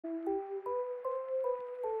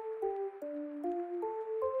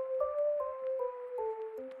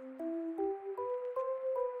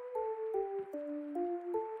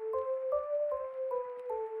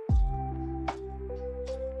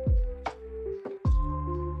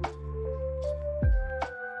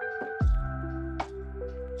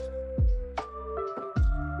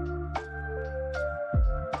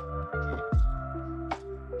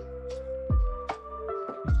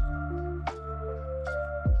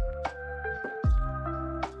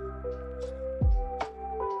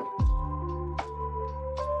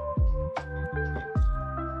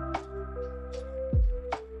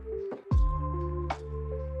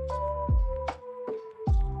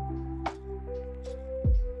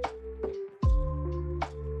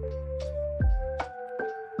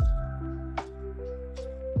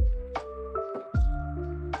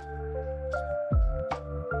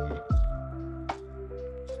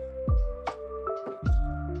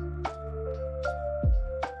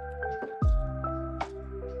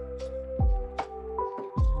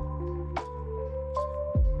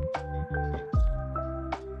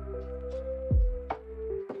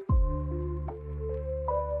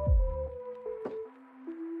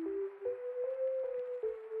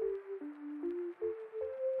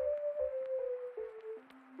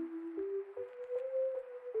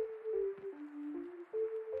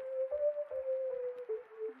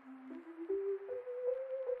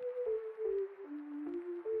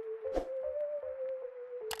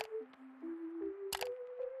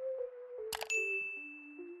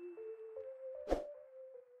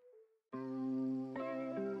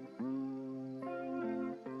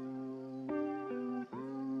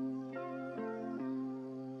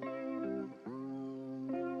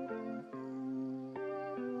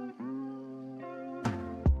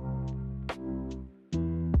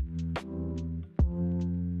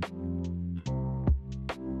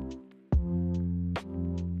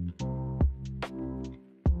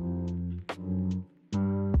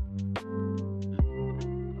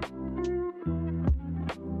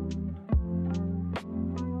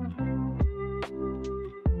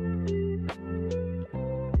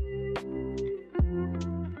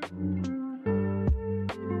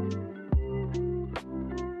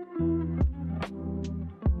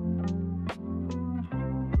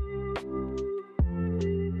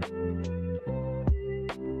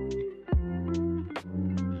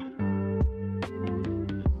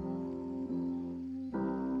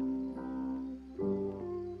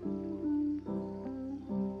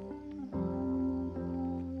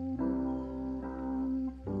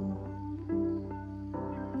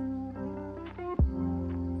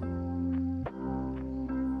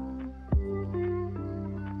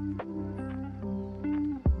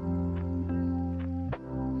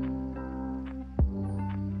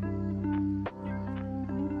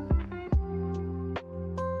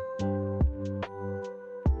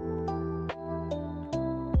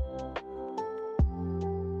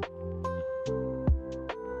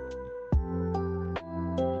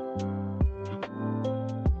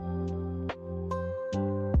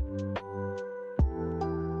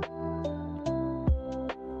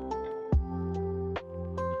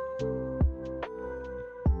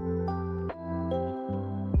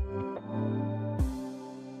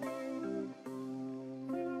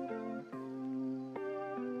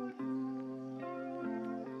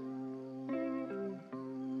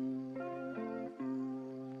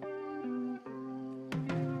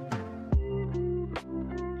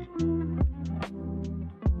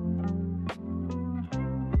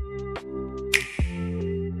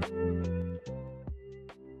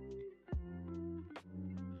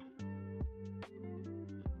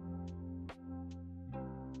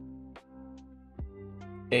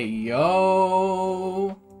Hey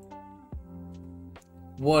yo,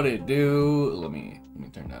 what it do? Let me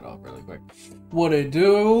turn that off really quick. What it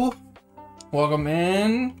do? Welcome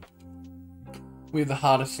in. We have the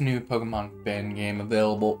hottest new Pokemon fan game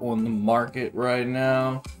available on the market right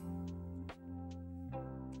now.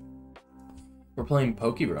 We're playing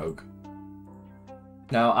Pokerogue.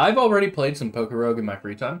 Now, I've already played some Pokerogue in my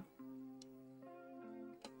free time.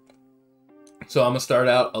 So I'm going to start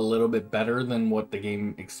out a little bit better than what the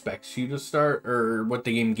game expects you to start, or what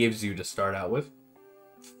the game gives you to start out with.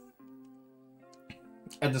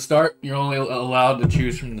 At the start, you're only allowed to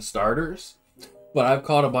choose from the starters, but I've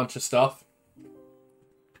caught a bunch of stuff.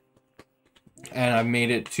 And I've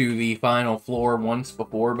made it to the final floor once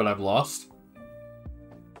before, but I've lost.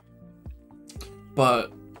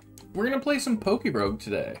 But we're going to play some Pokerogue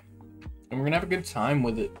today, and we're going to have a good time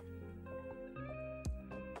with it.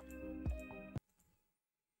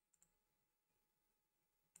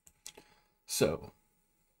 So,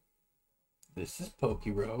 this is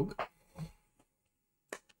Pokerogue.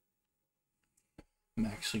 I'm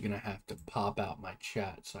actually going to have to pop out my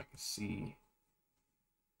chat so I can see.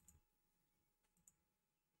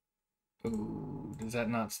 Ooh, does that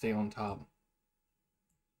not stay on top?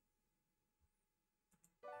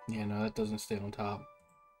 Yeah, no, that doesn't stay on top.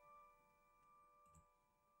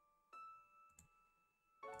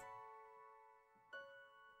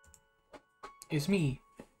 It's me.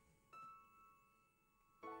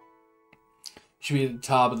 Should be at the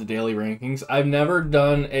top of the daily rankings. I've never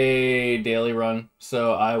done a daily run,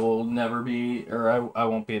 so I will never be, or I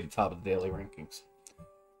won't be at the top of the daily rankings.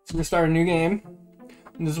 So we're gonna start a new game.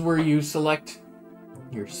 And this is where you select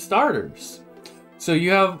your starters. So you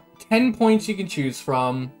have 10 points you can choose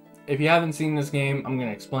from. If you haven't seen this game, I'm gonna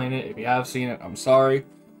explain it. If you have seen it, I'm sorry.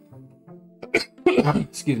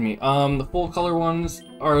 Excuse me. The full color ones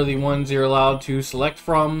are the ones you're allowed to select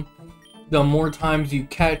from. The more times you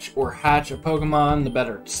catch or hatch a Pokemon, the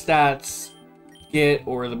better its stats get,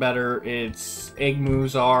 or the better its egg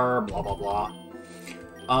moves are, blah, blah, blah.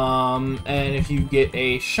 And if you get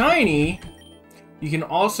a shiny, you can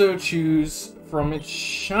also choose from its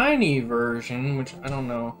shiny version, which I don't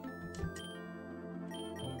know.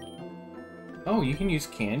 Oh, you can use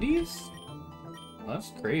candies? Well,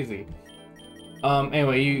 that's crazy.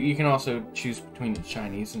 Anyway, you can also choose between the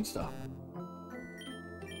shinies and stuff.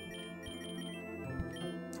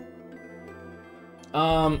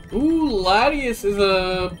 Ooh, Latias is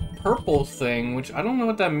a purple thing, which I don't know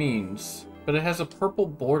what that means. But it has a purple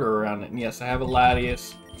border around it. And yes, I have a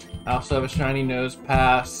Latias. I also have a shiny nose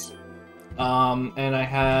pass. And I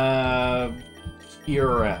have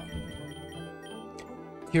Kyurem.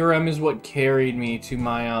 Kyurem is what carried me to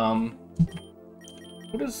my, hold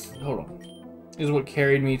on. Is what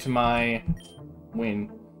carried me to my win.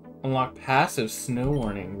 Unlock passive snow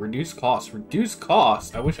warning. Reduce cost. Reduce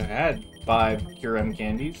cost? I wish I had 5 Kyurem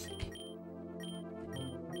candies.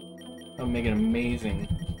 That would make it amazing.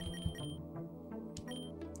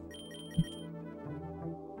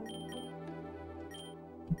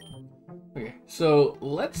 Okay, so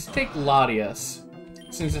let's take Latias,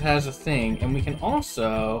 since it has a thing, and we can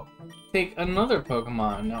also take another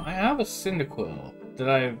Pokemon. Now, I have a Cyndaquil that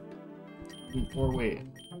I've... Or wait.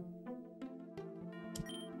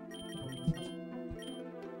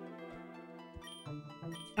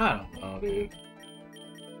 I don't know, dude.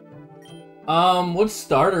 What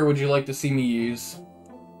starter would you like to see me use?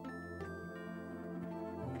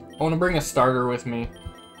 I want to bring a starter with me.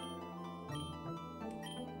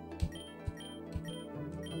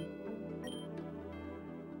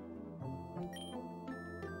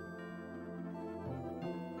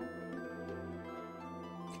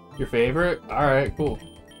 Your favorite? Alright, cool.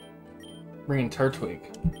 Bringing Turtwig.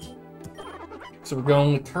 So we're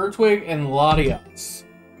going with Turtwig and Latias.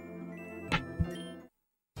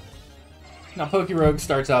 Now, Pokerogue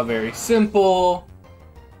starts out very simple,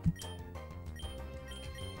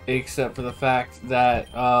 except for the fact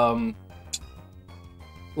that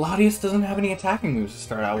Latias doesn't have any attacking moves to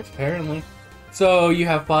start out with, apparently. So you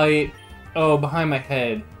have Fight. Oh, behind my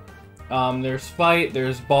head. There's Fight,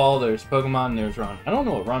 there's Ball, there's Pokemon, there's Run. I don't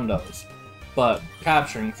know what Run does, but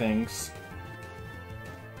capturing things.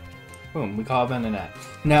 Boom, we call Venonat.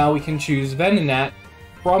 Now we can choose Venonat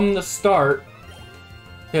from the start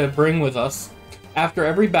to bring with us. After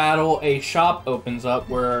every battle, a shop opens up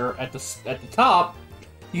where at the top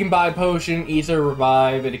you can buy a potion, Ether,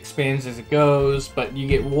 Revive. It expands as it goes, but you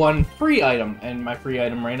get one free item, and my free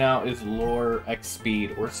item right now is Lure, X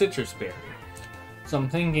Speed, or Citrus Berry. So I'm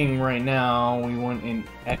thinking right now we want an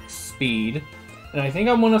X Speed, and I think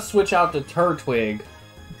I want to switch out to Turtwig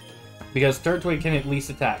because Turtwig can at least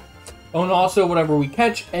attack. Oh, and also whatever we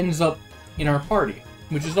catch ends up in our party,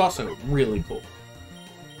 which is also really cool.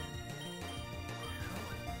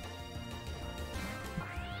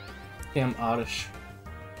 Damn Oddish.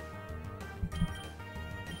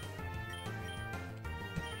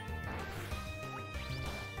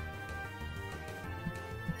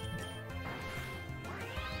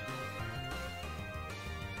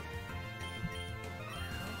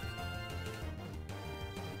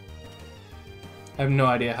 I have no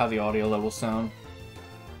idea how the audio levels sound.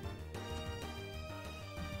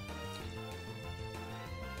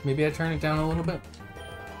 Maybe I turn it down a little bit.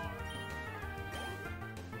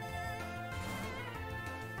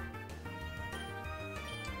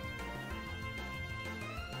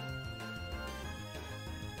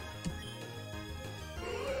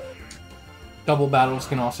 Double battles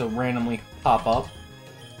can also randomly pop up.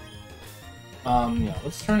 Yeah,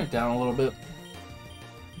 let's turn it down a little bit.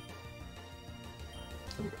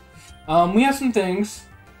 We have some things.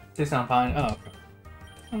 They sound fine. Oh,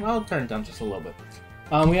 okay. I'll turn it down just a little bit.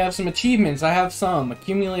 We have some achievements. I have some.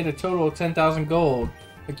 Accumulate a total of 10,000 gold.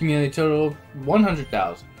 Accumulate a total of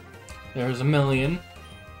 100,000. There's a million.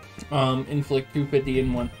 Inflict 250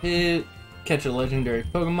 in one hit. Catch a legendary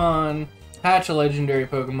Pokemon. Hatch a legendary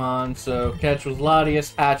Pokemon. So catch was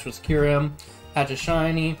Latias. Hatch was Kyurem. Hatch a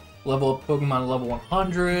shiny. Level up Pokemon to level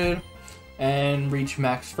 100. And reach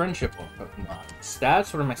max friendship on Pokemon.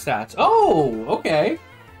 Stats? What are my stats? Oh, okay.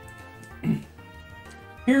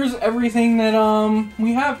 Here's everything that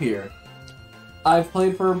we have here. I've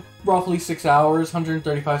played for roughly 6 hours,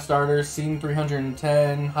 135 starters, seen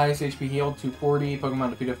 310, highest HP healed 240, Pokemon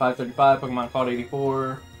defeated 535, Pokemon caught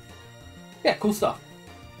 84. Yeah, cool stuff.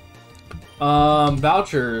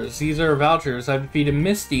 Vouchers. These are vouchers. I've defeated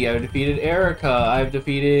Misty, I've defeated Erica, I've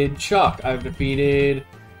defeated Chuck, I've defeated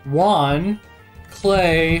Juan,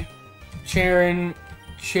 Clay, Sharon,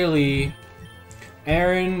 Chili,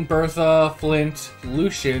 Aaron, Bertha, Flint,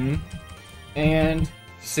 Lucian, and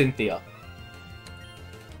Cynthia.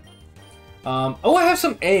 Oh, I have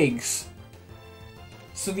some eggs.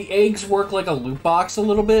 So the eggs work like a loot box a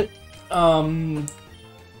little bit.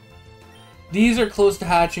 These are close to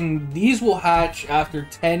hatching. These will hatch after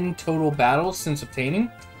 10 total battles since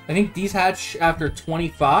obtaining. I think these hatch after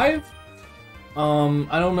 25.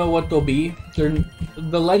 I don't know what they'll be.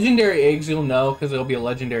 The legendary eggs you'll know because it'll be a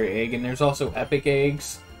legendary egg, and there's also epic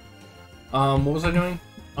eggs. What was I doing?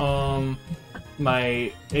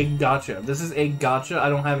 My egg gacha. This is egg gacha. I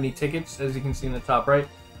don't have any tickets, as you can see in the top right,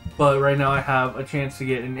 but right now I have a chance to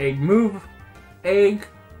get an egg,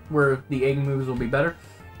 where the egg moves will be better.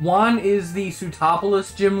 Juan is the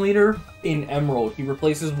Sootopolis gym leader in Emerald. He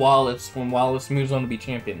replaces Wallace when Wallace moves on to be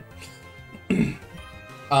champion.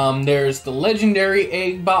 There's the legendary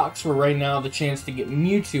egg box, where right now the chance to get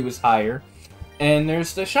Mewtwo is higher. And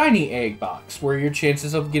there's the shiny egg box, where your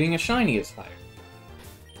chances of getting a shiny is higher.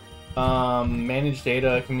 Manage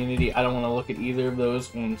data, community, I don't want to look at either of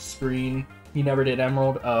those on screen. You never did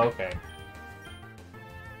Emerald? Oh, okay.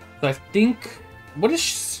 So I think... What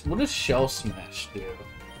does Shell Smash do?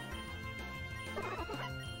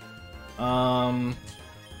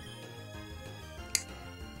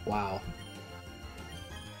 Wow.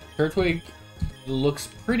 Turtwig looks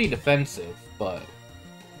pretty defensive, but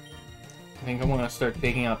I think I want to start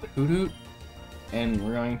taking out the Hoothoot, and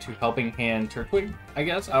we're going to Helping Hand Turtwig, I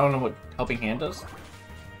guess? I don't know what Helping Hand does.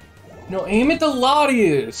 No, aim at the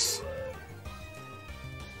Latias!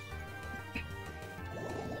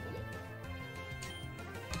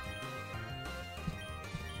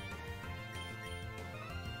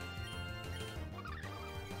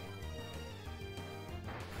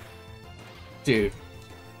 Dude.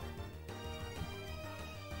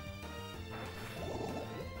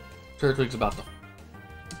 Turtwig's about to...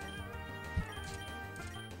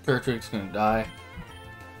 Turtwig's gonna die.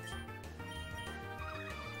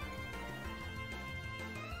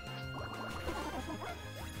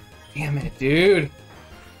 Damn it, dude.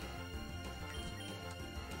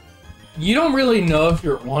 You don't really know if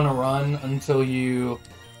you want to run until you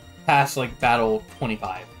pass, like, battle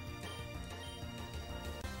 25.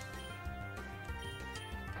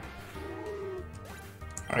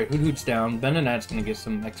 Alright, Hoothoot's down. Venonat's gonna get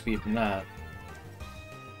some XP from that.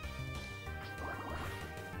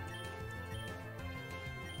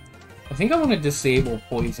 I think I want to disable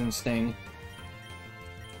Poison Sting.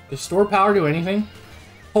 Does Stored Power do anything?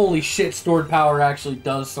 Holy shit, Stored Power actually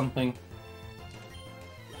does something.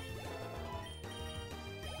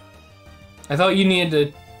 I thought you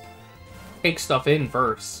needed to take stuff in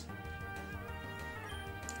first.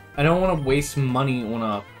 I don't want to waste money on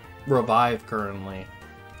a revive currently.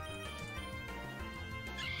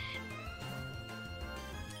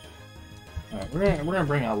 we're gonna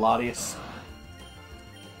bring out Latias.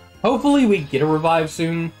 Hopefully we get a revive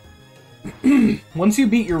soon. Once you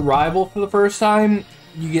beat your rival for the first time,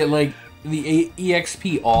 you get like the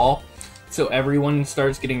EXP all, so everyone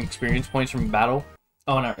starts getting experience points from battle.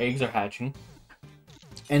 Oh, and our eggs are hatching.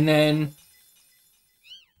 And then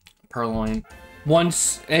Purloin.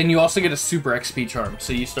 And you also get a super XP charm,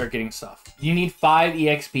 so you start getting stuff. You need 5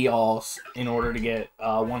 EXP alls in order to get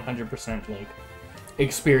 100% like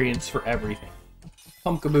experience for everything.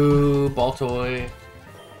 Pumpkaboo, Baltoy,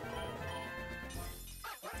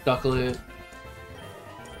 Ducklet.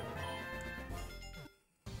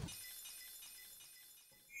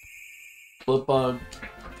 Flipbug.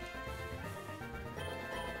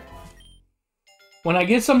 When I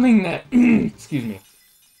get something that, excuse me,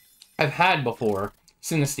 I've had before,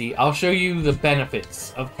 Sinisty, I'll show you the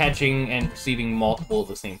benefits of catching and receiving multiple of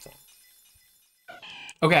the same thing.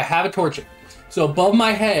 Okay, I have a Torchic. So above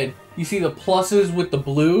my head, you see the pluses with the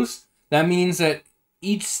blues. That means that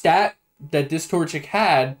each stat that this Torchic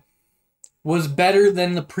had was better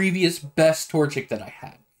than the previous best Torchic that I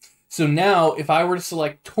had. So now, if I were to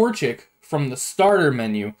select Torchic from the starter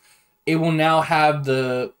menu, it will now have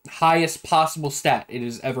the highest possible stat it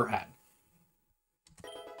has ever had.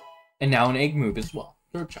 And now an egg move as well.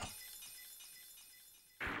 Throat chop.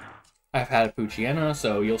 I've had a Poochyena,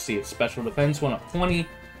 so you'll see its special defense went up 20.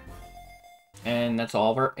 And that's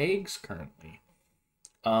all of our eggs currently.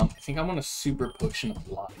 I think I want a super potion of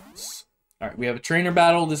Latias. Alright, we have a trainer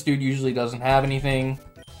battle. This dude usually doesn't have anything.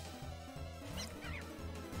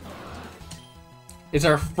 It's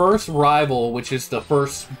our first rival, which is the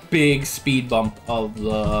first big speed bump of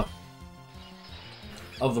the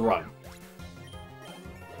run.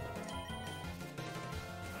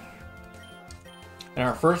 And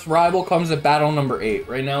our first rival comes at battle number 8.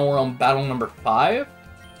 Right now we're on battle number 5.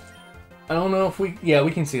 I don't know if we... Yeah,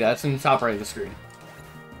 we can see that. It's in the top right of the screen.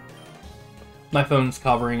 My phone's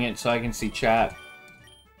covering it so I can see chat.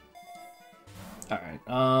 Alright,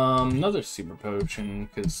 another super potion,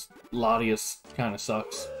 because Latias kind of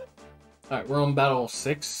sucks. Alright, we're on battle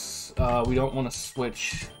 6. We don't want to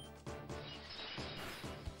switch.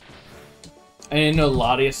 I didn't know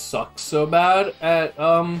Latias sucks so bad at,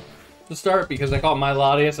 the start, because I caught my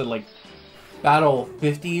Latias at, like, battle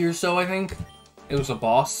 50 or so, I think. It was a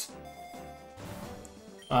boss.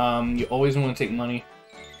 You always want to take money.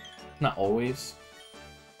 Not always.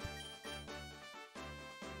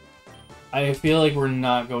 I feel like we're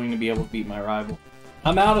not going to be able to beat my rival.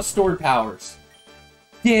 I'm out of stored powers.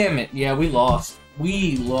 Damn it. Yeah, we lost.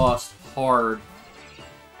 We lost hard.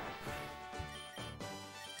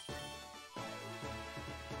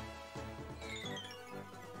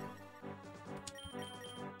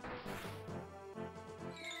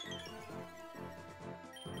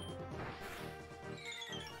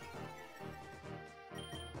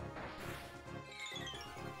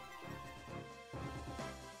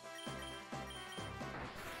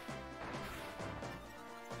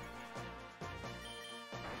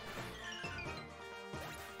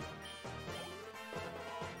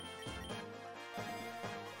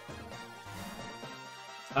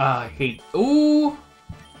 I hate... Ooh!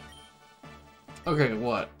 Okay,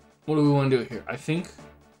 what? What do we want to do here? I think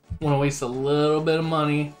we want to waste a little bit of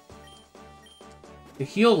money to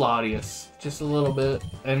heal Latias. Just a little bit.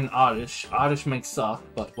 And Oddish. Oddish might suck,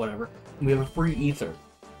 but whatever. We have a free Ether.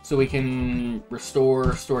 So we can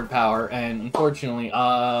restore stored power. And unfortunately,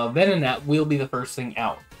 Venonat will be the first thing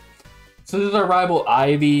out. So this is our rival,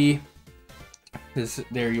 Ivy.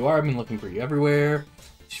 There you are. I've been looking for you everywhere.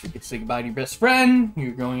 You forget to say goodbye to your best friend.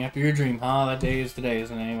 You're going after your dream, huh? That day is today,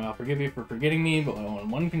 isn't it? I'll forgive you for forgetting me, but on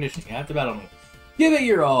one condition, you have to battle me. Give it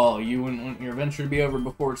your all. You wouldn't want your adventure to be over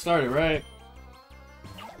before it started, right?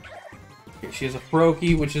 Okay, she has a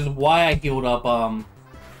Froakie, which is why I healed up,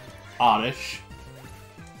 Oddish.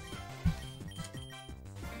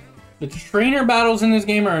 The trainer battles in this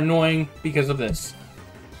game are annoying because of this.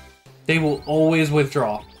 They will always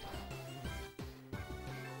withdraw.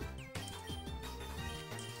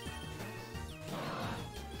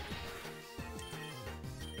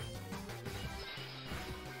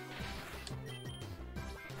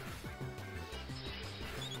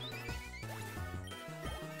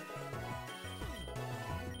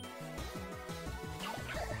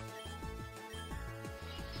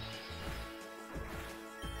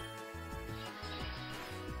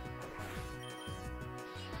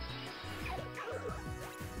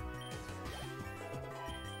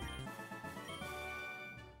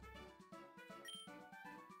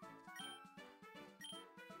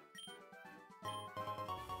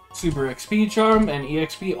 Super XP Charm and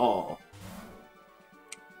EXP All.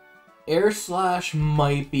 Air Slash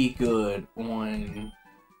might be good on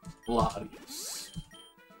Latias.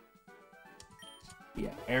 Yeah,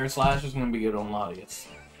 Air Slash is going to be good on Latias.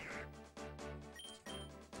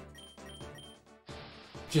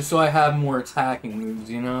 Just so I have more attacking moves,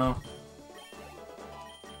 you know?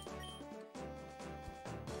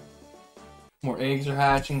 More eggs are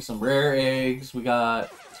hatching, some rare eggs. We got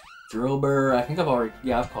Drillbur. I think I've already...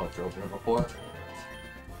 Yeah, I've called Drillbur before.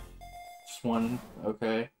 Just one.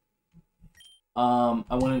 Okay. I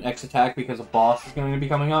want an X attack because a boss is going to be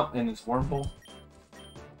coming up, and it's Wormhole.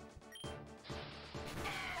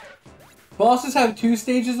 Bosses have 2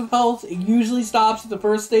 stages of health. It usually stops at the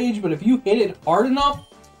first stage, but if you hit it hard enough,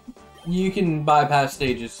 you can bypass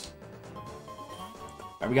stages.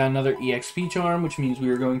 Alright, we got another EXP charm, which means we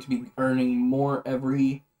are going to be earning more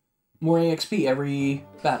EXP every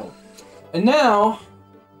battle. And now,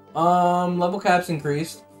 level cap's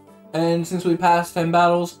increased. And since we passed 10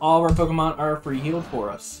 battles, all of our Pokemon are free healed for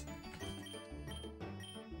us.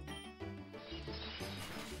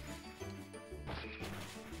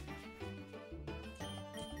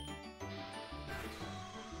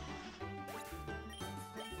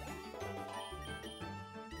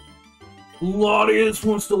 Latias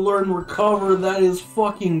wants to learn Recover. That is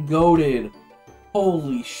fucking goated.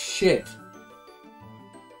 Holy shit.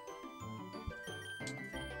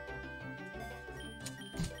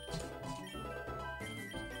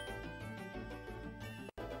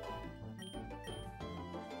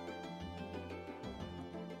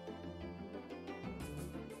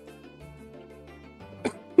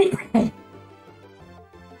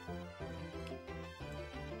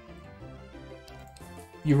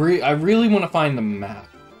 I really want to find the map.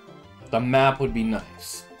 The map would be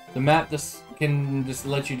nice. The map can just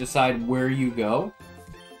let you decide where you go.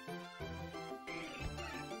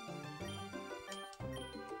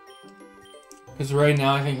 Because right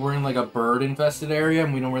now I think we're in like a bird-infested area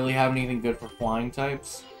and we don't really have anything good for flying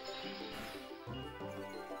types.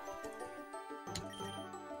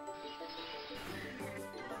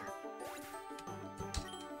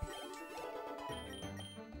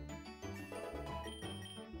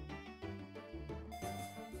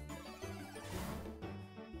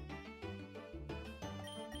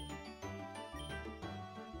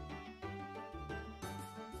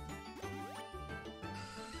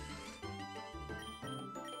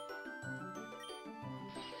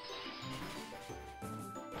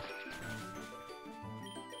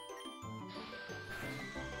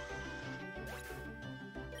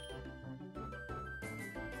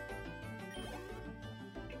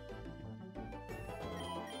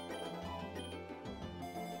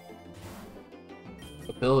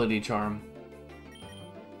 Ability Charm.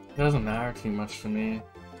 It doesn't matter too much to me,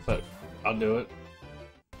 but I'll do it.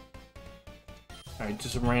 Alright,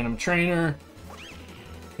 just a random trainer.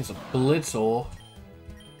 Here's a Blitzel.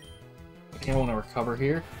 I think I want to recover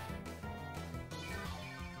here.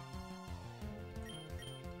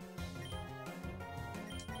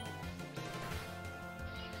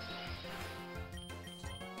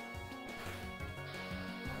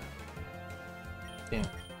 Damn.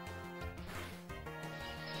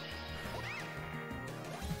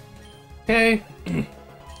 Okay.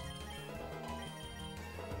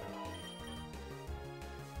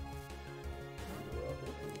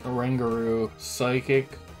 Oranguru,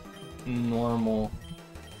 Psychic, Normal.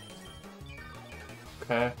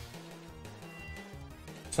 Okay.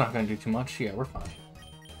 It's not gonna do too much. Yeah, we're fine.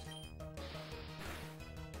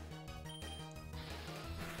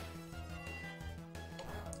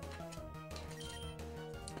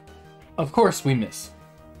 Of course we miss.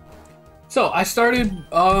 So I started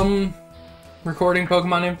recording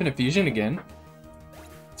Pokemon Infinite Fusion again.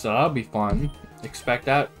 So that'll be fun. Expect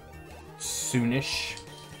that soonish.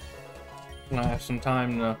 When I have some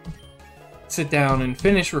time to sit down and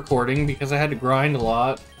finish recording because I had to grind a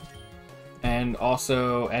lot. And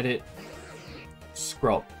also edit.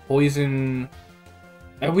 Scrub. Poison.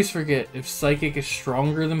 I always forget if Psychic is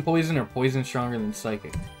stronger than Poison or Poison stronger than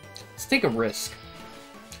Psychic. Let's take a risk.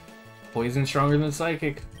 Poison stronger than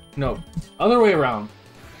Psychic. No, other way around.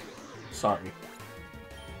 Sorry.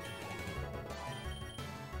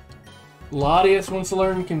 Latias wants to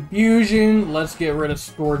learn Confusion. Let's get rid of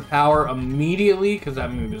Stored Power immediately, because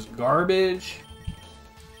that move is garbage.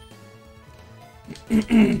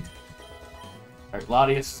 Alright,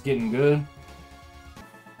 Latias is getting good.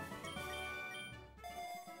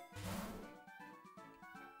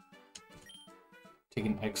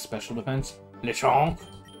 Taking X Special Defense. Lechonk.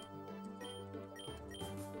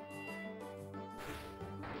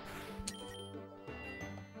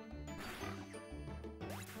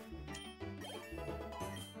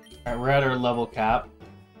 Alright, we're at our level cap.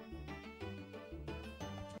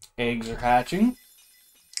 Eggs are hatching.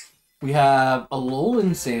 We have a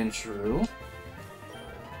Alolan Sandshrew.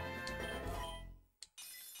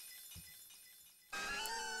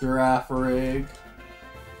 Girafarig.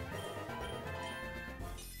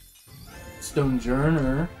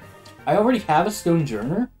 Stonejourner. I already have a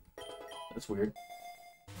Stonejourner? That's weird.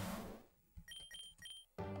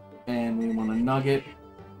 And we want a Nugget.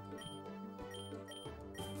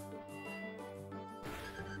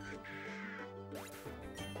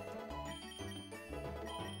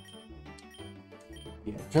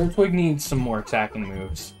 Yeah, Turtwig needs some more attacking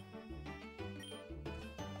moves.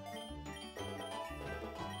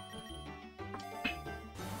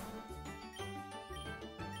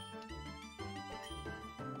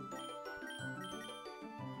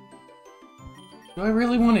 Do I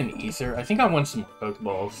really want an Ether? I think I want some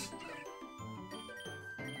Pokeballs.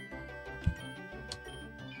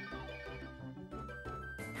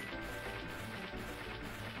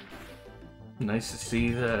 Nice to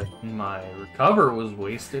see that my recover was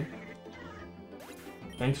wasted.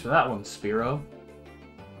 Thanks for that one, Spearow.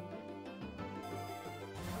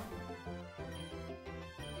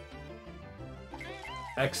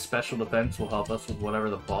 X special defense will help us with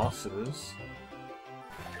whatever the boss is.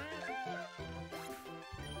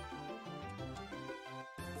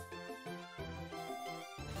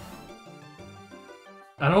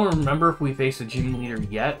 I don't remember if we face a gym leader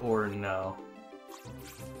yet or no.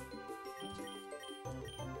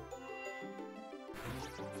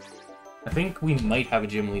 I think we might have a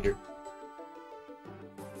gym leader.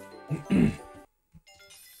 Alright,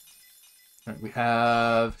 we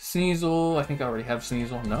have Sneasel. I think I already have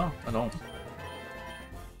Sneasel. No, I don't.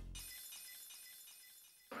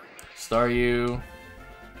 Staryu.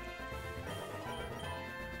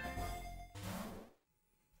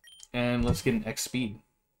 And let's get an X speed.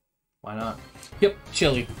 Why not? Yep,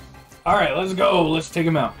 Chili. Alright, let's go. Let's take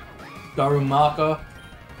him out. Darumaka.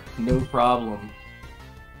 No problem.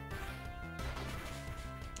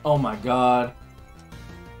 Oh my god.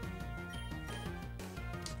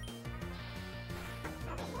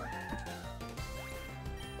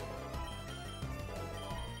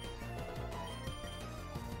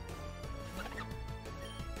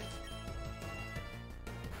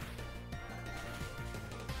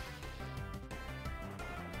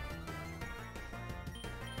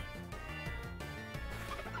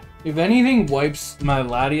 If anything wipes my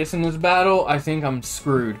Latias in this battle, I think I'm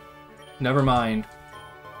screwed. Never mind.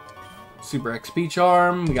 Super XP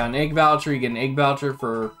Charm. We got an egg voucher. You get an egg voucher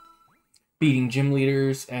for beating gym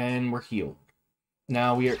leaders, and we're healed.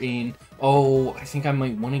 Now we are in... Oh, I think I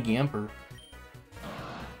might want a Yamper.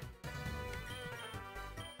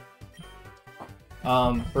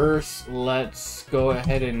 First, let's go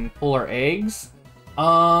ahead and pull our eggs.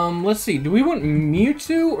 Let's see. Do we want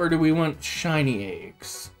Mewtwo or do we want shiny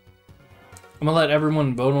eggs? I'm gonna let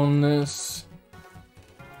everyone vote on this.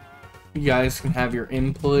 You guys can have your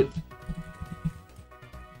input.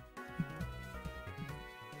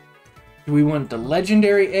 Do we want the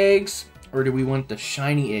legendary eggs or do we want the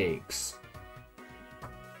shiny eggs?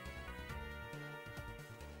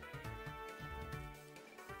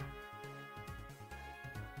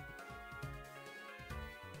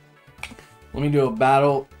 Let me do a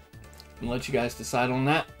battle and let you guys decide on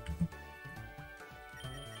that.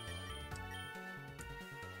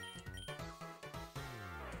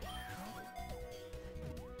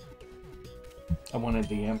 I wanted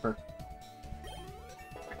the Emperor.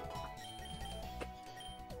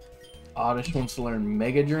 Oddish wants to learn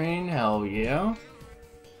Mega Drain. Hell yeah.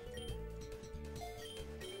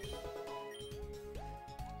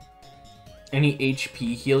 Any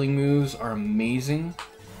HP healing moves are amazing.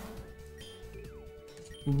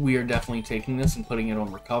 We are definitely taking this and putting it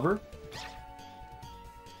on Recover.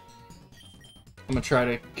 I'm gonna try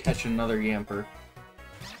to catch another Yamper.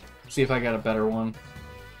 See if I got a better one.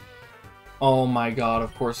 Oh my god,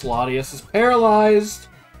 of course Latias is paralyzed!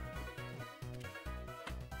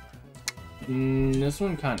 This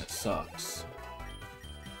one kind of sucks.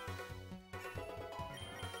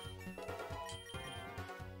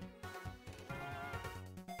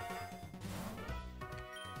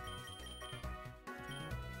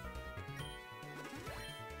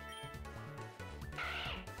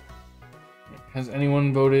 Has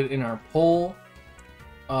anyone voted in our poll?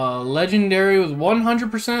 Legendary with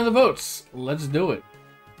 100% of the votes. Let's do it.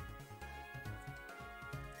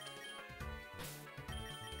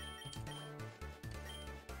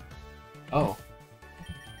 Oh.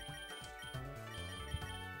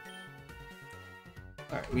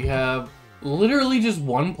 Alright, we have literally just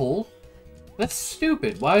one poll. That's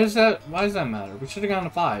stupid. Why does that matter? We should have gone to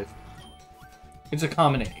 5. It's a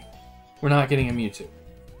common egg. We're not getting a Mewtwo.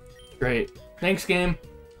 Great. Thanks, game.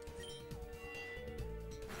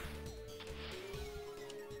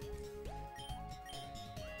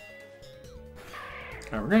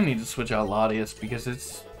 Alright, we're gonna need to switch out Latias because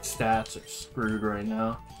its stats are screwed right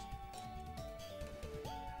now.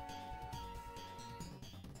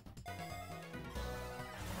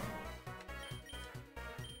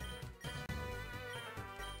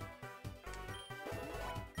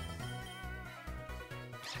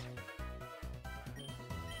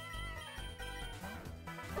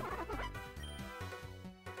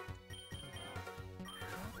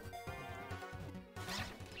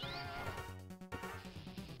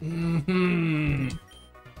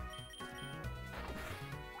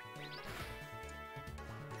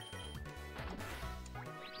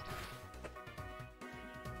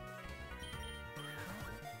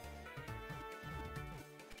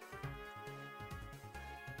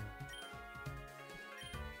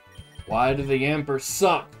 Why do the Yampers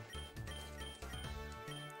suck?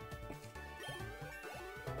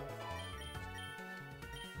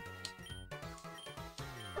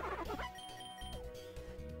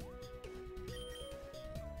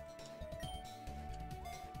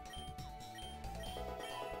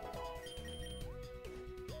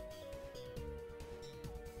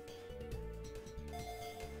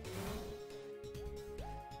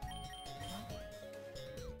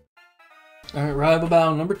 Alright, rival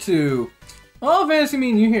battle number 2. Oh, Fantasy Me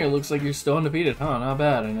and you here. Looks like you're still undefeated, huh? Not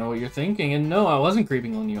bad. I know what you're thinking. And no, I wasn't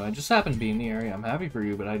creeping on you. I just happened to be in the area. I'm happy for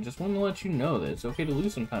you, but I just wanted to let you know that it's okay to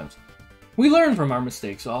lose sometimes. We learn from our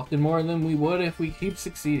mistakes often more than we would if we keep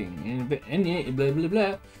succeeding. And blah, blah,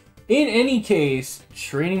 blah. In any case,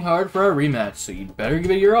 training hard for our rematch, so you'd better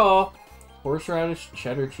give it your all. Horseradish,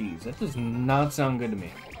 cheddar cheese. That does not sound good to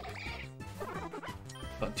me.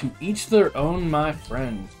 But to each their own, my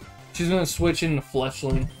friend. She's gonna switch into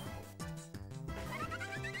Fletchling.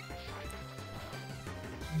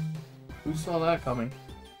 Who saw that coming?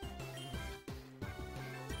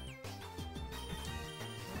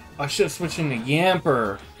 I should have switched into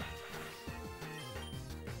Yamper.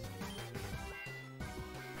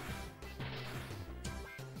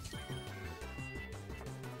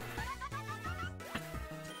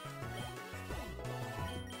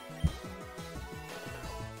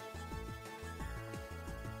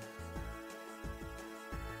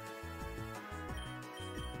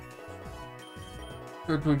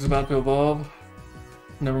 Turtwig's about to evolve.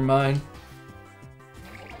 Never mind.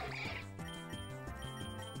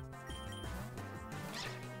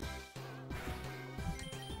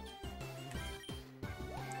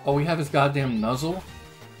 All we have is goddamn Nuzzle.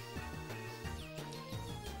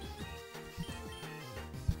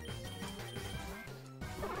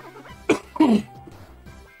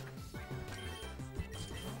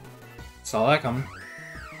 Saw that coming.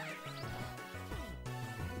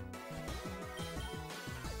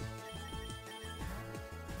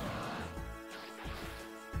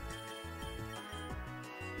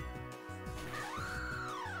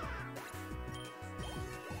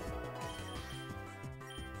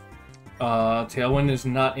 Tailwind is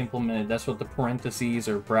not implemented. That's what the parentheses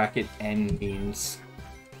or bracket N means.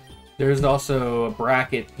 There's also a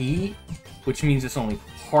bracket E, which means it's only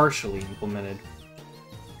partially implemented.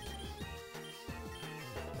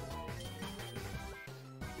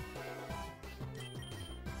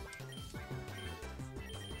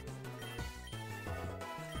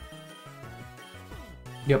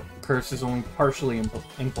 Yep, curse is only partially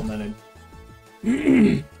implemented.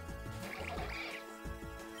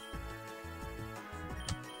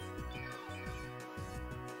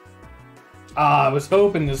 Ah, I was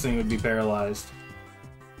hoping this thing would be paralyzed.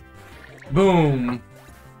 Boom.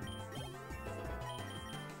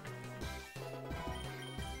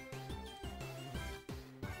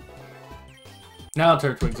 Now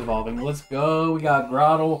Turtwig's evolving. Let's go. We got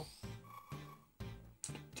Grottle.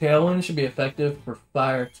 Tailwind should be effective for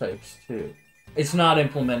fire types too. It's not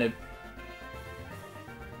implemented.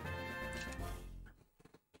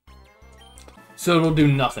 So it'll do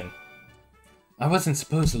nothing. I wasn't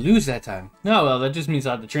supposed to lose that time. Oh well, that just means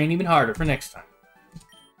I have to train even harder for next time.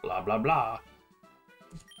 Blah blah blah.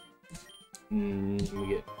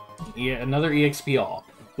 We get another EXP all,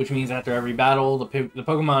 which means after every battle, the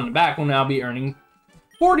Pokemon in the back will now be earning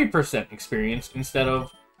 40% experience instead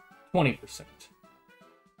of 20%.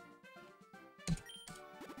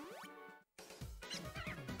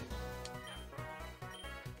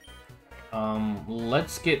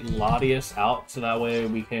 Let's get Latias out so that way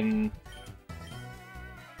we can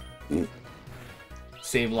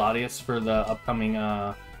save Latias for the upcoming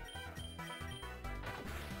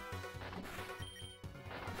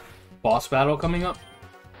boss battle coming up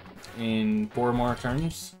in 4 more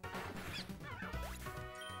turns.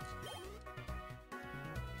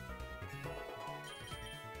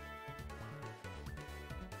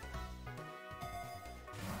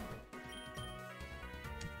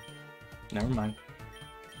 Never mind.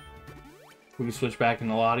 We can switch back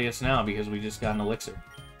into Latias now because we just got an elixir.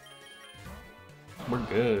 We're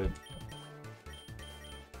good.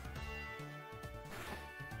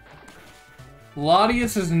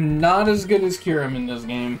 Latias is not as good as Kyurem in this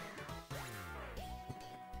game.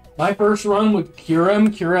 My first run with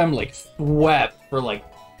Kyurem like swept for like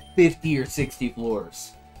 50 or 60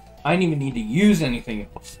 floors. I didn't even need to use anything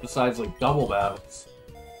else besides like double battles.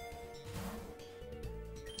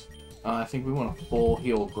 I think we want a full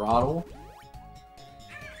heal Grottle.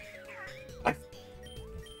 I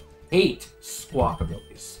hate Squawk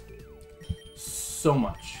abilities so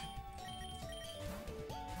much.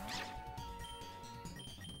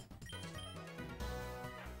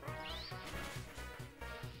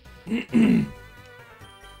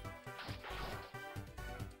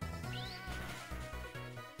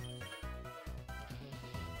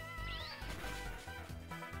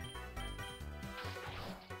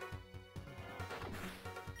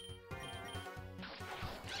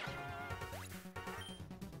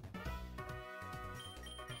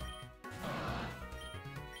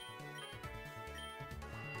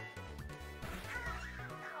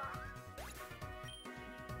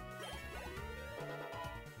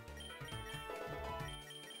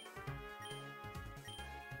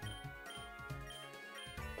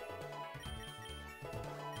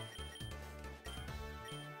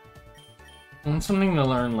 I want something to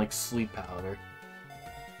learn like Sleep Powder.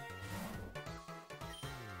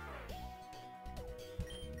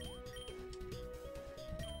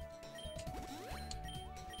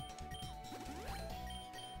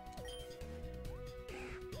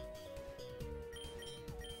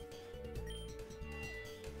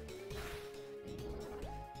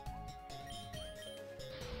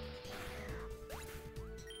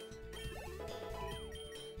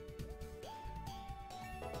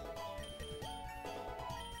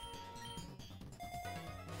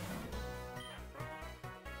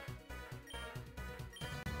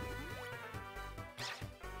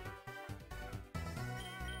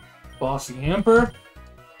 Bossy Hamper.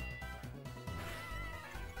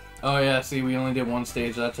 Oh yeah, see, we only did one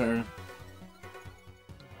stage that turn.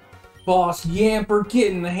 Boss Yamper,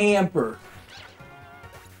 get in the hamper.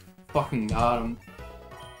 Fucking got him.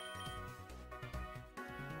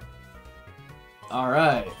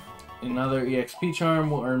 Alright. Another EXP charm.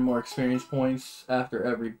 We'll earn more experience points after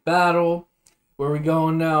every battle. Where we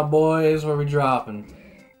going now, boys? Where we dropping?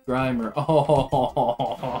 Grimer.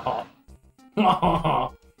 Oh.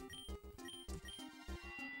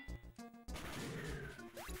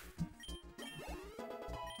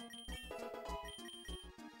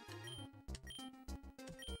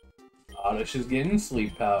 Oddish is getting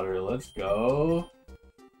Sleep Powder. Let's go.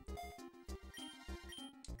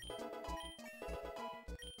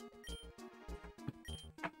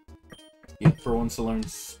 For wants to learn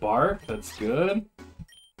Spark. That's good.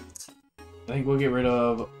 I think we'll get rid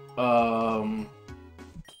of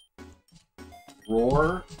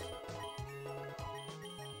Roar.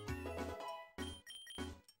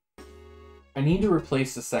 I need to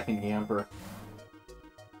replace the second Yamper.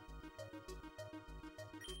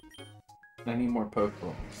 I need more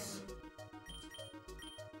Pokeballs.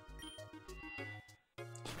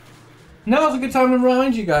 Now's a good time to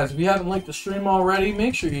remind you guys, if you haven't liked the stream already,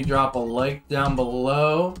 make sure you drop a like down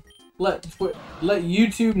below. Let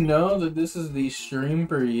YouTube know that this is the stream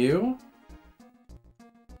for you.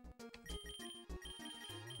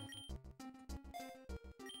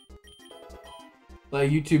 Let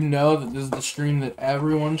YouTube know that this is the stream that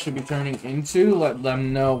everyone should be turning into. Let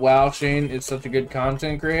them know WowShane is such a good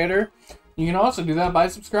content creator. You can also do that by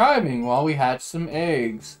subscribing while we hatch some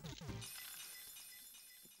eggs.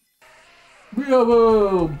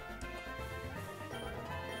 Bravo!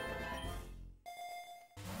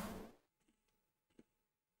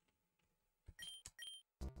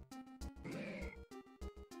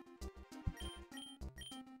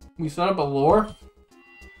 We set up a lure,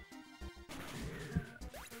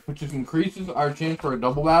 which increases our chance for a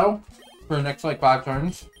double battle for the next like 5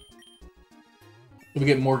 turns. We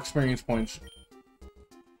get more experience points.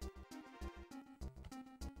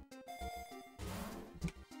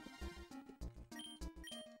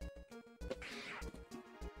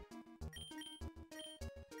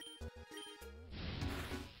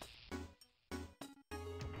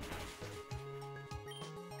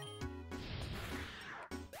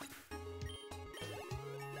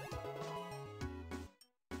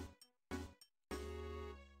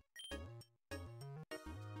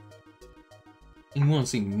 You want to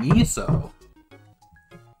see Miso?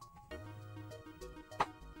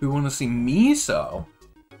 We want to see Miso.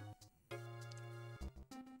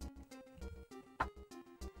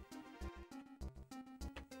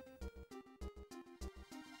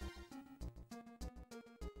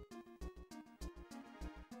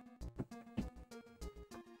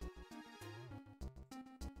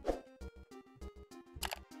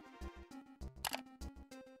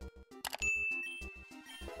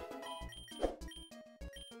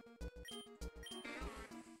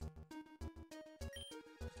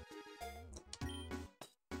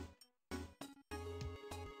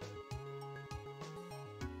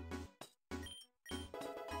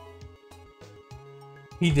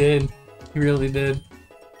 He did. He really did.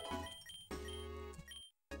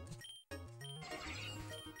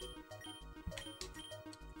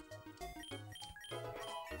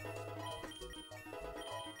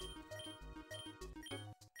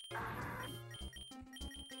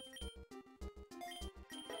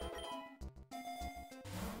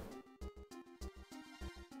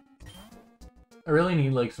 I really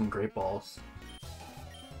need, like, some great balls.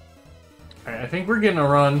 Alright, I think we're getting a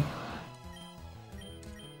run.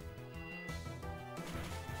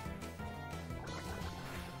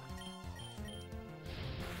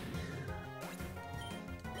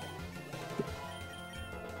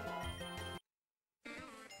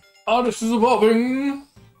 Oh, this is evolving!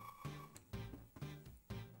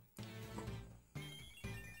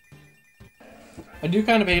 I do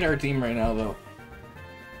kind of hate our team right now, though.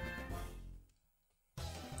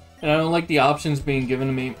 And I don't like the options being given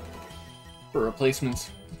to me for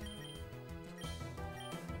replacements.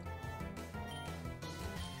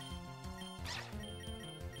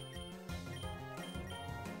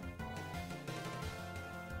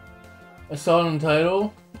 I saw it in the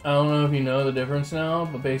title. I don't know if you know the difference now,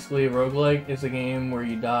 but basically a roguelike is a game where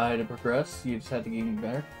you die to progress. You just have to get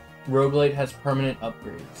better. Roguelite has permanent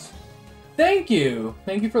upgrades. Thank you!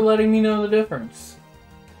 Thank you for letting me know the difference.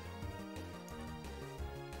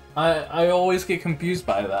 I always get confused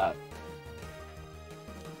by that.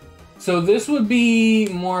 So this would be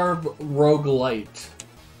more roguelite,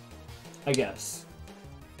 I guess.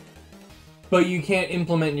 But you can't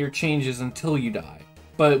implement your changes until you die.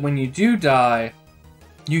 But when you do die,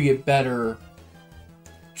 you get better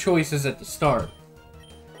choices at the start.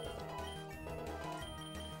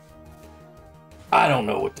 I don't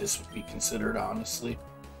know what this would be considered, honestly.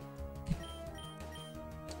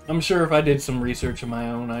 I'm sure if I did some research of my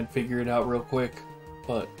own, I'd figure it out real quick.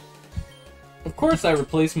 But, of course I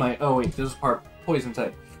replaced my... Oh wait, this is part poison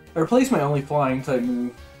type. I replaced my only flying type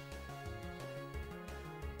move.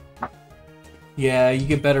 Yeah, you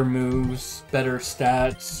get better moves, better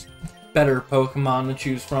stats, better Pokemon to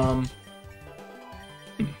choose from.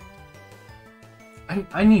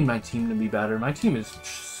 I need my team to be better. My team is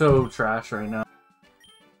so trash right now.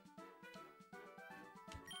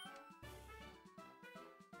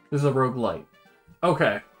 This is a roguelite.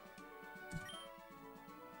 Okay.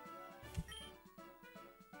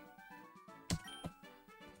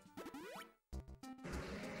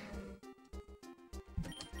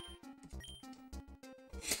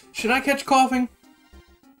 Should I catch coughing?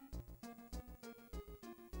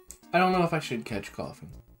 I don't know if I should catch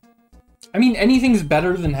coughing. I mean, anything's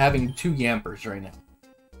better than having 2 Yampers right now.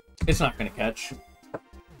 It's not gonna catch.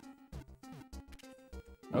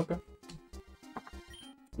 Okay.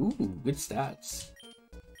 Ooh, good stats.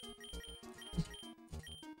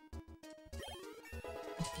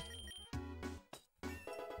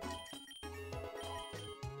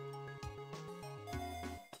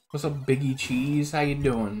 What's up, Biggie Cheese? How you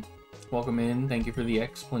doing? Welcome in. Thank you for the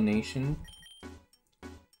explanation.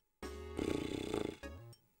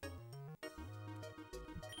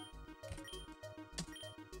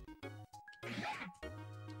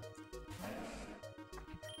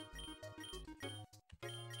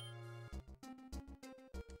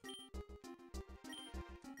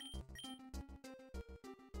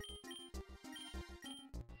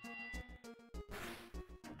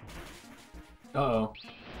 Uh-oh.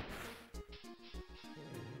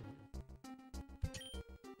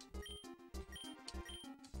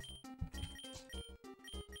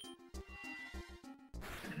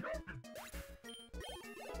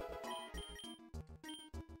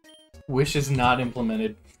 Wish is not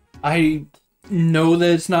implemented. I know that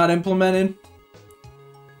it's not implemented.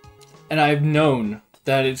 And I've known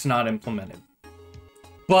that it's not implemented.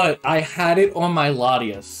 But I had it on my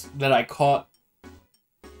Latias that I caught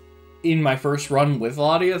in my first run with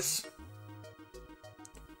Latias.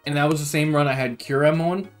 And that was the same run I had Curem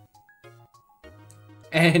on.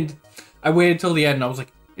 And I waited till the end and I was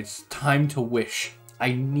like, it's time to wish.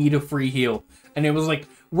 I need a free heal. And it was like,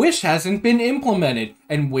 wish hasn't been implemented,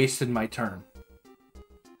 and wasted my turn.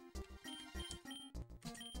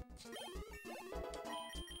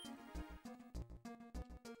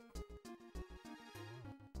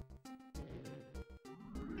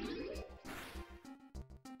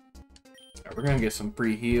 We're gonna get some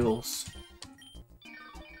free heals.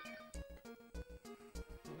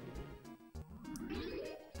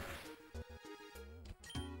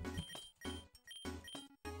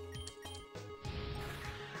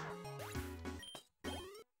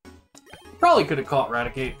 Probably could have caught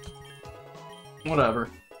Raticate. Whatever.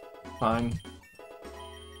 Fine.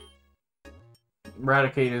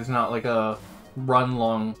 Raticate is not like a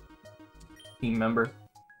run-long team member.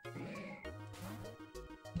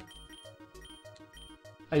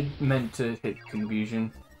 I meant to hit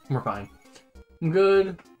confusion. We're fine.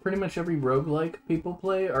 Good. Pretty much every roguelike people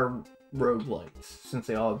play are roguelikes, since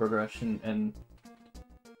they all have progression, and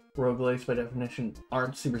roguelikes by definition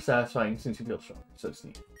aren't super satisfying since you feel strong. So it's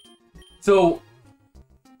neat. So,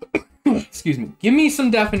 excuse me. Give me some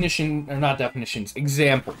definition, or not definitions,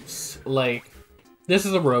 examples. Like, this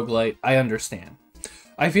is a roguelite, I understand.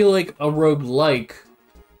 I feel like a roguelike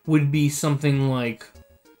would be something like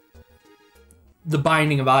The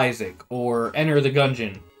Binding of Isaac, or Enter the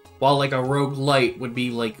Gungeon. While like a roguelite would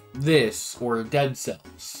be like this, or Dead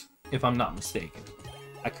Cells, if I'm not mistaken.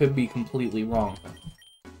 I could be completely wrong.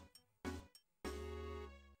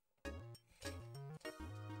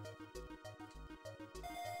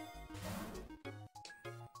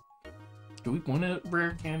 Do we want a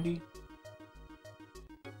rare candy?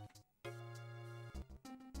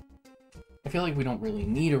 I feel like we don't really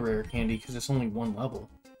need a rare candy because it's only one level.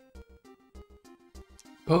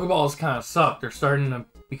 Pokeballs kind of suck. They're starting to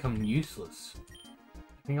become useless.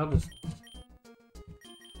 I think I'll just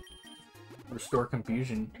restore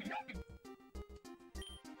confusion.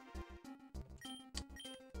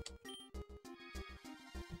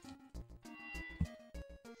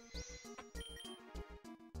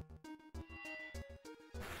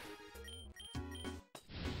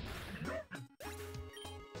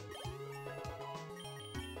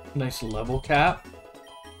 Nice level cap.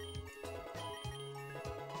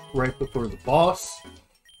 Right before the boss.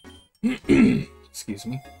 Excuse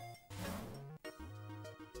me.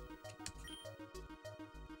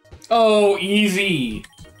 Oh, easy!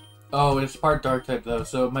 Oh, it's part dark type though,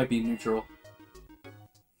 so it might be neutral.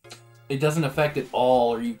 It doesn't affect it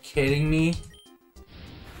all, are you kidding me?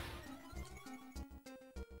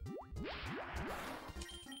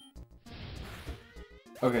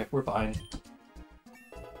 Okay, we're fine.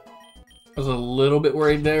 I was a little bit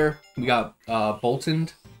worried there. We got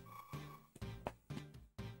Boltoned.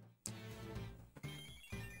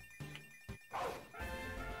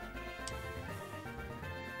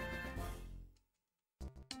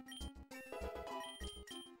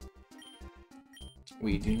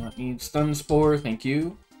 We do not need Stun Spore, thank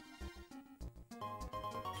you.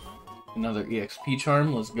 Another EXP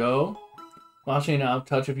charm, let's go. WowShane out of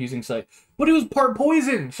touch of using Sight. But it was part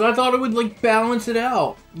poison, so I thought it would like balance it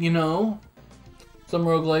out, you know? Some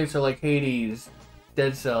roguelikes are like Hades,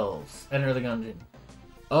 Dead Cells, Enter the Gungeon.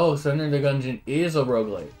 Oh, so Enter the Gungeon is a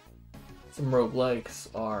roguelike. Some roguelikes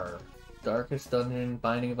are Darkest Dungeon,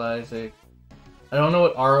 Binding of Isaac. I don't know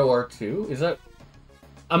what ROR2 is. That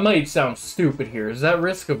I might sound stupid here. Is that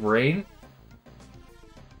Risk of Rain?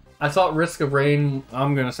 I thought Risk of Rain...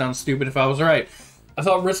 I'm gonna sound stupid if I was right. I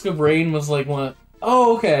thought Risk of Rain was like one...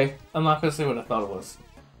 Oh, okay. I'm not gonna say what I thought it was.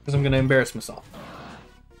 Because I'm gonna embarrass myself.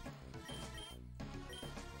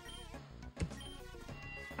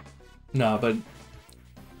 No, but...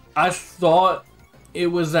 I thought it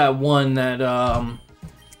was that one that,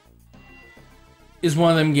 is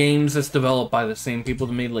one of them games that's developed by the same people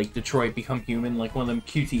that made, like, Detroit Become Human, like one of them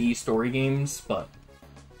QTE story games, but...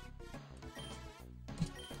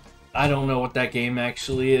 I don't know what that game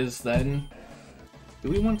actually is then. Do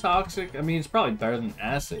we want Toxic? I mean, it's probably better than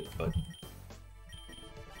Acid, but...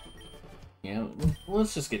 Yeah,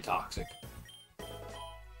 let's just get Toxic.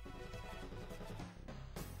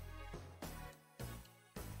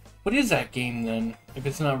 What is that game then, if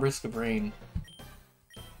it's not Risk of Rain?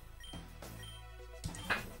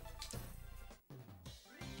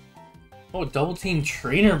 Oh, Double Team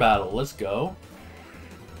Trainer Battle, let's go.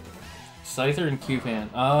 Scyther and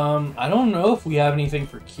Cupant. I don't know if we have anything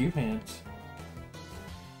for Cupant.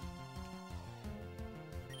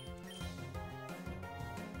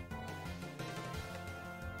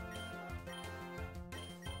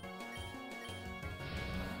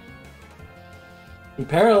 We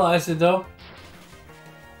paralyzed it though.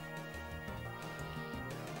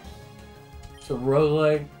 So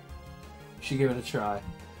roguelike, should give it a try.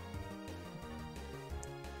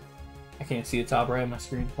 I can't see the top right of my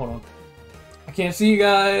screen. Hold on. I can't see you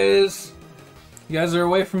guys. You guys are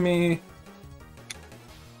away from me.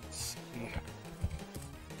 Let's see.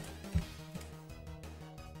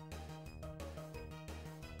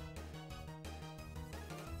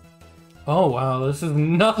 Oh wow, this is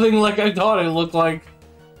nothing like I thought it looked like.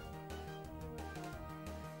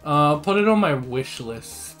 Put it on my wish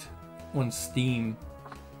list on Steam.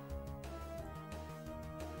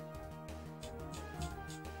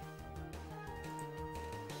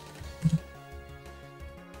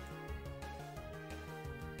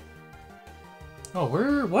 Oh,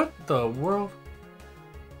 what the world?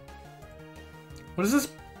 What is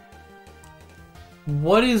this?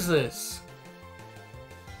 What is this?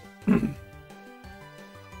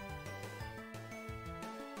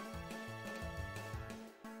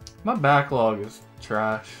 My backlog is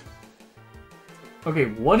trash. Okay,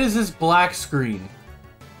 what is this black screen?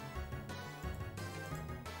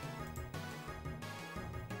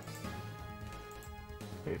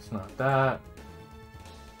 Okay, it's not that.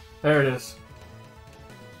 There it is.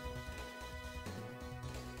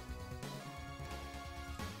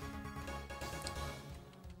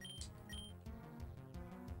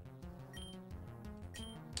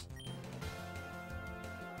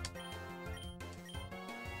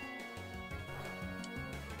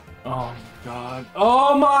 Oh my god.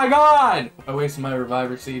 Oh my god! I wasted my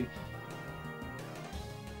reviver seed.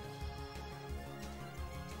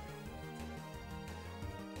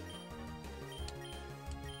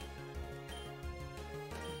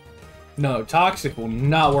 No, Toxic will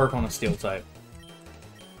not work on a Steel type.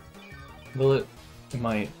 Will it? It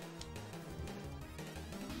might.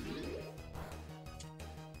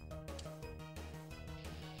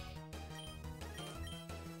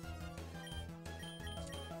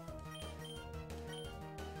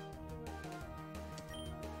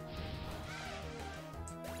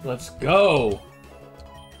 Let's go!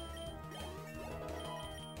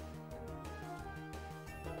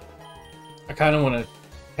 I kind of want to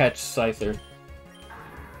catch Scyther.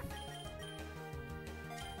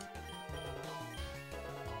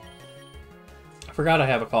 I forgot I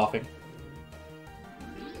have a coughing.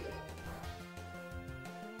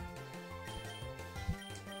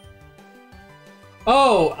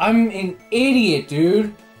 Oh, I'm an idiot,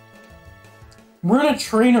 dude. We're in a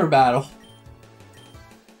trainer battle.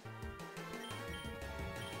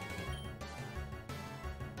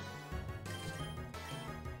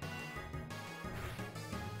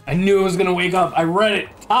 I knew it was gonna wake up. I read it.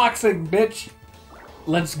 Toxic, bitch.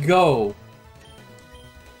 Let's go.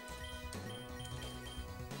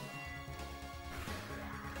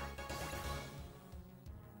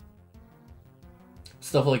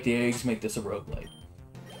 Stuff like the eggs make this a roguelike.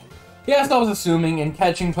 Yes, I was assuming, and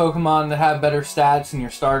catching Pokemon that have better stats and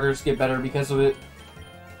your starters get better because of it.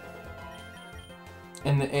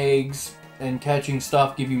 And the eggs and catching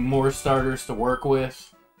stuff give you more starters to work with.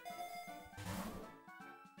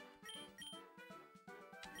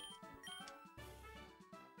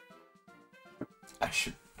 I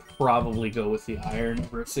should probably go with the iron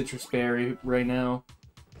over a citrus berry right now.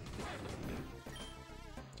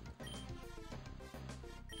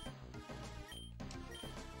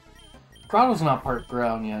 Grotto's not part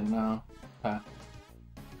ground yet, no. Okay.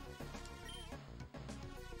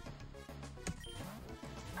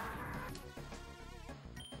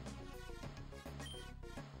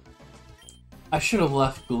 I should have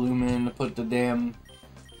left Gloom in to put the damn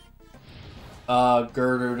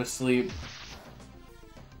Girder to sleep.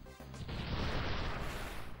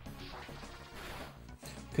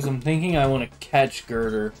 Because I'm thinking I want to catch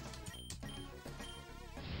Girder.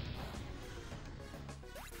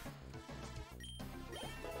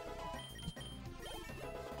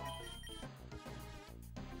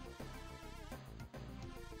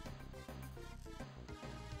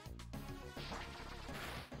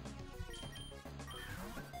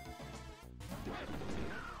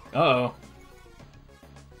 Uh-oh.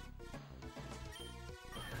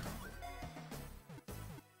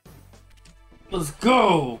 Let's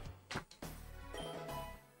go!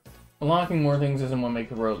 Unlocking more things isn't what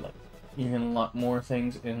makes a roguelike. You can unlock more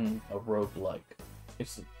things in a roguelike.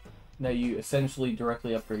 It's that you essentially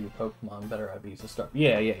directly upgrade your Pokemon better IVs to start.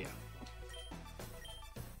 Yeah.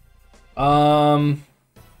 I'm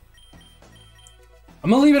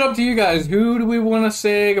gonna leave it up to you guys. Who do we want to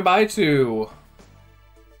say goodbye to?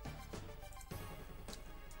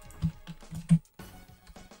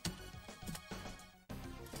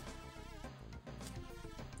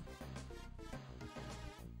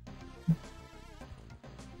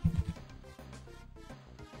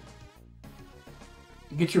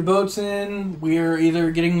 Get your votes in. We're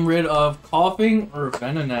either getting rid of Coughing or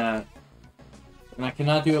Venonat. And I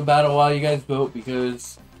cannot do a battle while you guys vote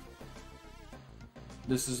because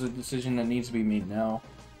this is a decision that needs to be made now.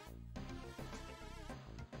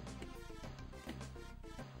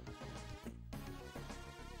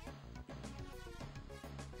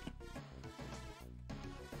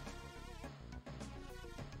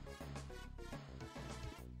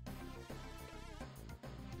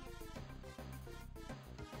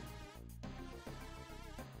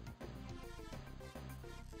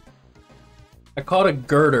 I caught a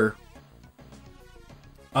Girder.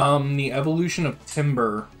 The evolution of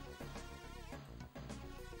Timber.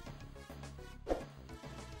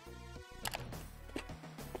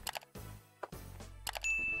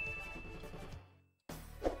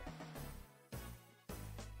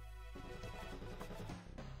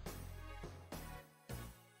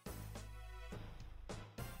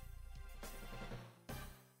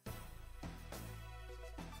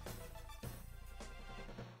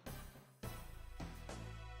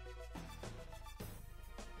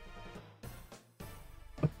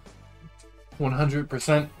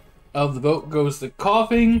 100% of the vote goes to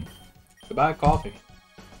coughing. Goodbye, coughing.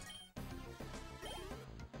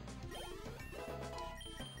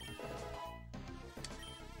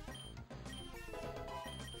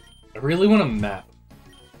 I really want a map.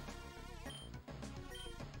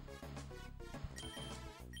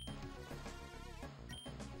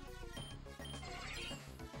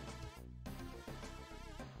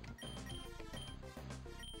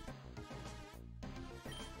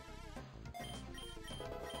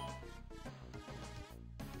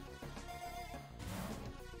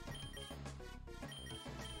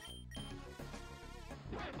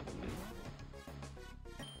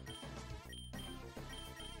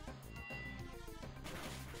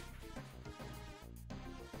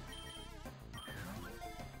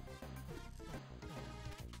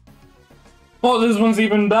 Oh, this one's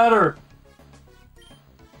even better!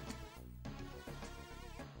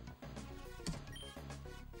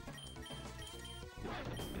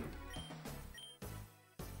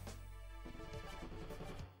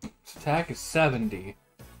 Its attack is 70.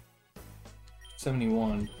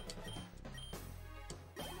 71.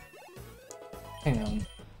 Hang on.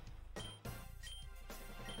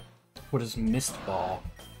 What is Mist Ball?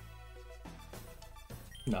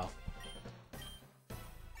 No.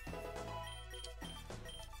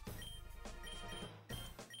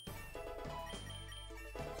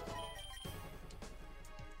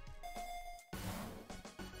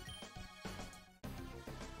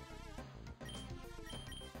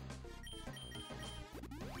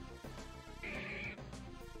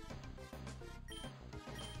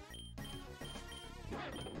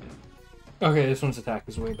 Okay, this one's attack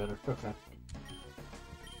is way better. Okay.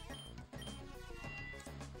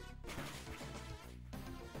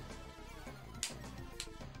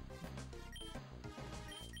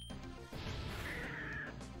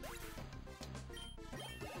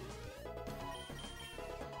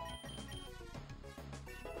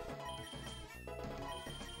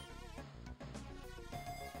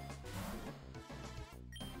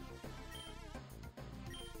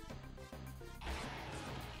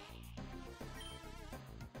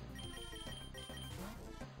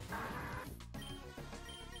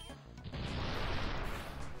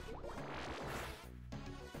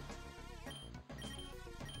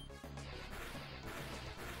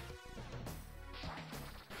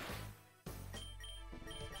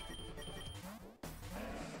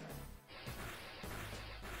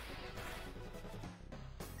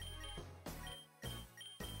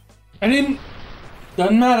 I didn't...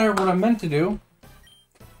 Doesn't matter what I meant to do.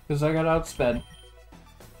 Because I got outsped.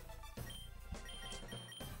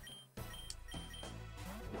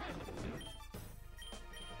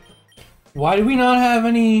 Why do we not have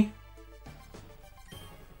any...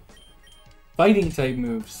 fighting type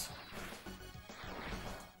moves?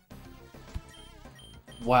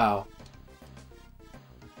 Wow.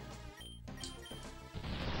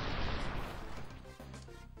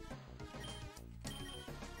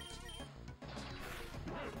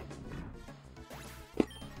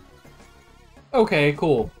 Okay,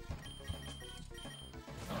 cool.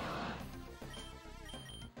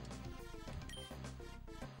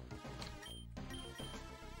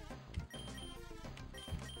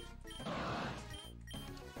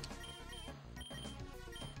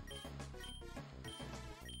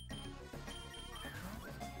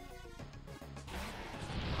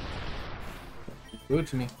 Do it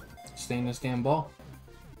to me. Stay in this damn ball.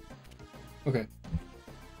 Okay.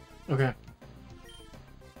 Okay.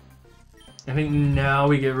 I think now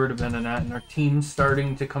we get rid of Venonat and our team's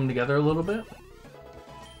starting to come together a little bit.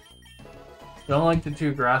 I don't like the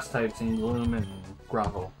two grass types in Gloom and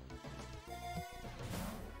Gravel.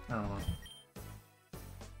 I don't know.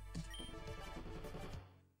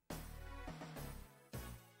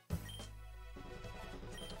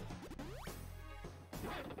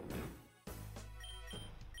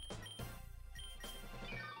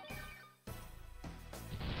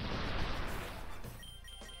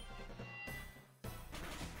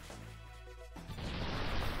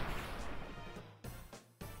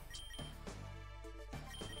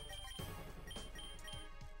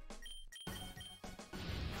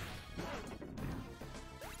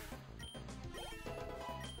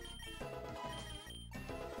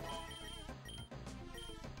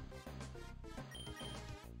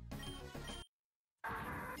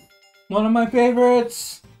 One of my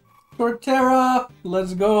favorites! Torterra!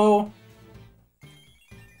 Let's go!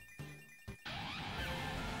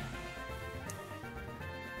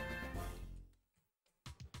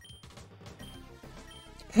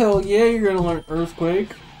 Hell yeah, you're gonna learn Earthquake.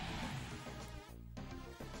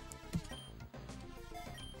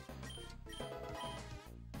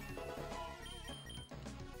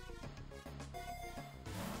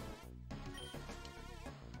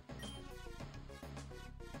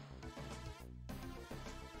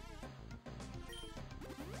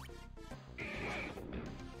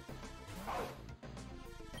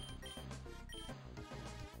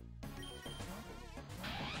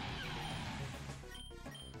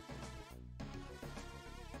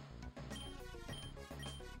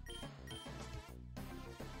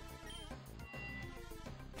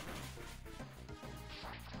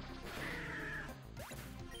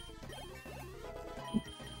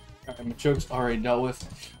 And Machoke's already dealt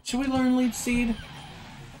with. Should we learn Lead Seed?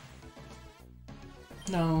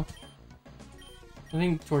 No. I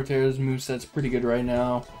think Torterra's moveset's pretty good right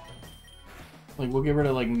now. Like, we'll get rid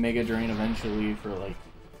of, like, Mega Drain eventually for, like,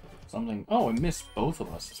 something. Oh, I missed both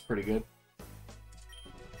of us. It's pretty good.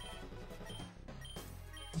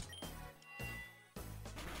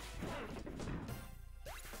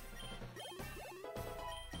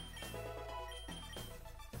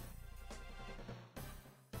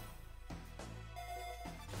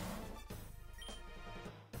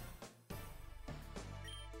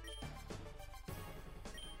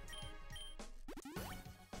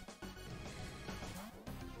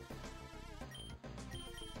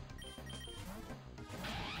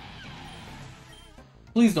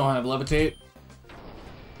 Please don't have Levitate.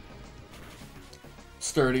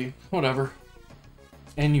 Sturdy. Whatever.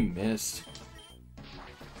 And you missed.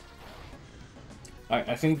 Alright,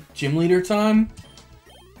 I think Gym Leader time?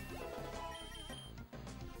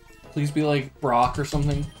 Please be like Brock or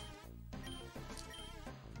something.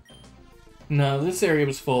 No, this area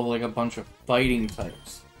was full of like a bunch of fighting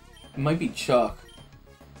types. It might be Chuck.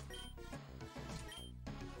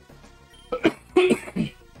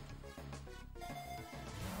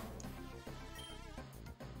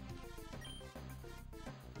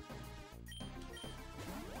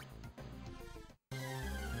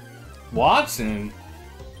 Watson?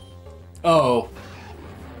 Oh.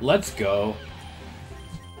 Let's go.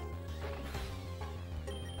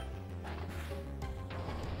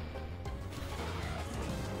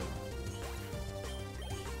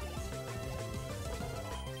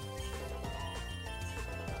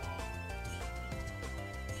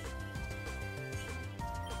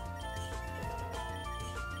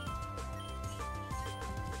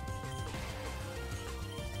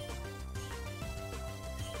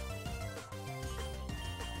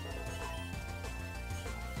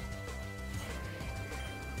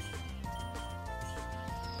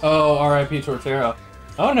 Oh, R.I.P. Torterra.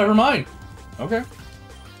 Oh, never mind. Okay.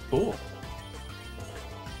 Cool.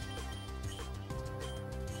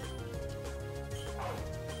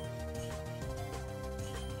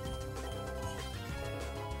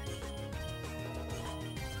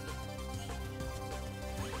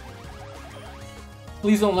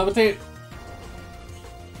 Please don't levitate.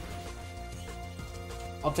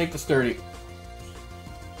 I'll take the sturdy.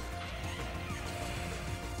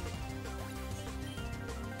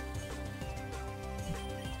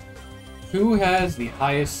 Who has the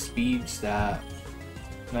highest speed stat?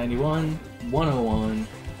 91, 101.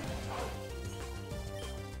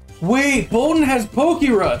 Wait, Bolton has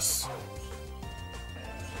Pokerus!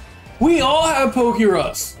 We all have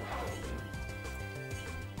Pokerus!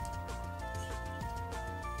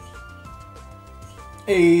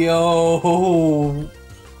 Ayo!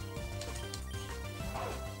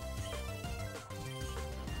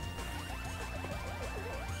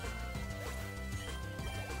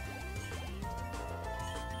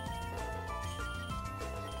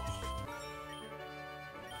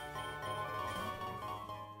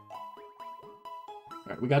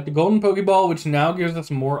 Alright, we got the golden Pokeball, which now gives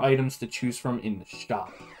us more items to choose from in the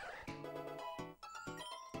shop.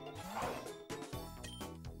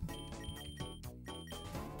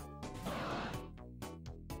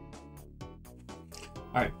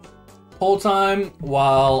 Alright, whole time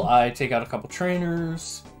while I take out a couple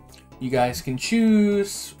trainers, you guys can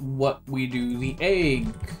choose what we do. The egg.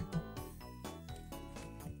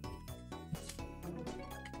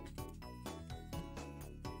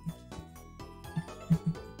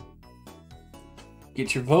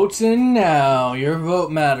 Get your votes in now. Your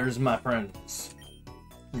vote matters, my friends.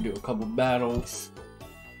 We do a couple battles.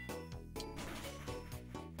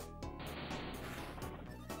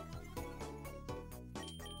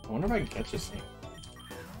 I wonder if I can catch this thing.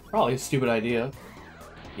 Probably a stupid idea.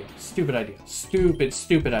 Yeah, stupid idea.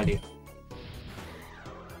 Stupid idea.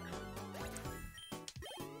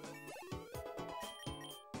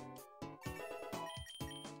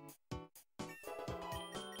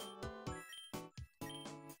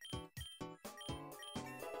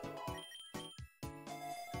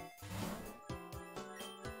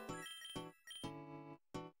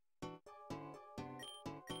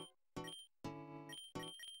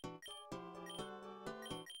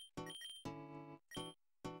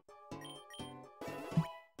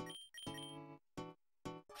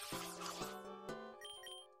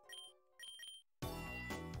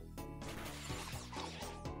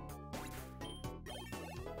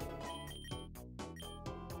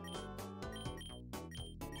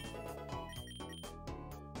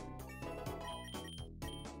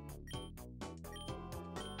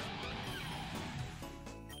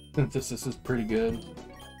 Synthesis is pretty good.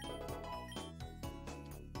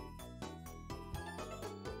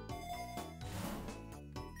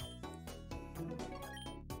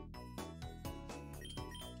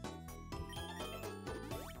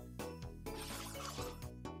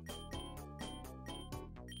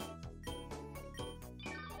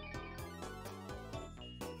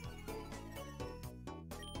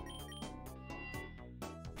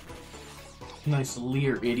 Nice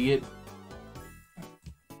leer, idiot.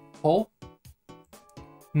 Poll?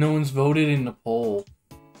 No one's voted in the poll.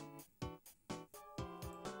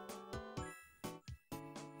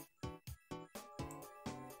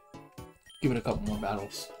 Give it a couple more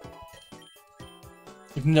battles.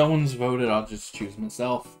 If no one's voted, I'll just choose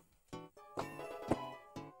myself.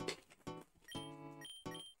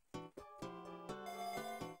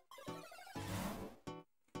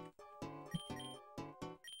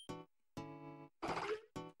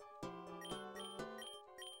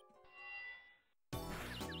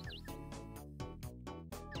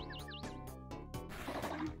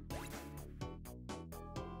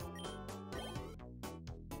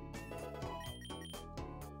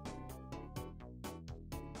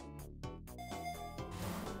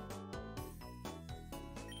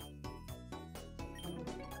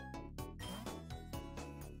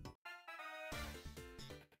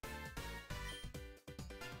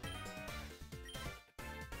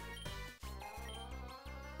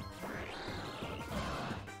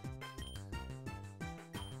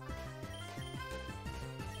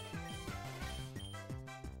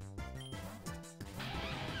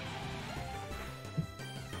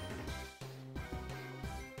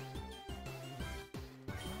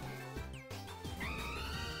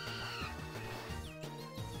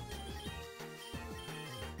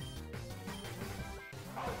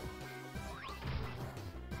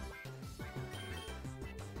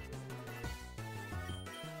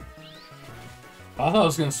 I thought I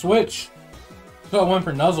was gonna switch. So I went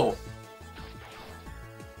for Nuzzle.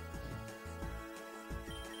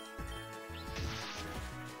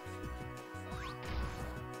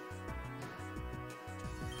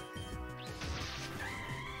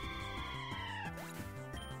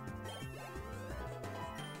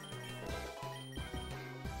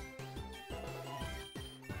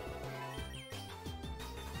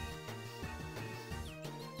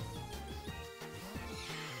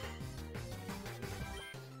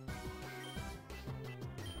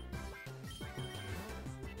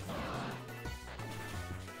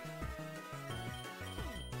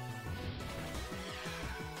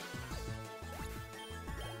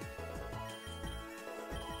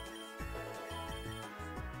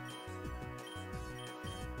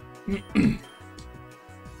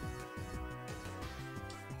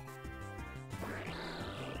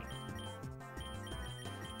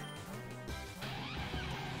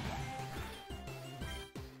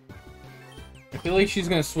 I feel like she's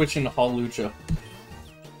gonna switch into Hawlucha.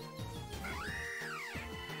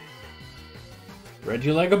 Read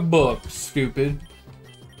you like a book, stupid.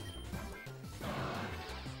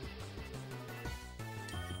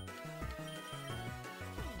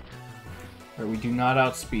 Or we do not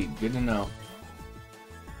outspeed. Good to know.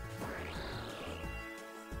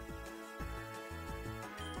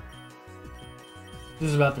 This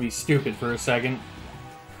is about to be stupid for a second.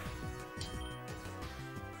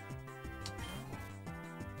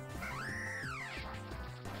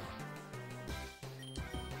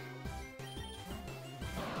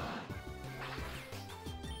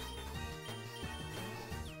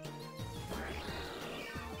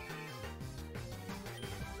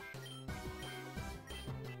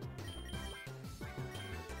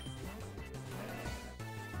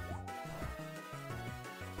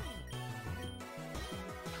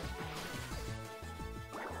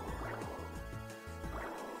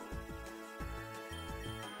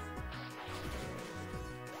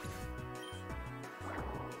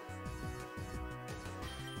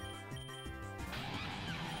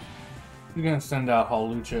 We're gonna send out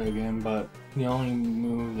Hawlucha again, but the only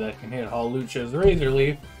move that can hit Hawlucha is Razor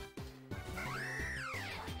Leaf.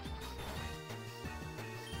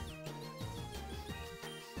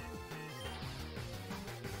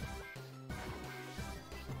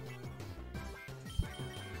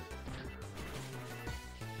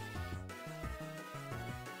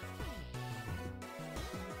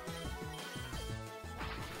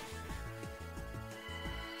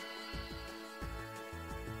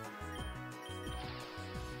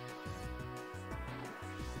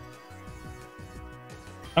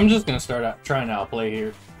 I'm just gonna start out trying to outplay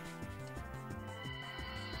here.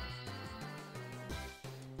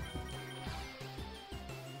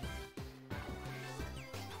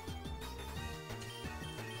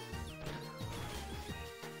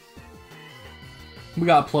 We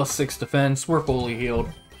got +6 defense. We're fully healed.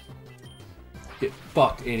 Get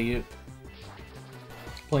fucked, idiot.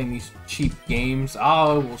 Playing these cheap games.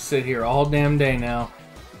 I will sit here all damn day now.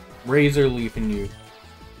 Razor Leafing you.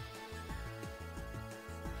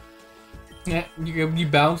 Yeah, you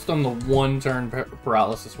bounced on the 1 turn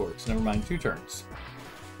paralysis works. Never mind, 2 turns.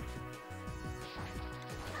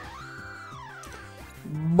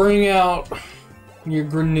 Bring out your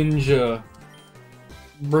Greninja.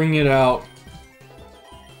 Bring it out.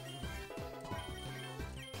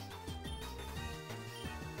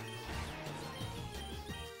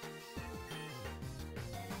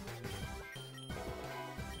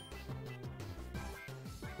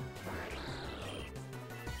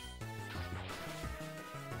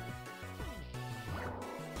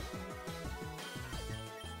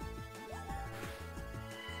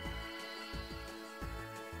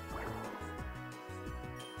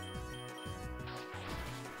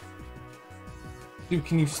 Dude,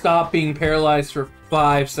 can you stop being paralyzed for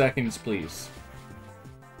 5 seconds, please?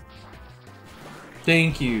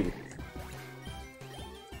 Thank you.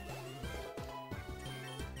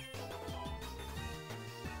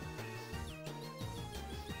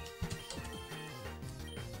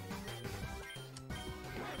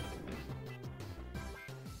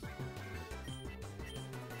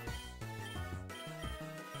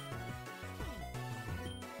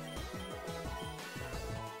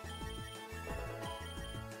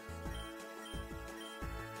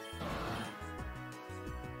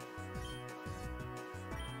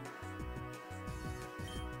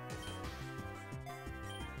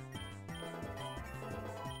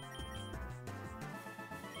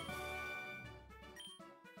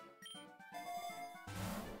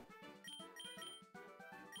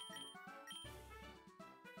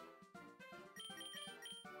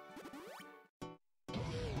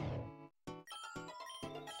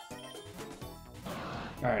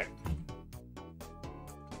 Alright.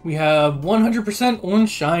 We have 100% on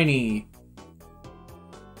shiny.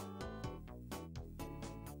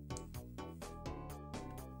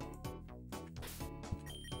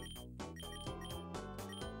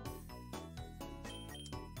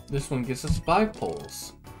 This one gives us 5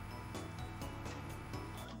 pulls.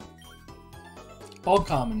 All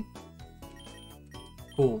common.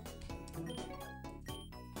 Cool.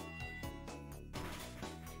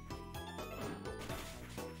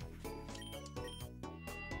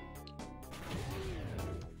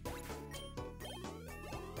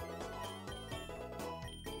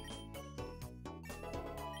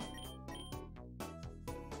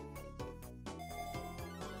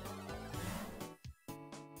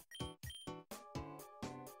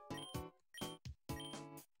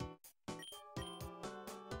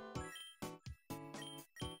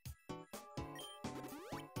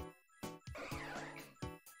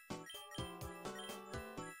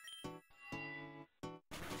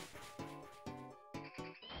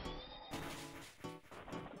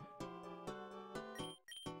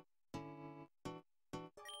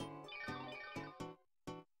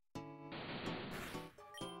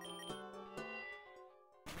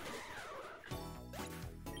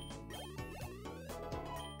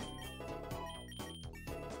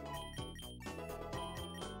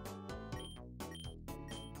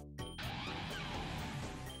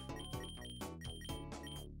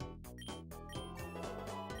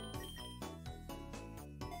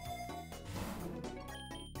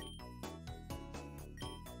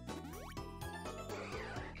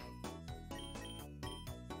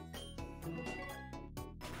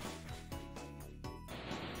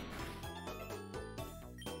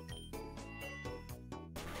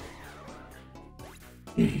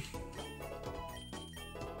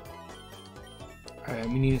 Alright,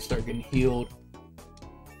 we need to start getting healed.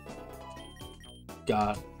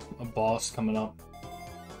 Got a boss coming up.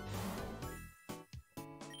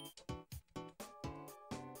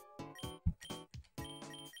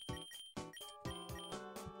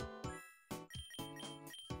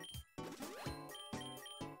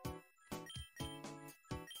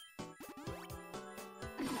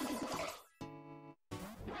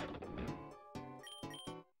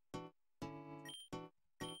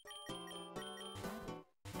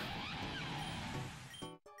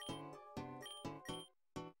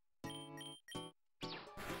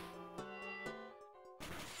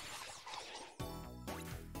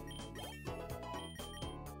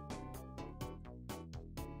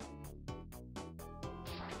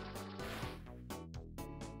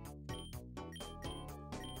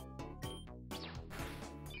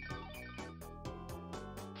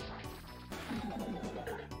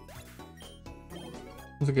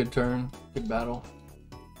 It was a good turn, good battle.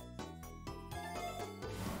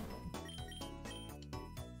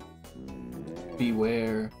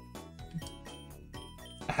 Beware.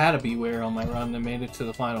 I had a beware on my run that made it to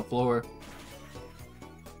the final floor.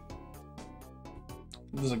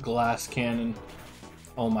 It was a glass cannon.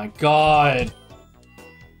 Oh my god!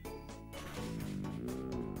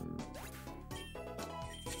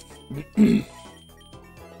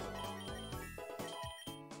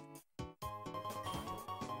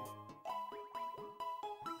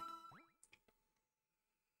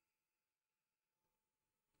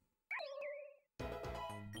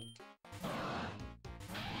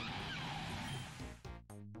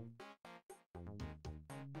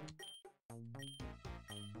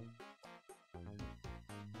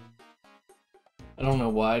 I don't know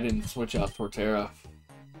why I didn't switch out Torterra.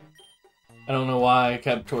 I don't know why I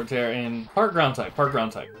kept Torterra in Part Ground type, Part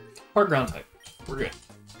Ground type, Part Ground type. We're good.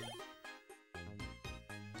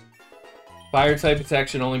 Fire type attack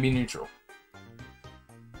should only be neutral.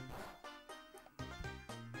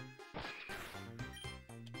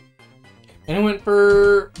 And it went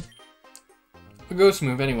for a ghost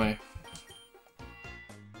move anyway.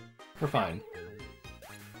 We're fine.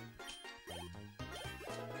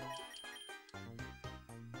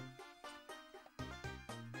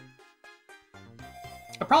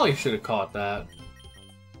 I probably should have caught that.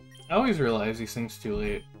 I always realize these things too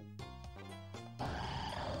late.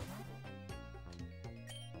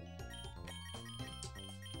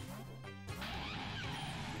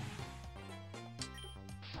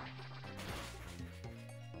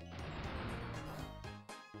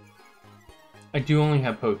 I do only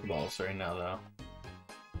have Pokeballs right now, though.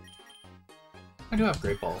 I do have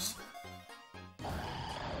Great Balls.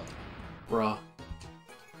 Bruh.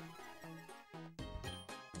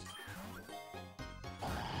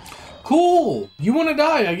 Cool! You want to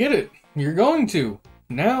die, I get it. You're going to.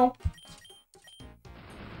 Now.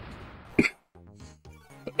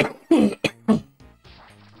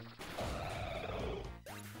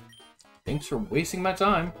 Thanks for wasting my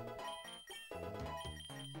time.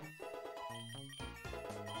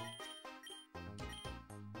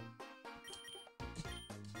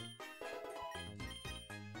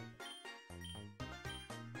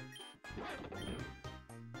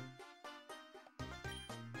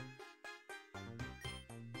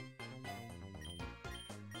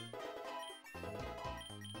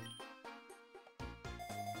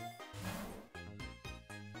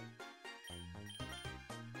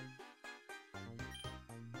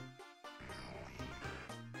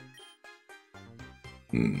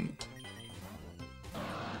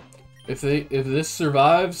 If this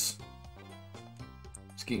survives,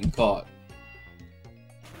 it's getting caught.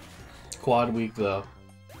 Quad weak though.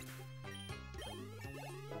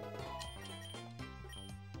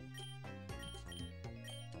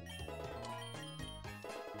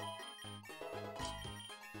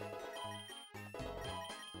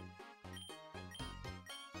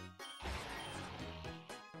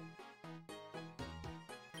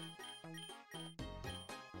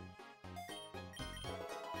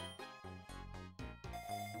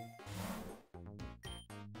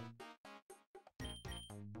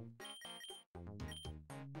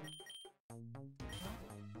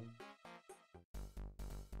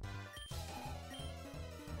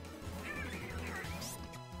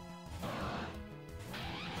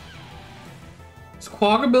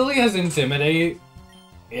 Squawkabilly has Intimidate.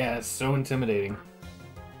 Yeah, it's so intimidating.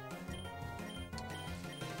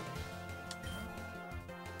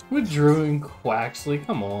 Withdrawing Quaxley,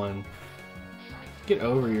 come on. Get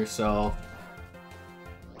over yourself.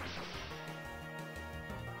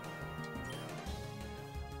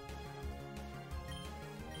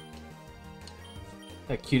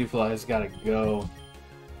 That cutie fly's gotta go.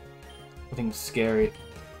 I think it's scary.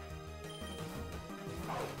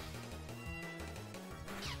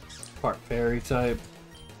 Part fairy type.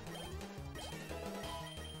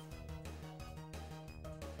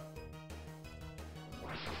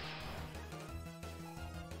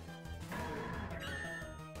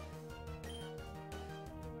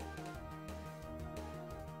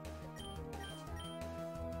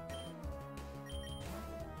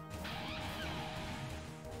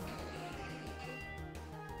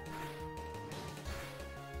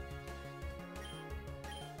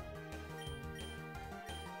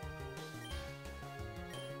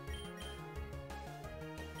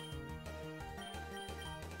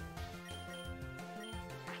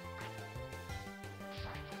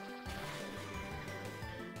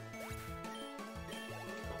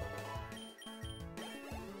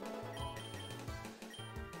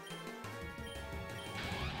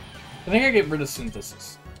 I think I get rid of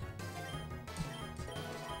Synthesis.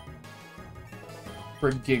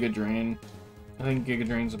 For Giga Drain. I think Giga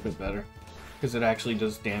Drain's a bit better. Because it actually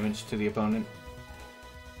does damage to the opponent.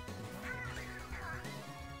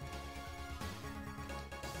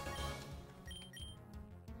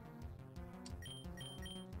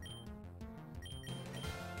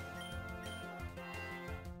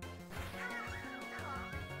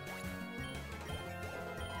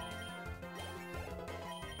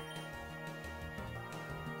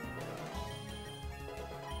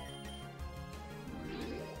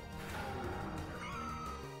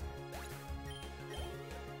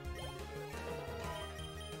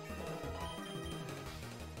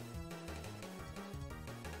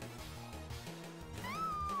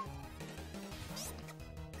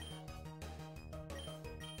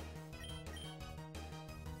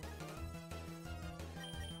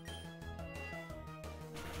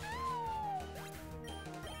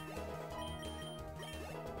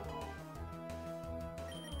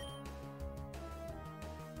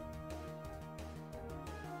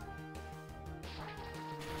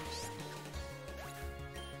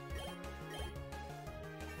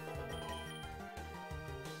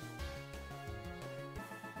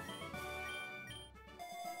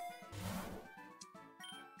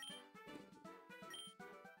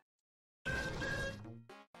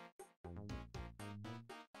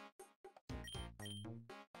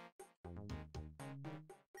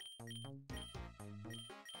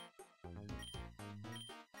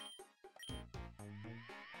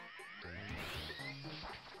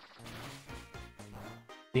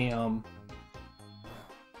 Damn.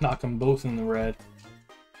 Knocked them both in the red.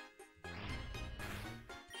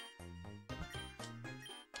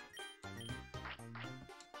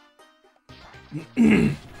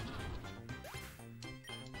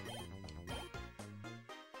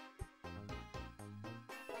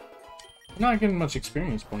 Not getting much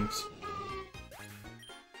experience points.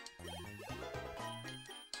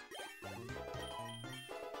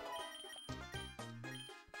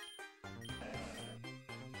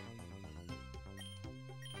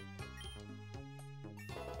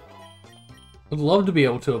 Would love to be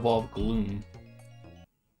able to evolve Gloom.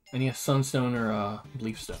 And yes, Sunstone or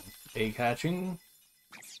Leafstone. Egg hatching.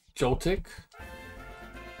 Joltik.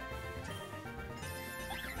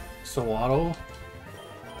 Sawaddle.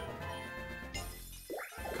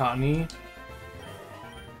 Cottony.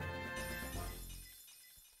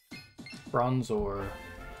 Bronzor.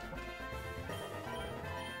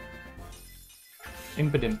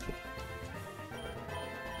 Impidimp.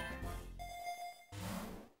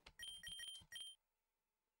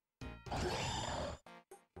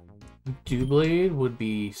 Doublade would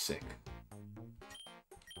be sick.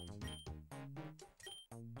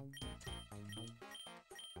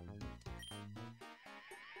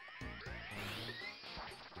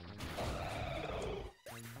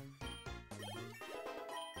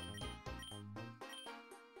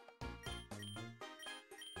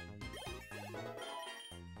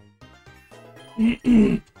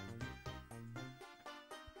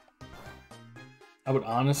 I would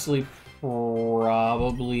honestly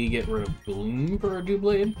probably get rid of Bloom for a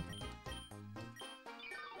Doublade.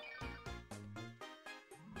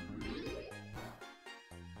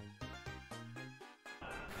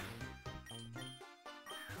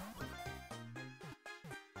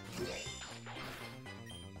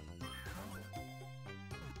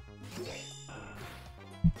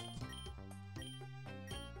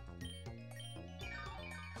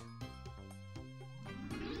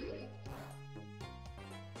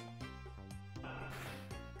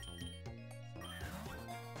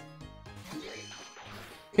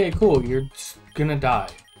 Okay, cool. You're just gonna die.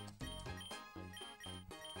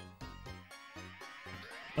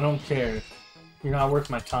 I don't care. You're not worth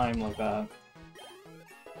my time like that.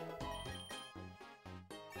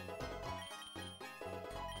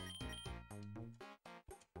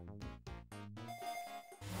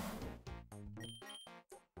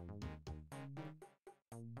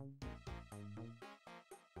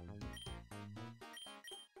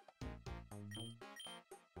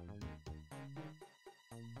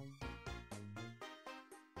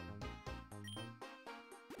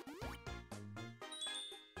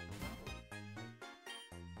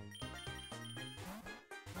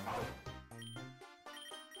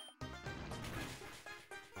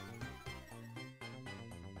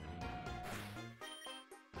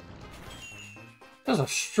 That's a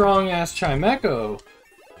strong-ass Chimecho.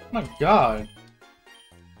 My god.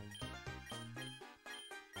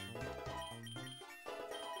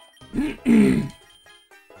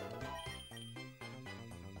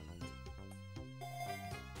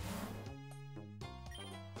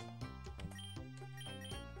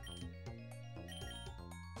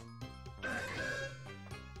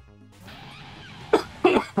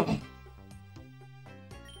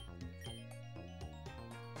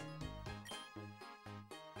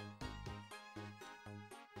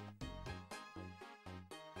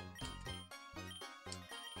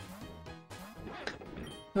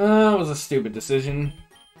 That was a stupid decision.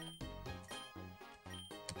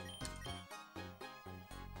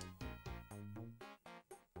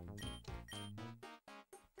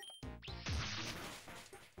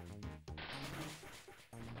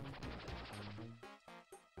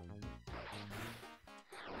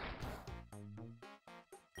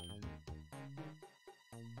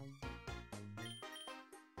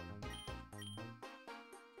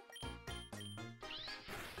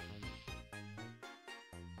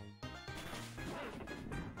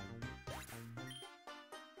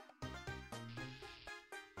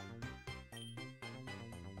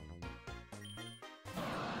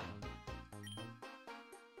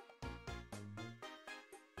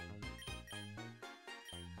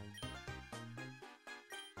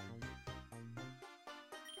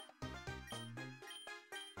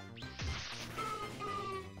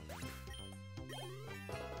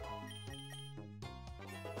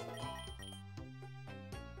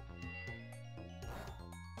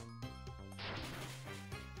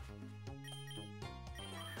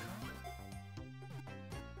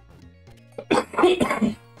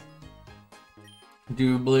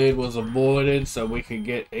 Doublade was avoided so we could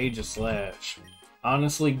get Aegislash.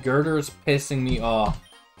 Honestly, Girder is pissing me off.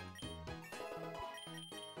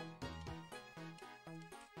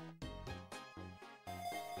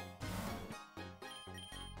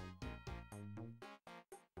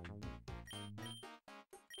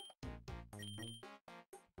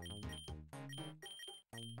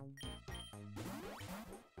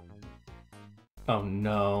 Oh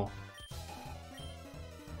no.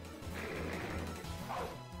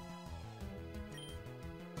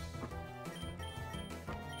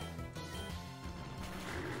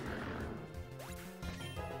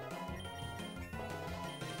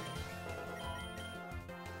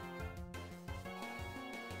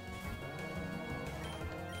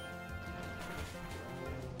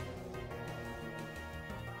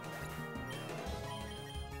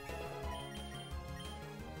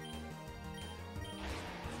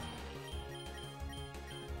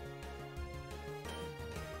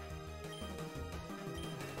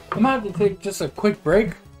 I'm gonna have to take just a quick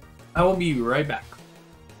break. I will be right back.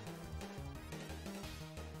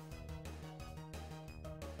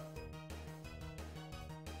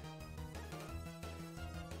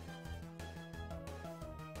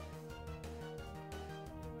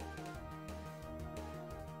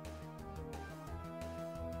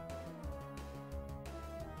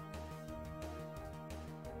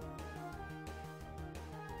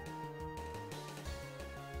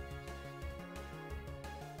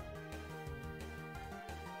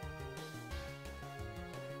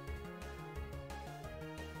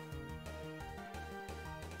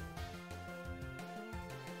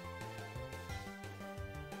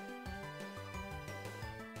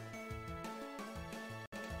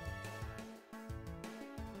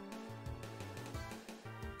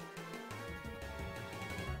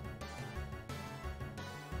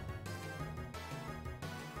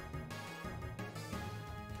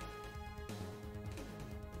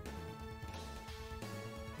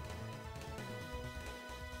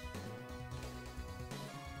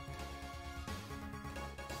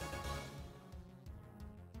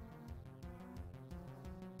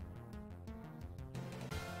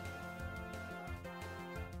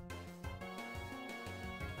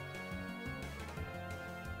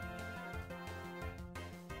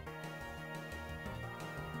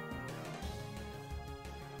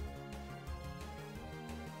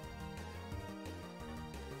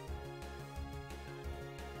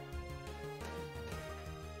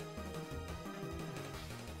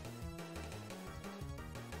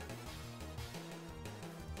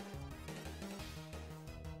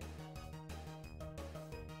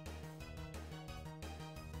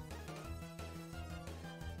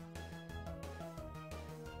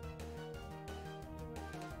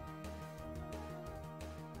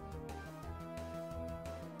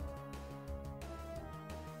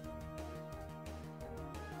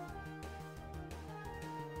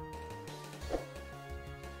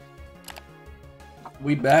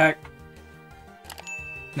 We back.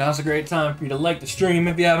 Now's a great time for you to like the stream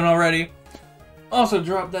if you haven't already. Also,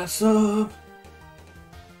 drop that sub.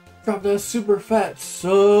 Drop that super fat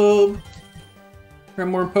sub. For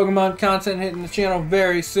more Pokemon content hitting the channel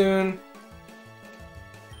very soon.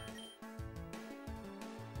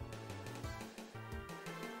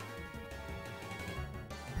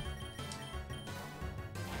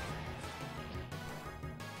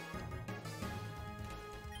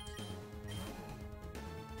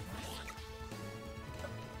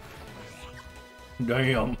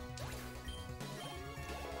 Damn.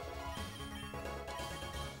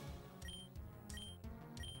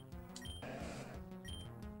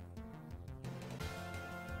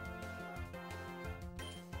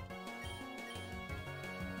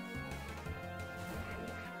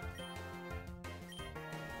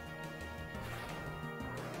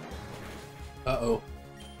 Uh-oh.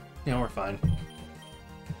 Yeah, we're fine.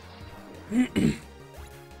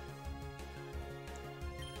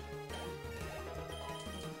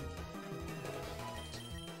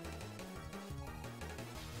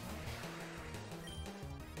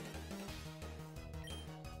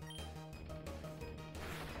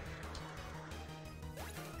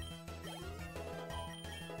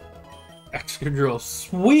 Excadrill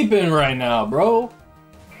sweeping right now, bro.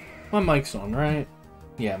 My mic's on, right?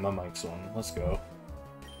 Yeah, my mic's on. Let's go.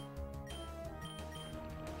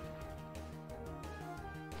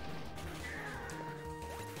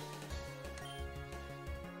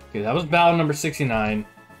 Okay, that was battle number 69.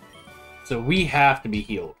 So we have to be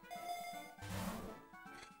healed.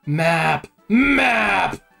 Map!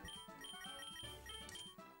 Map!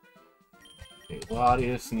 Okay,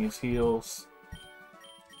 Latias needs heals.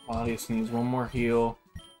 Latias needs one more heal.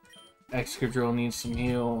 Excadrill needs some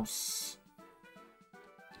heals.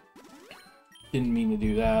 Didn't mean to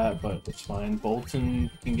do that, but it's fine. Bolton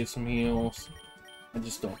can get some heals. I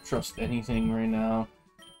just don't trust anything right now.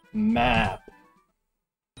 Map.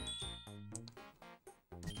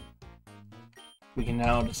 We can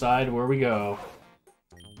now decide where we go.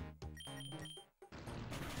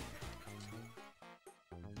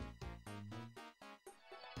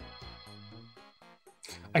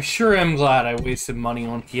 I sure am glad I wasted money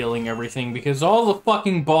on healing everything, because all the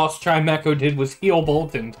fucking boss Trimecho did was heal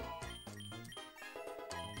Bolton.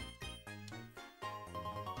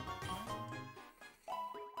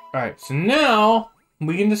 Alright, so now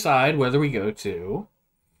we can decide whether we go to...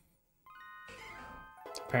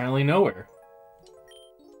 apparently nowhere.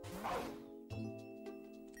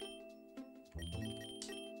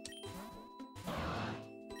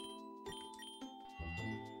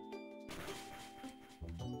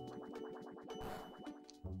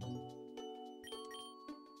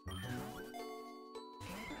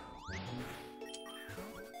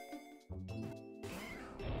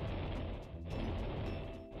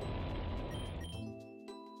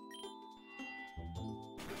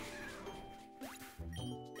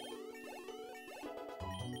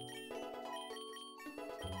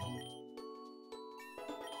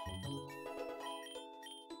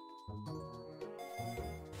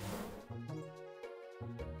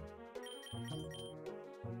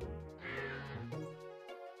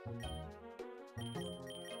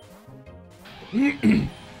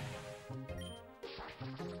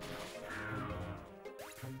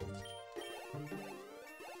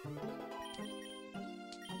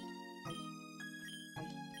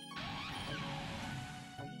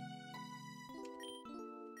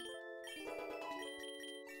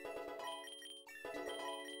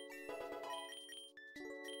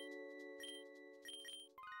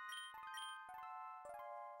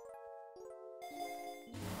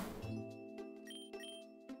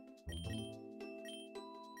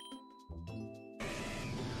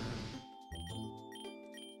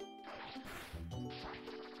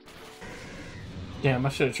 Damn, I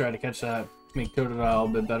should have tried to catch that. Make Totodile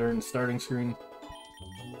a bit better in the starting screen.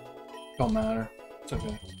 Don't matter. It's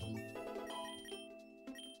okay.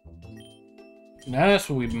 And that's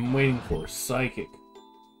what we've been waiting for. Psychic.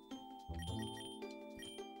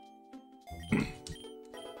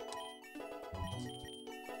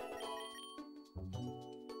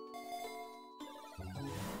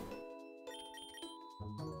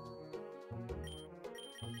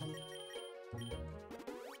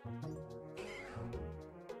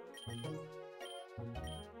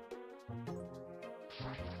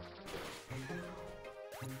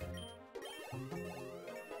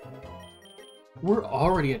 We're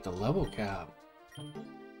already at the level cap.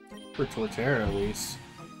 For Torterra, at least.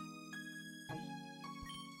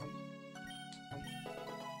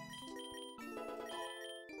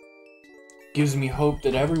 Gives me hope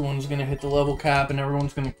that everyone's gonna hit the level cap and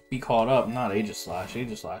everyone's gonna be caught up. Not Aegislash.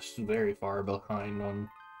 Aegislash is very far behind on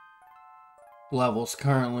levels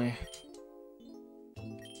currently.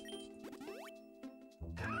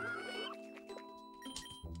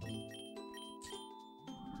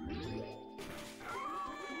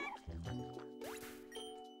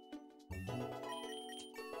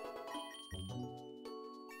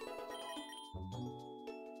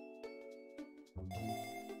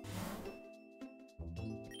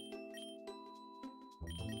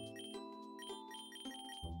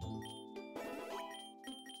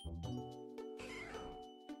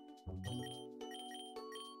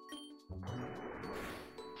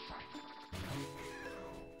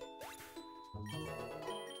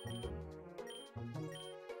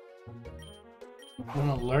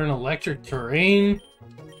 Want to learn electric terrain?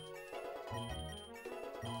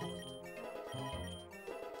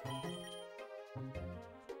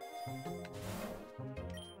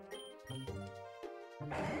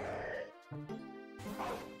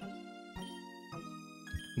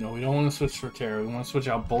 No, we don't want to switch for Terra. We want to switch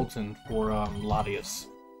out Bolton for Latias.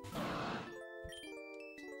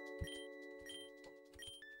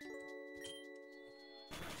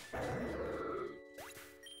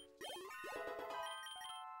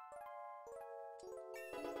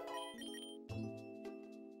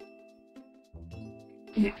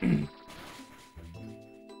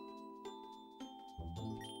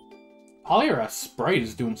 Polyrath Sprite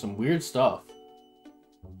is doing some weird stuff.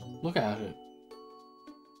 Look at it.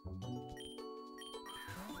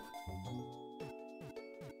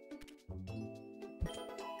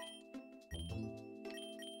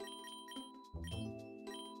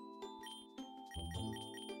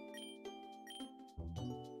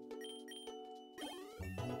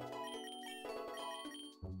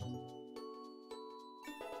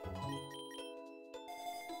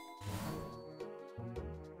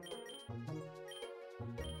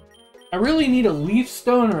 I really need a Leaf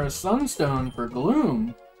Stone or a Sunstone for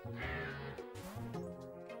Gloom.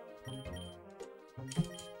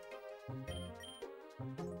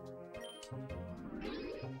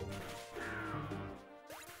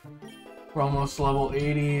 We're almost level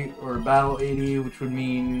 80, or battle 80, which would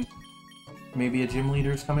mean Maybe a gym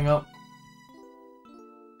leader's coming up.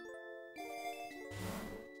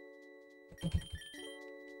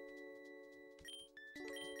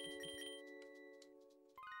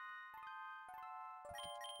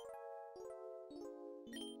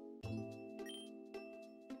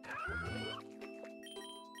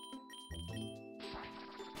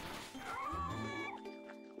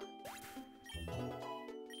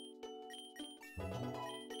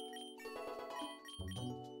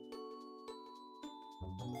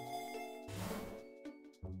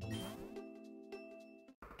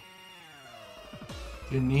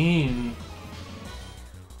 Janine.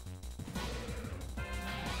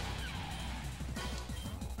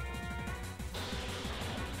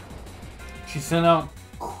 She sent out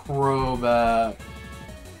Crobat.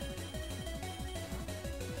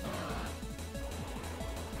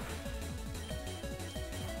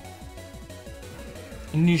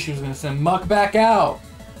 I knew she was gonna send Muck back out.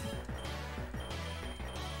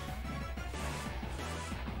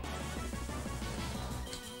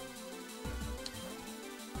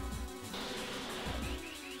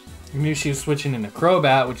 I knew she was switching into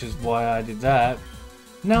Crobat, which is why I did that.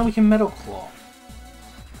 Now we can Metal Claw.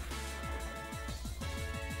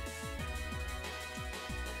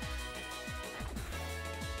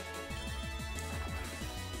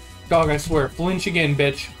 Dog, I swear, flinch again,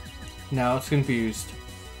 bitch. Now it's confused.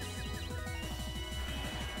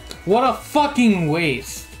 What a fucking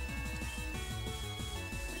waste.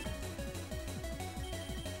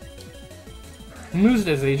 What moves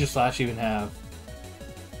does Aegis Slash even have?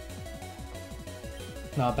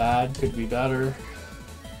 Not bad, could be better.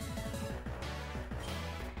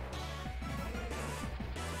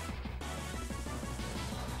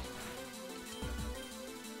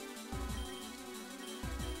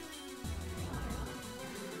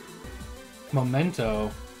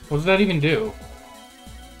 Memento? What does that even do?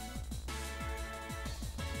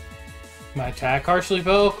 My attack harshly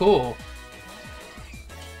fell? Cool.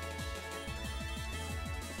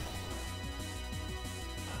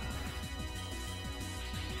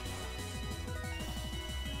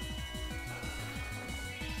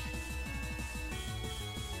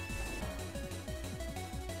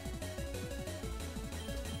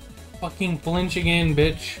 Fucking flinch again,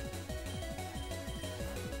 bitch.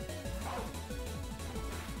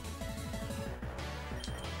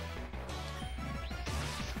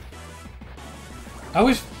 I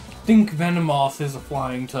always think Venomoth is a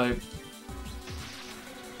flying type.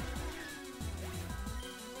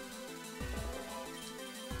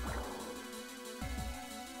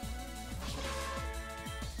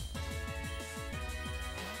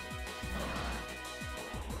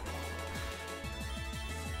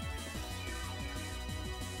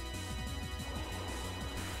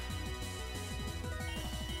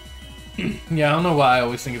 Yeah, I don't know why I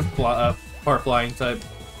always think it's part flying type.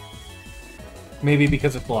 Maybe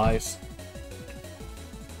because it flies.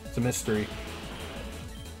 It's a mystery.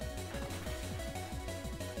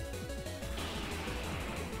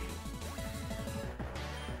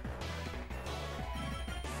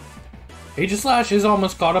 Aegis Slash is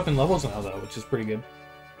almost caught up in levels now, though, which is pretty good.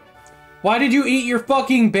 Why did you eat your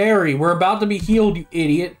fucking berry? We're about to be healed, you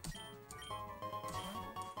idiot.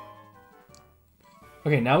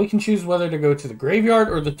 Okay, now we can choose whether to go to the graveyard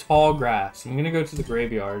or the tall grass. I'm gonna go to the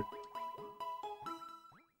graveyard.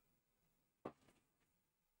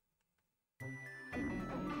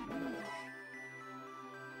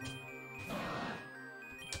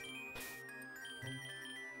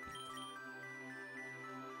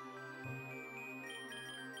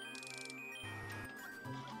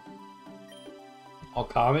 I'll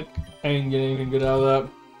comment. I didn't get anything good out of that.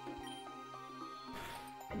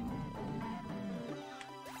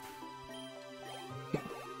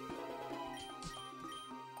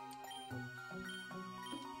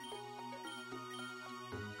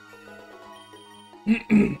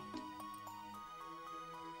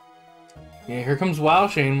 Yeah, here comes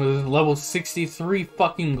WowShane with level 63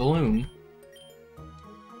 fucking Gloom.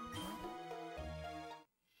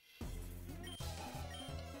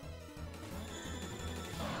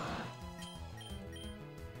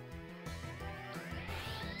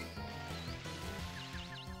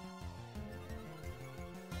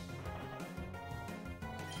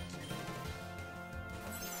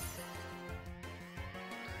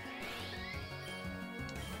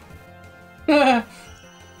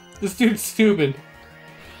 This dude's stupid.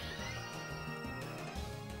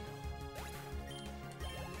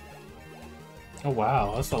 Oh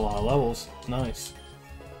wow, that's a lot of levels. Nice.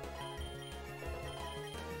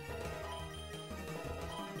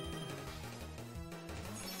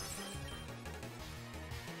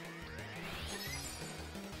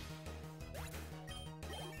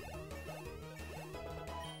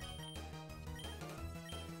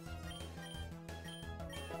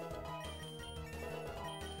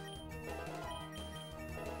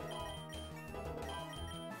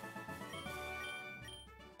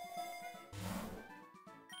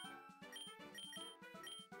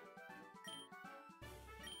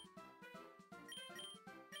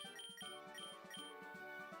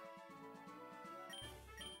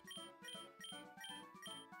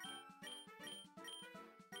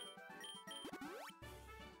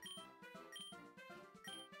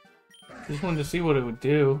 Just wanted to see what it would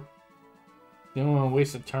do. Didn't want to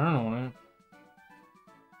waste a turn on it.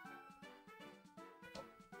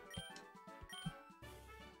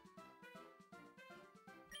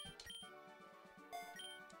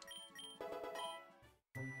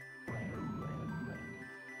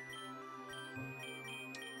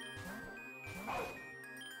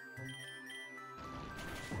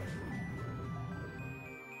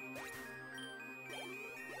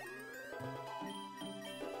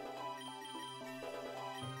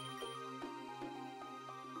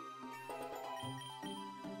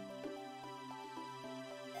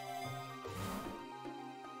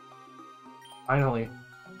 Finally.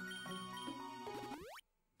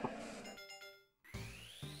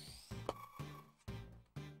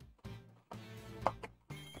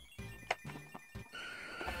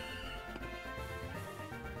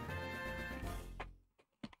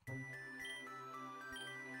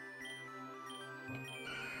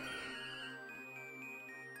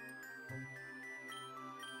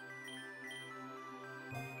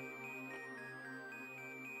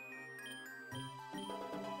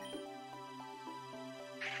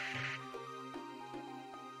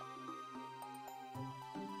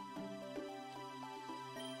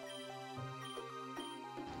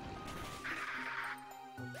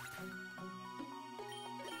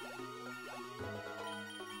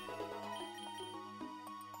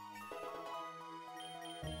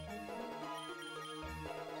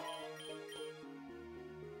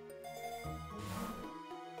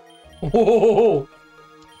 Whoa!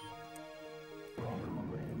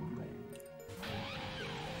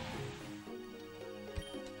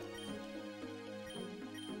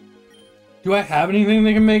 Do I have anything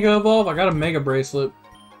that can Mega Evolve? I got a Mega Bracelet.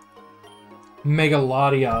 Mega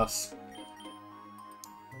Latias.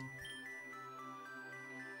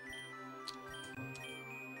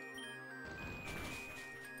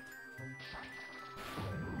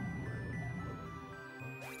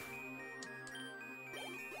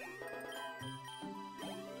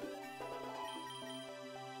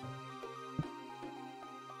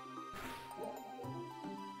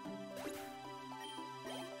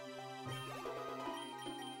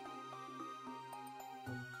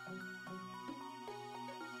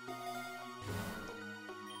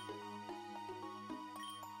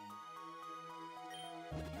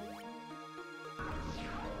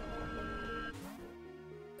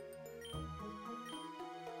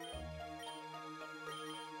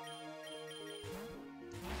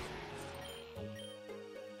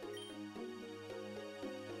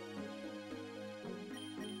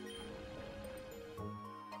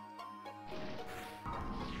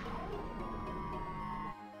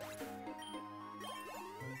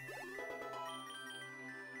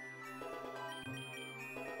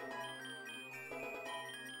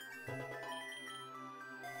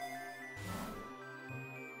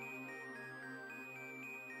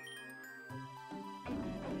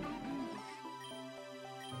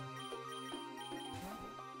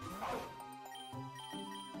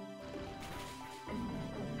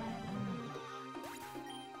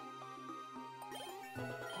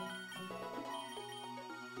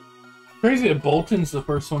 Crazy that Bolton's the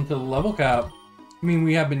first one to the level cap. I mean,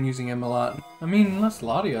 we have been using him a lot. I mean, unless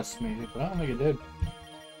Latias made it, but I don't think it did.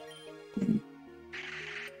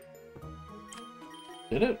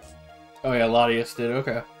 Did it? Oh yeah, Latias did.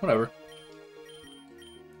 Okay, whatever.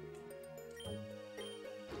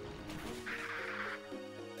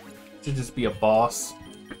 Should just be a boss.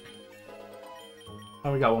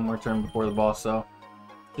 Oh, we got one more turn before the boss, though.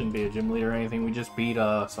 Shouldn't be a gym leader or anything. We just beat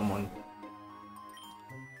someone.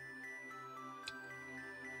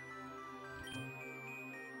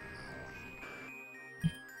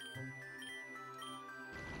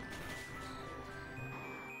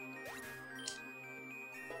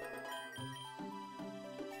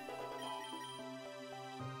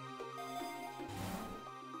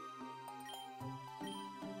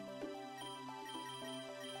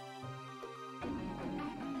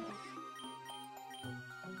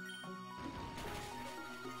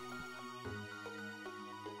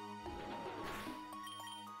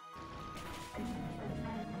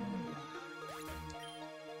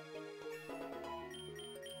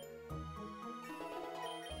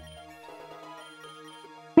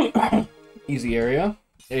 Easy area.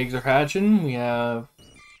 Eggs are hatching. We have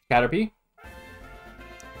Caterpie.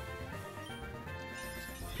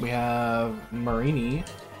 We have Marini.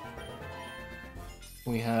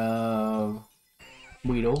 We have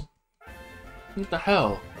Weedle. What the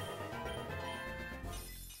hell?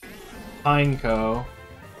 Pineco.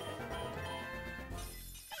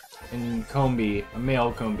 And Combee. A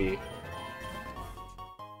male Combee.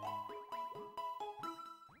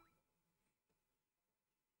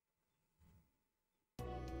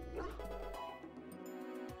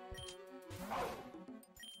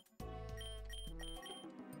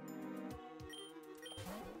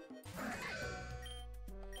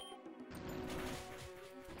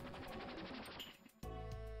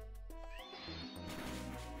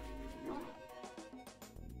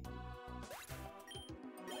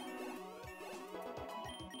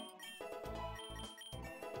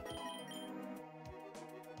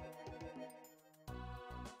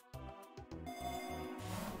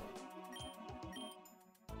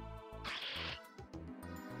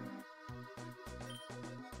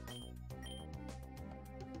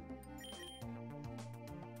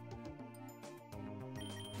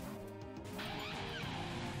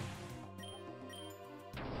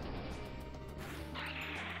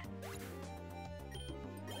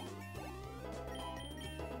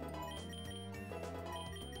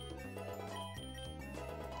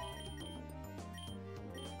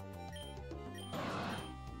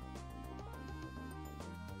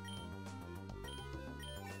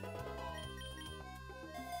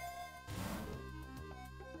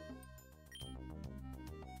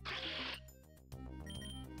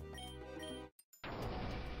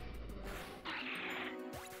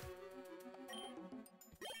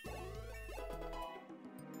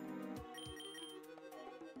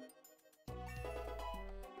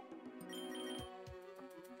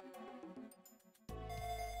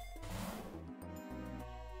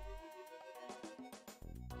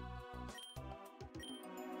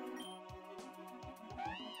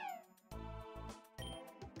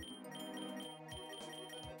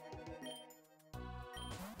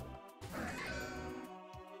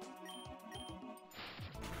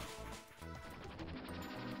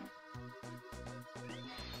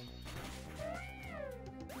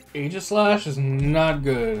 Aegislash is not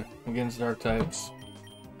good against dark types.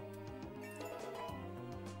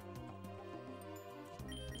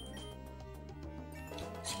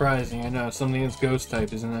 Surprising, I know. Something that's ghost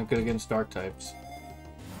type isn't that good against dark types.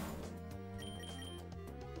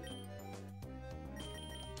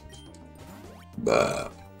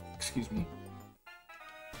 Excuse me.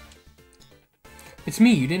 It's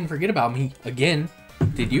me, you didn't forget about me again,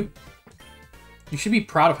 did you? You should be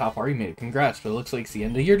proud of how far you made it. Congrats, but it looks like it's the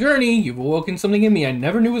end of your journey. You've awoken something in me I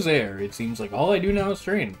never knew was there. It seems like all I do now is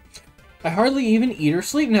train. I hardly even eat or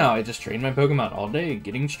sleep now. I just train my Pokemon all day,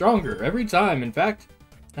 getting stronger every time. In fact,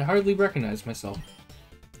 I hardly recognize myself.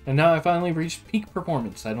 And now I finally reached peak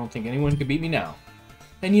performance. I don't think anyone could beat me now.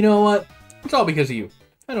 And you know what? It's all because of you.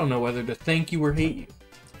 I don't know whether to thank you or hate you.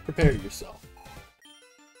 Prepare yourself.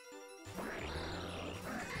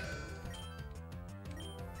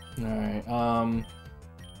 Alright,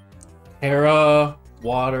 Terra,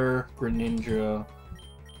 Water, Greninja.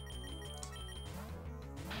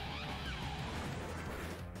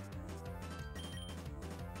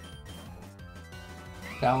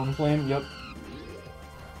 Talonflame, yep.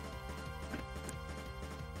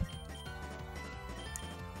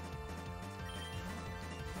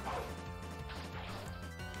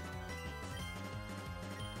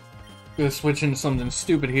 Gonna switch into something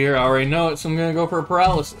stupid here. I already know it, so I'm gonna go for a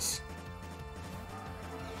paralysis.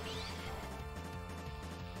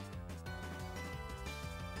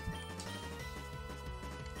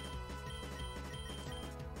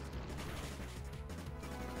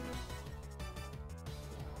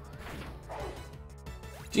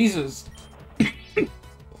 Jesus.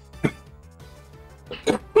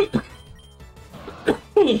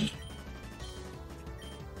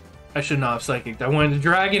 I should not have psychicked. I wanted a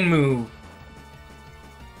dragon move.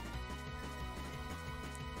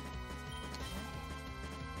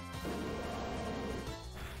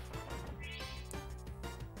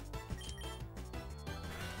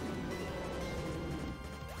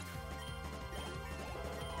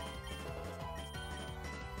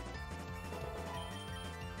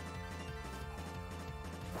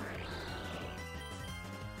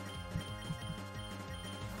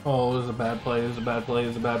 Oh, this is a bad play, this is a bad play,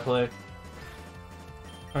 this is a bad play.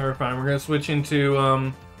 Alright, fine, we're gonna switch into,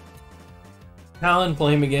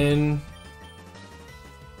 Talonflame again.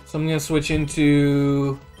 So I'm gonna switch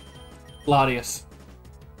into Latias.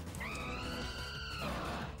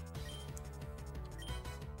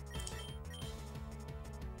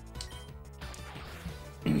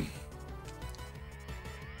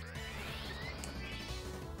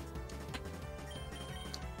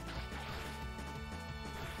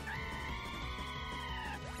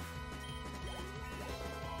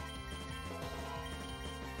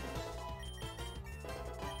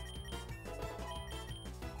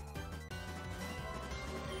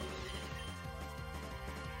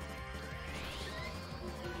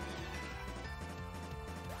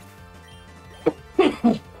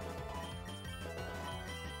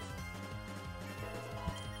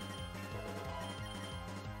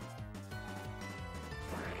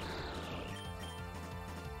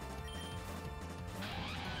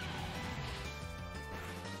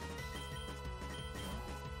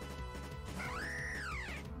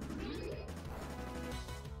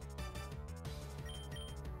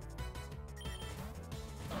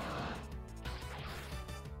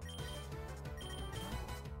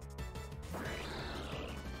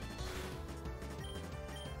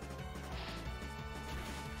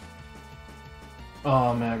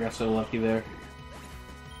 Oh man, I got so lucky there.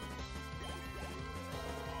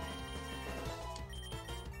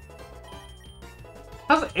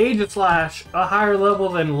 How's Aegislash a higher level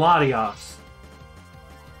than Latias?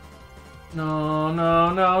 No,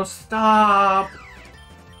 no, no, stop!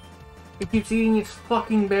 It keeps eating its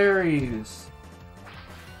fucking berries.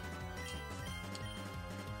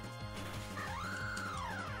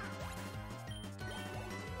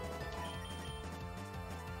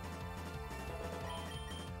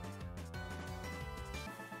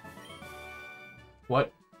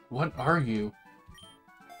 What are you?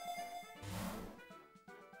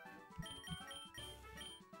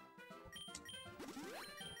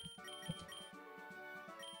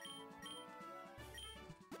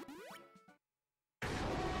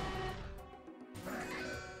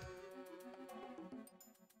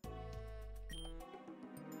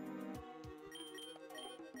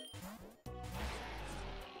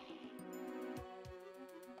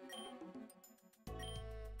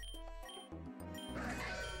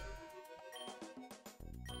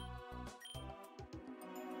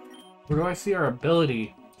 Where do I see our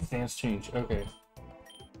ability stance change? Okay.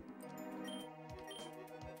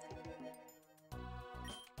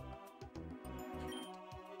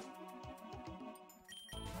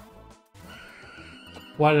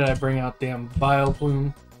 Why did I bring out damn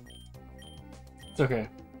Vileplume? It's okay.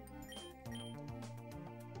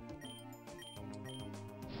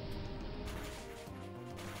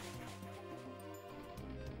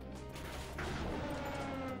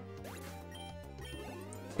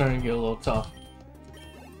 Starting to get a little tough.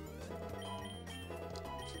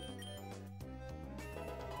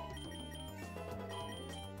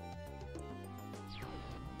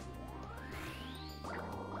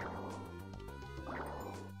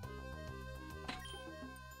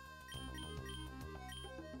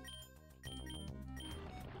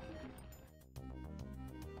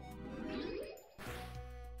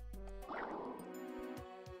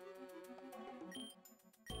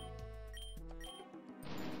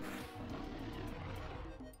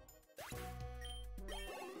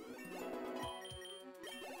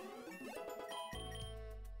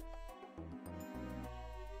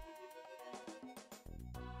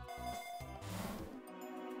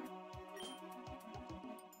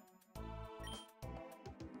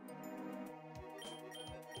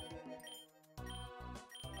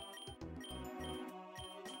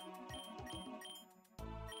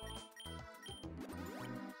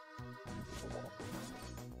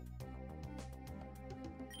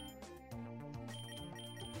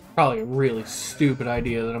 Probably a really stupid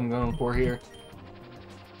idea that I'm going for here.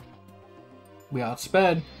 We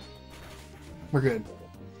outsped. We're good.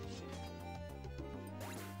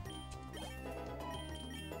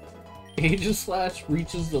 Aegislash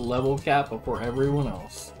reaches the level cap before everyone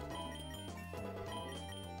else.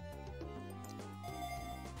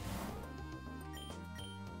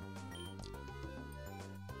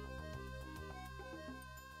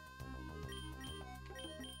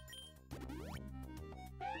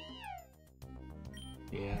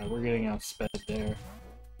 Yeah, we're getting outsped there.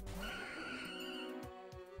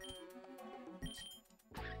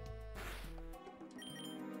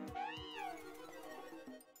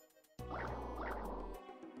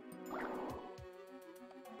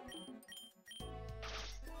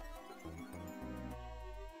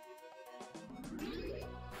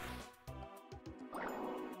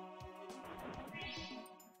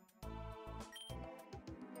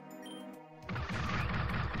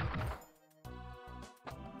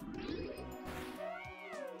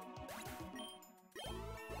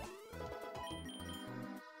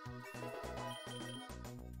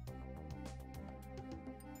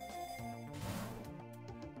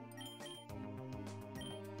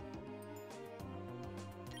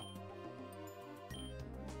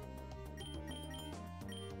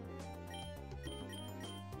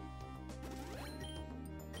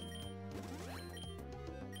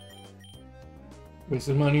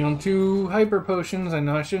 Wasted money on 2 hyper potions. I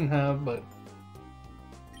know I shouldn't have, but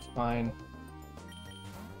it's fine.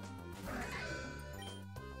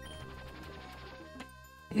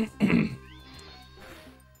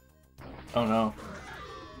 Oh no.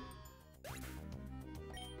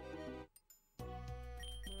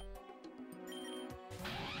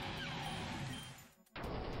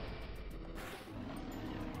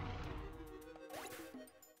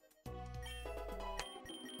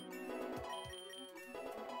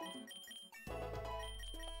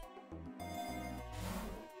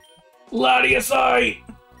 Latiasite!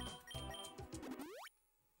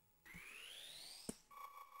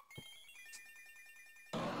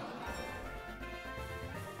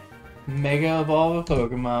 Mega Evolve a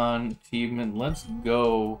Pokemon achievement. Let's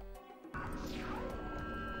go.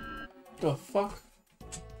 The fuck?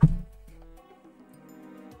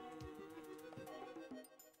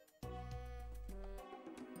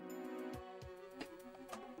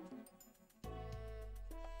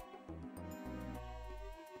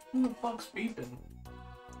 Who the fuck's beeping?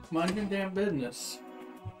 Mind your damn business.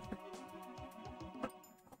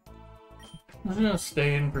 I'm just gonna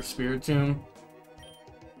stay in for Spiritomb.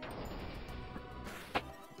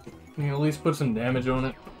 Can you at least put some damage on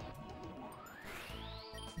it?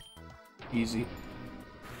 Easy.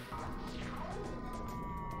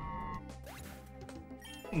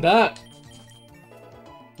 That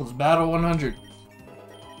was battle 100.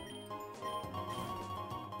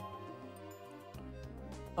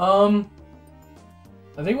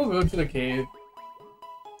 I think we'll go to the cave.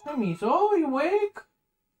 He's all awake.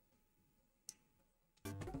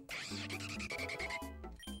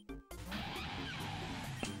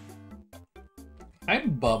 Hi,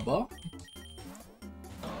 Bubba.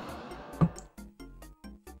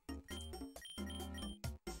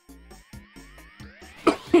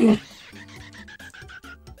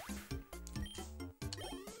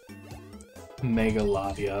 Mega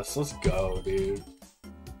Latias. Let's go, dude.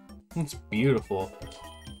 That's beautiful.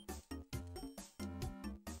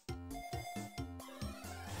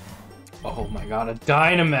 Oh my god, a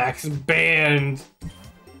Dynamax banned!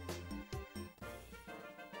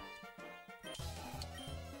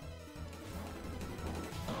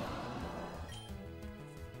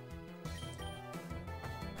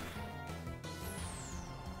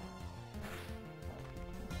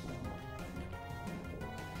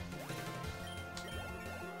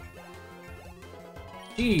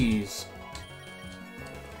 Jeez.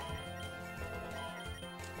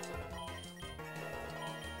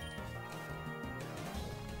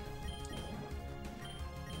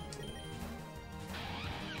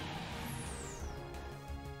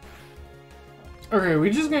 Okay, we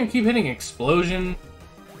just gonna keep hitting Explosion?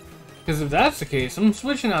 Because if that's the case, I'm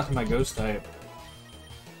switching out to my Ghost type.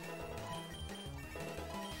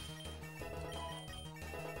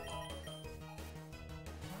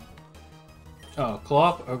 Oh,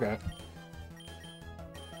 Clop? Okay.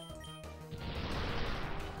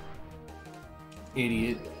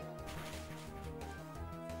 Idiot.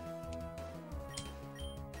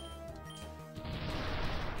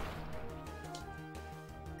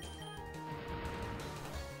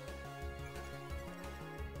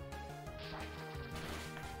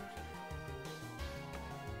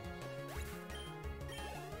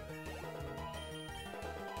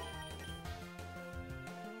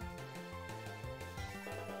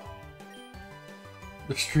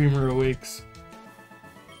 The streamer awakes.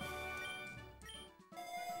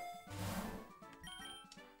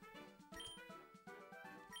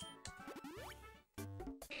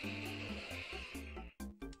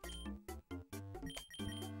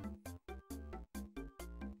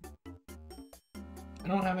 I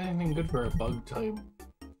don't have anything good for a bug type,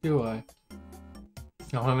 do I? I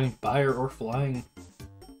don't have any fire or flying.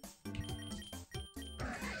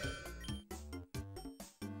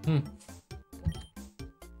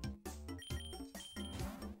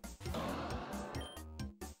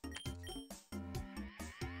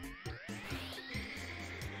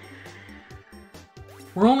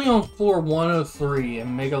 We're only on floor 103,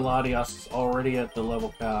 and Mega Latios is already at the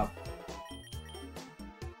level cap.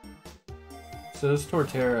 So this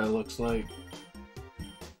Torterra looks like...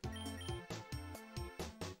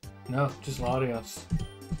 No, just Latios.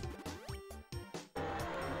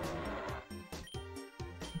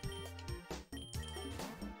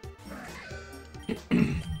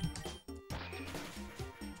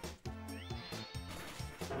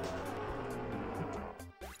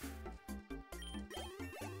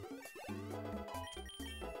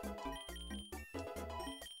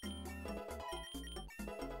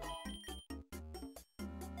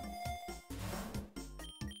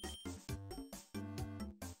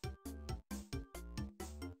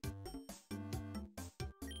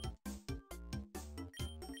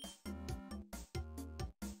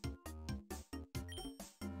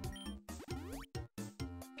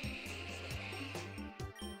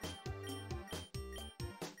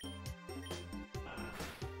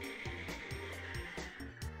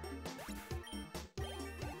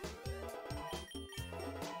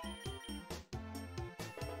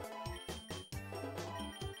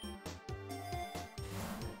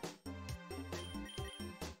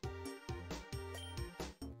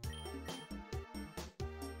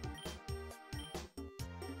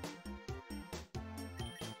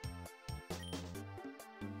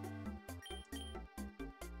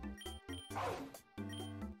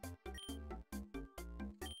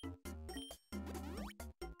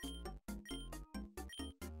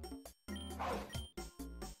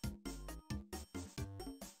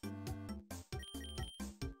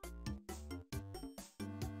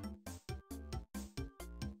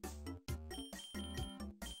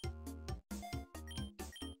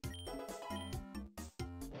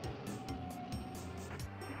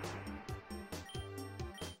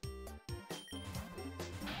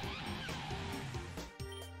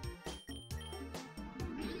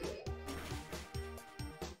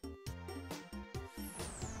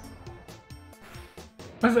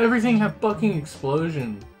 Why does everything have fucking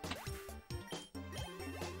explosion?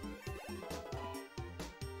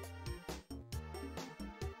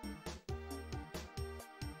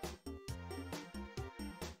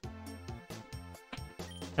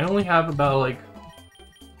 I only have about, like,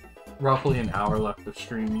 roughly an hour left of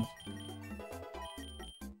stream.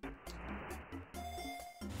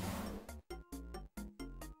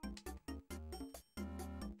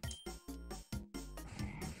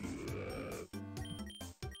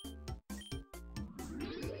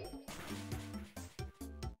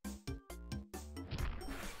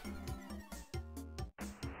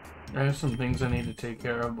 I have some things I need to take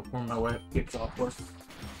care of before my wife gets off work.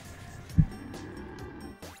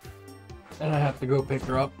 And I have to go pick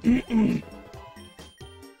her up.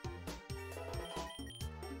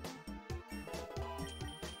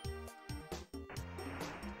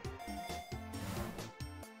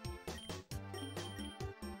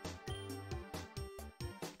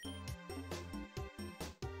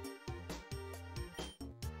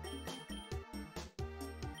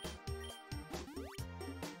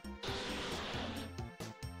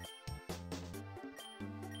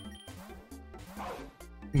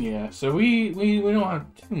 Yeah, so we don't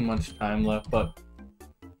have too much time left, but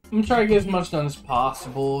I'm gonna try to get as much done as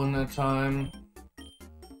possible in that time.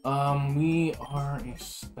 We are a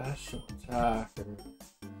special attacker,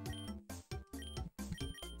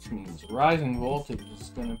 which means rising voltage is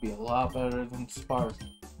gonna be a lot better than spark.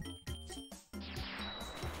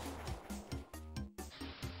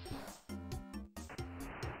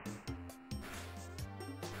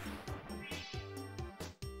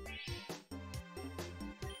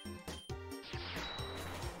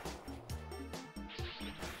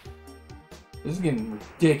 This is getting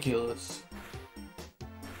ridiculous.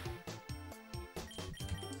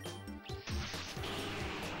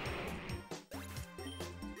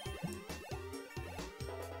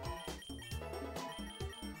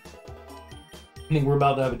 I think we're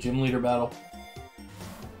about to have a gym leader battle.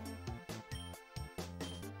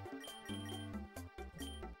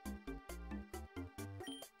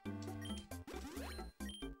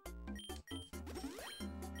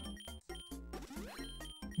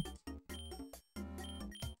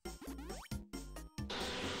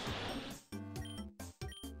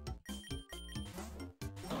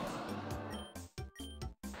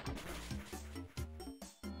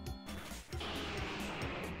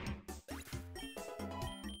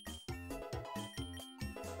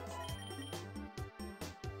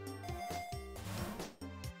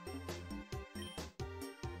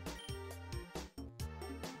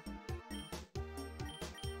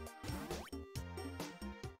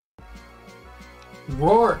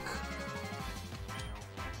 Rourke!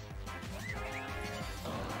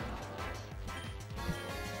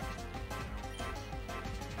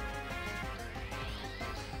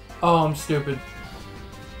 Oh, I'm stupid.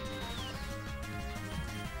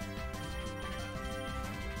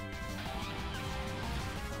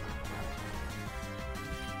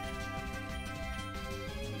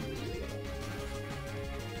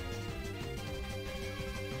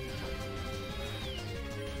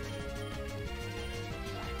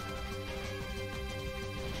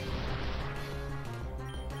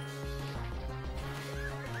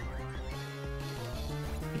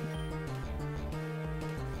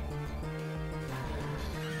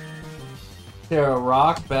 There, a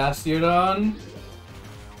rock Bastiodon.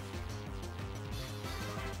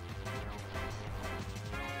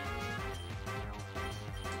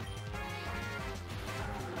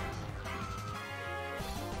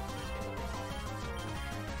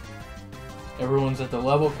 Everyone's at the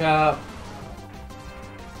level cap.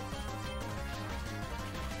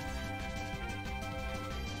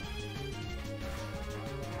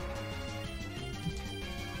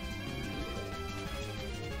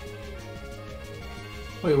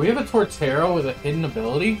 Wait, we have a Torterra with a hidden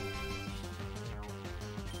ability?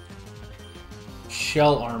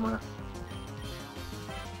 Shell armor.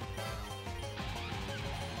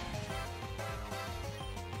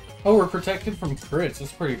 Oh, we're protected from crits.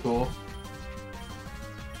 That's pretty cool.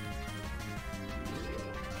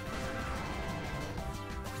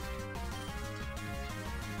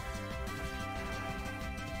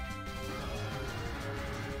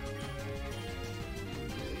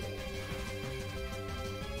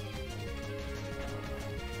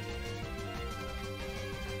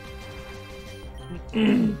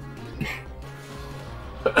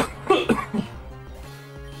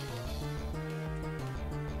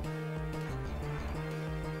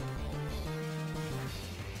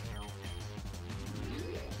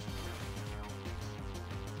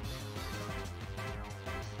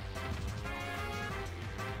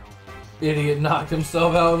 Idiot knocked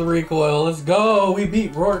himself out with the recoil. Let's go! We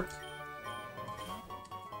beat Rourke.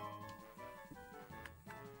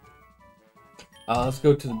 Let's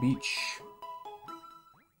go to the beach.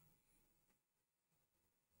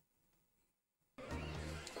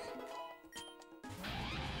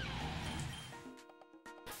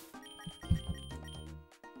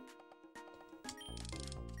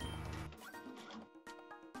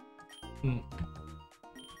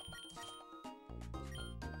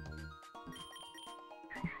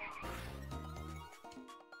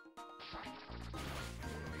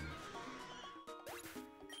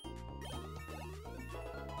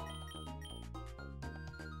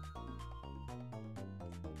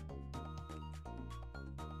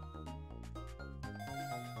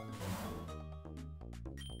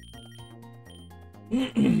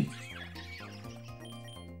 I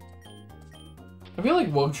feel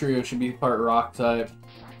like Wugtrio should be part rock type.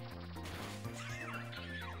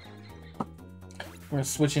 We're gonna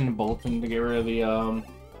switch into Bolton to get rid of the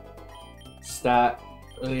stat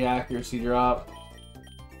or the accuracy drop.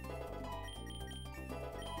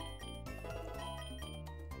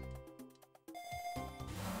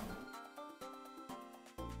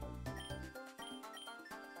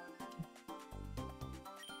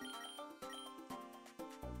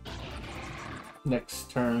 Next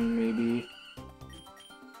turn, maybe.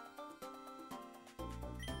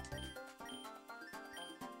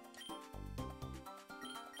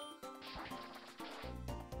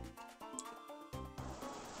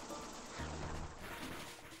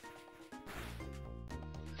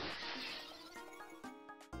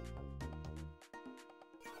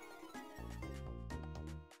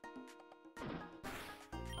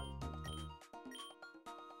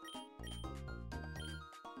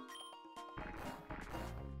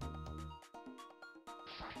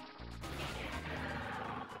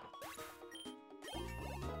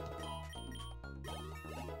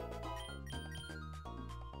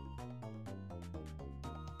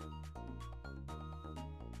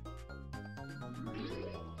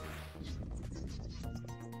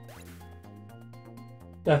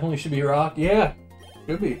 Definitely should be rock. Yeah,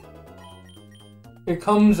 should be. It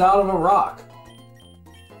comes out of a rock.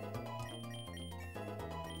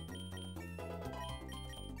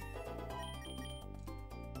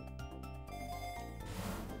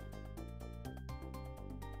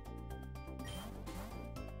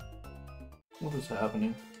 What is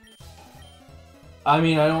happening? I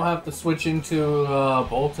mean, I don't have to switch into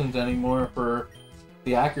Boltons anymore for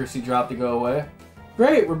the accuracy drop to go away.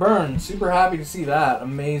 Great, we're burned. Super happy to see that.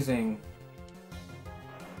 Amazing.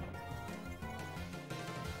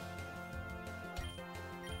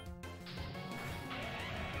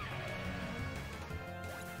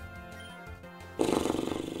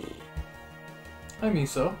 Hi,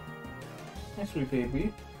 Miso. Hi, sweet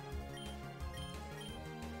baby.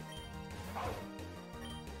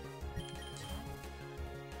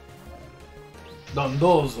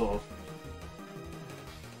 Dondozo.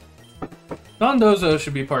 Dondozo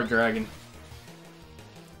should be part dragon.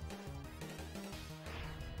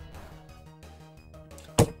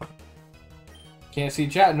 Can't see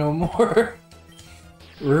chat no more.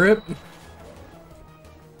 Rip.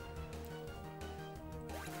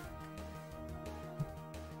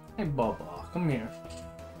 Hey, Bubba, come here.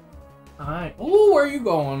 Hi. Oh, where are you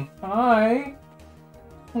going? Hi.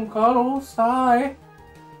 Oh, Cuddles. Hi.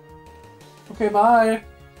 Okay, bye.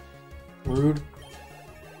 Rude.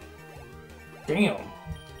 Damn.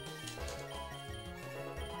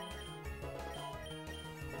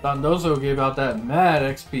 Dondozo gave out that mad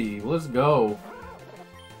XP. Let's go.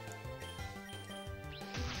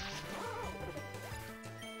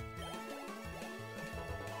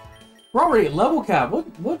 We're already at level cap.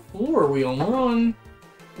 What floor are we on? We're on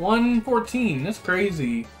 114. That's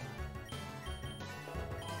crazy.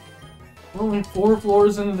 We're only 4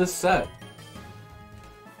 floors into this set.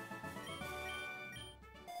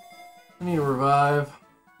 I need to revive.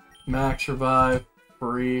 Max revive.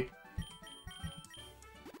 Free.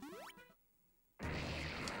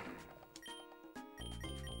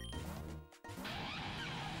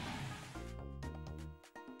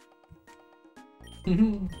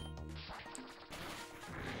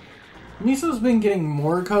 Miso's been getting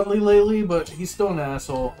more cuddly lately, but he's still an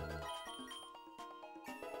asshole.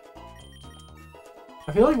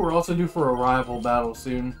 I feel like we're also due for a rival battle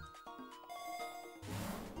soon.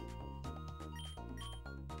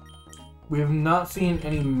 We have not seen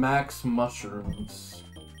any max mushrooms.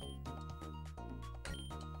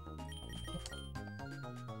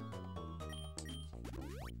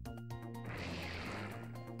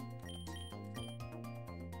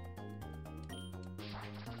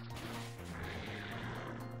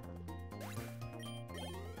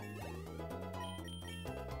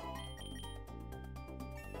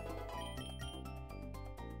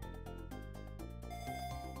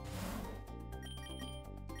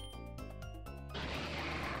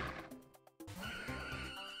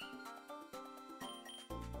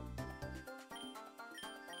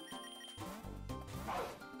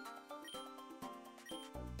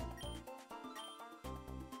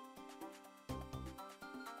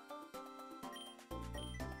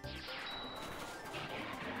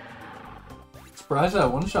 Surprised I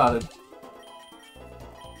one-shotted.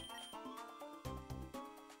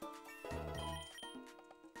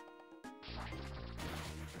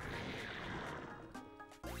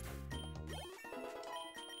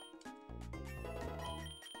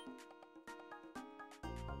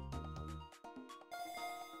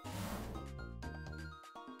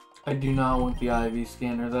 I do not want the IV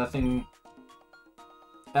scanner. That thing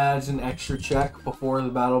adds an extra check before the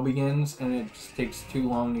battle begins, and it just takes too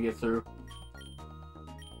long to get through.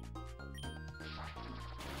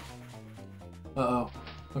 Uh-oh.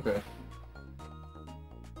 Okay.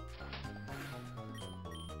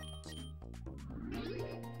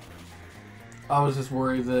 I was just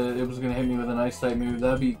worried that it was going to hit me with an ice-type move.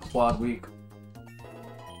 That'd be quad weak.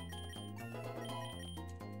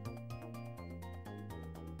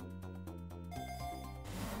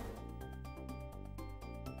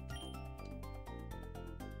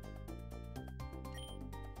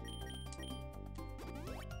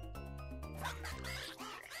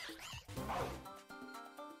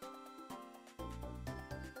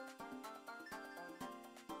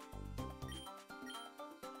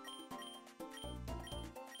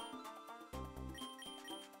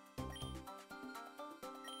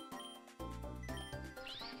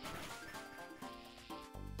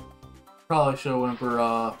 Probably should have went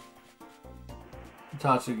for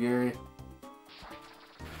Tatsugiri.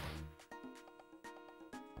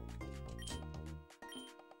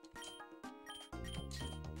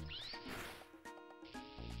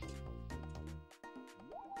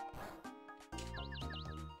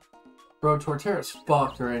 Bro, Torterra's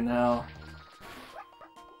fucked right now.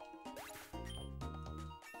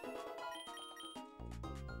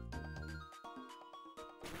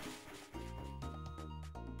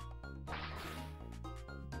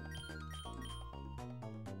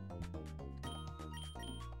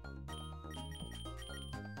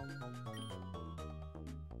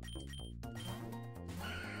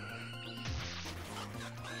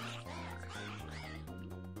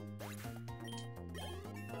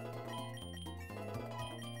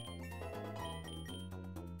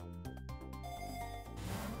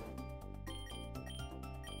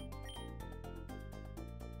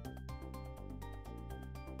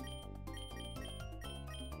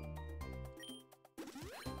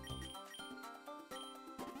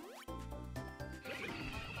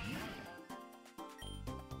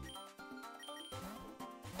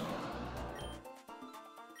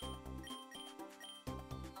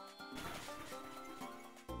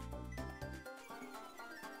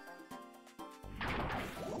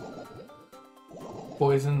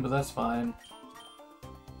 Poison, but that's fine.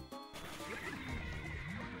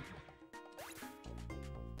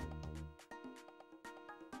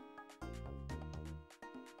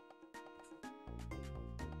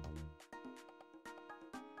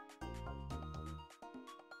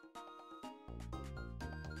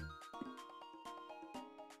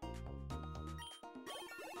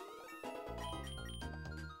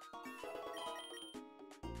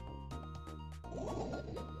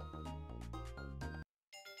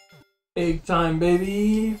 Egg time,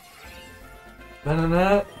 baby!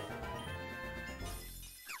 Venonat.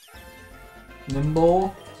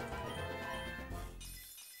 Nimble.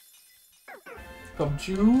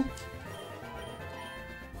 Cubchoo.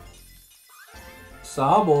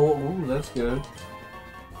 Sobble. Ooh, that's good.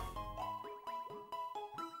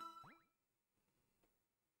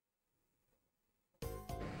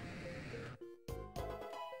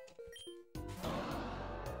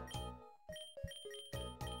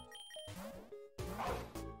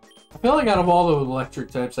 I feel like out of all the electric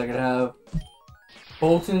types I could have,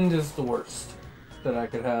 Boltund is the worst that I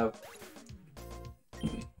could have.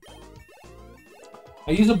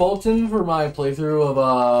 I use a Boltund for my playthrough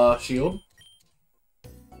of Shield,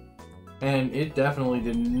 and it definitely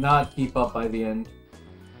did not keep up by the end.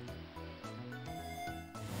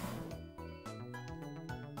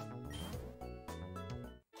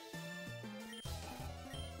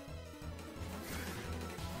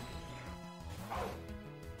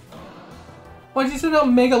 Why'd you send out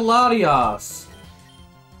Mega Latias?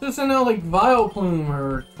 Just send out like Vileplume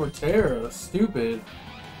or Torterra. Stupid.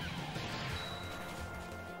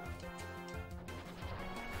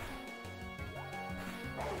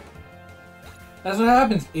 That's what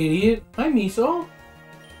happens, idiot. Hi, Miso.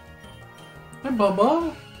 Hi,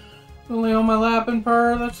 Bubba. You lay on my lap and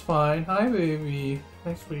purr. That's fine. Hi, baby.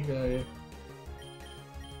 Nice sweet guy.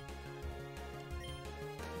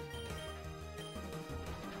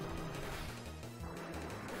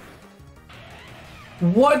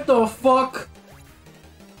 What the fuck?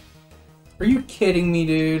 Are you kidding me,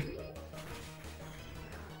 dude?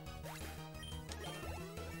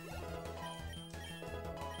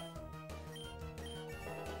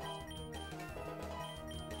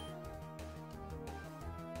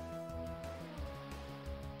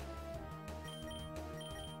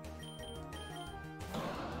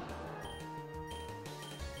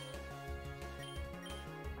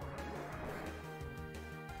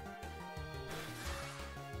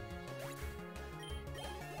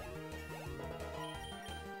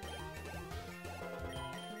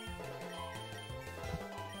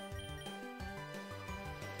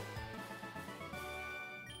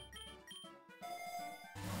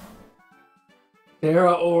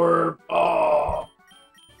 Terra Orb. Oh,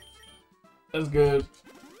 that's good.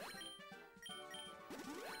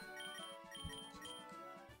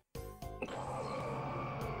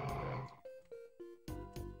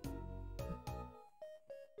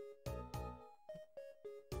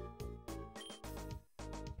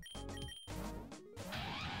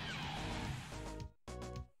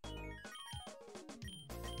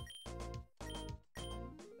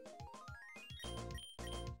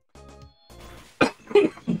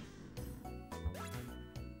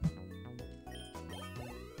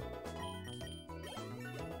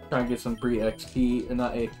 Try and get some free XP,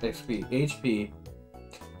 not XP, HP.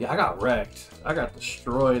 Yeah, I got wrecked. I got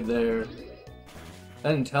destroyed there.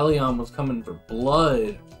 That Inteleon was coming for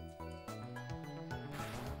blood.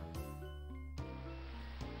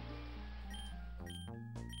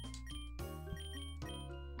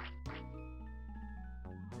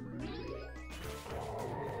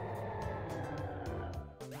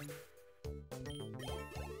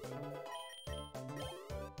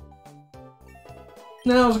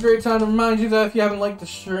 Now is a great time to remind you that if you haven't liked the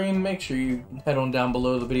stream, make sure you head on down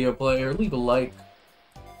below the video player, leave a like,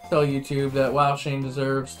 tell YouTube that WowShane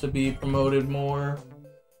deserves to be promoted more.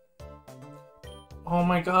 Oh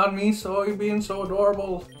my god, Miso, you're being so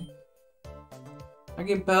adorable. I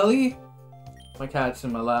get belly? My cat's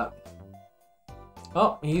in my lap.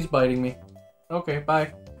 Oh, he's biting me. Okay,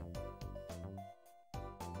 bye.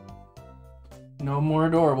 No more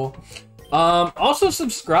adorable. Also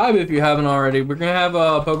subscribe if you haven't already. We're gonna have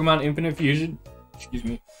Pokemon Infinite Fusion, excuse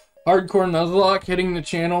me, Hardcore Nuzlocke hitting the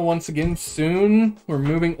channel once again soon. We're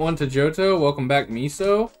moving on to Johto. Welcome back,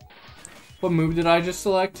 Miso. What move did I just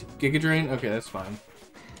select? Giga Drain? Okay, that's fine.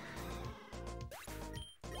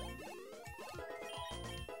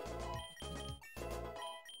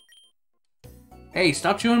 Hey,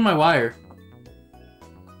 stop chewing my wire.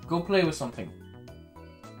 Go play with something.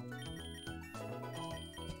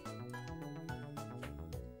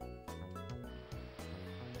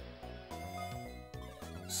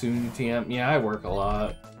 Soon TM. Yeah, I work a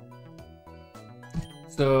lot.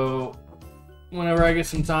 So, whenever I get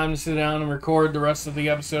some time to sit down and record the rest of the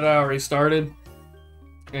episode I already started.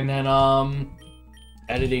 And then,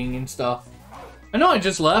 editing and stuff. I know I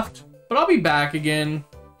just left, but I'll be back again.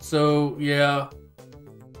 So, yeah.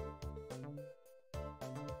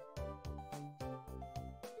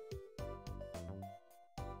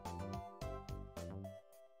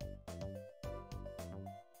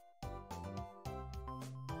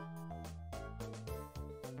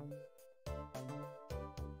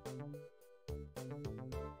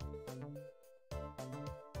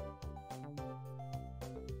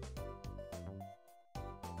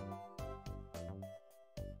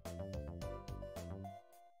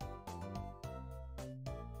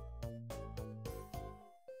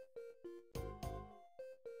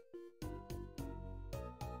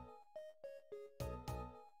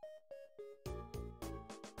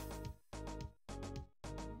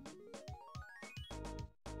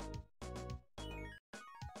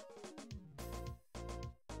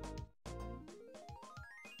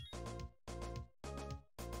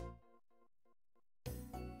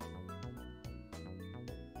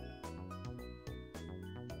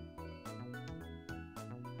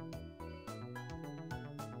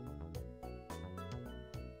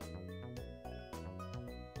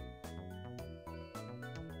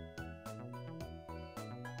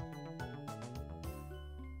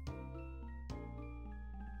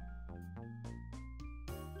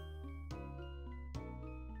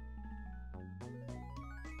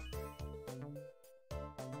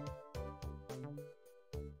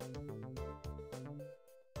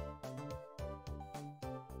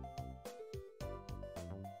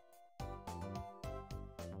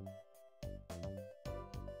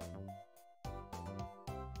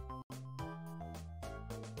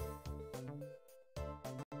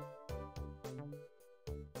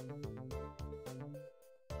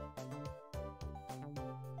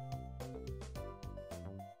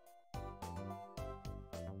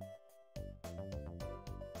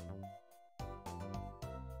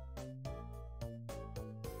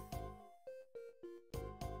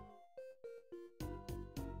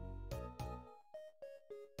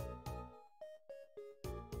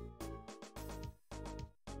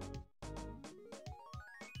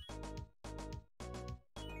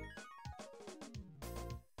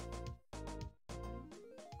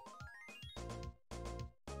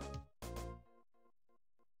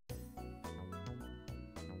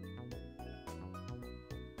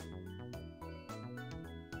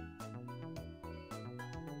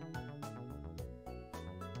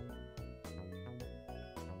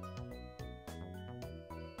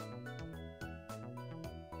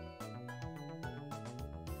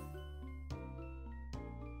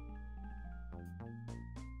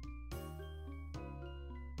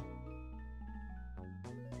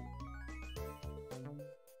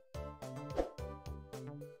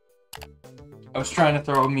 I was trying to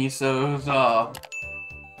throw Miso's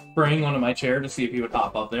spring onto my chair to see if he would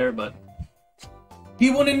hop up there, but he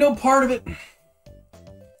wanted no part of it.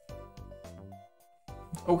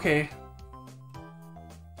 Okay.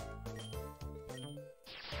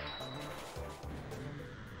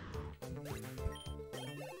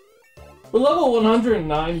 We're level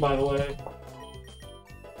 109, by the way.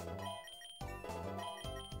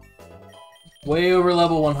 Way over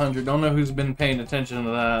level 100. Don't know who's been paying attention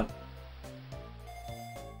to that.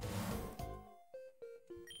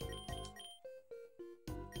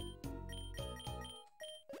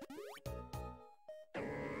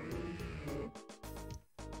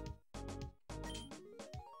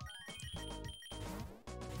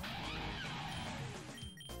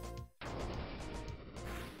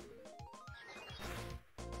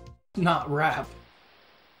 Not rap.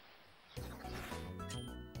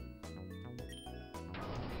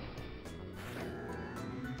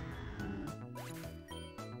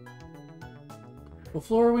 What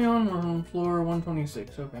floor are we on? We're on floor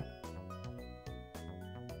 126, okay.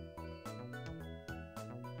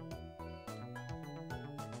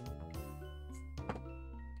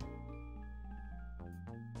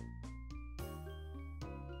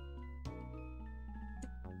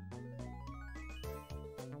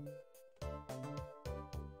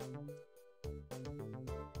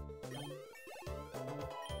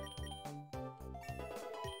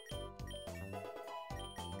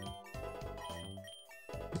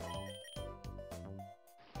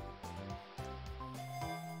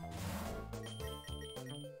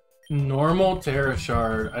 Normal Terra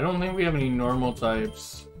Shard. I don't think we have any normal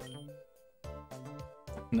types.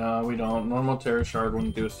 No, we don't. Normal Terra Shard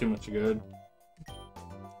wouldn't do us too much good.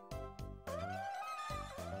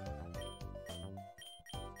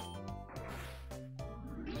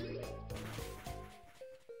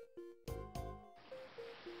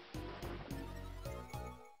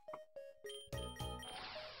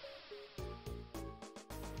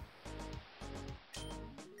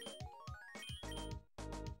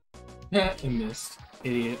 Yeah, I missed.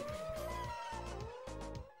 Idiot.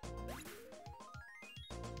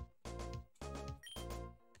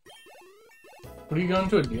 What are you going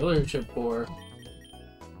to a dealership for?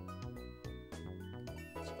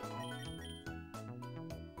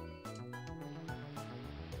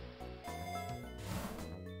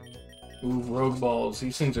 Ooh, Rogue Balls.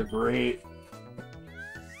 These things are great.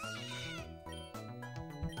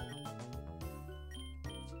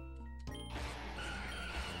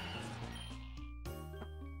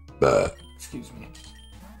 Excuse me.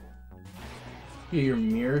 Yeah, your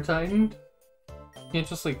mirror tightened? You can't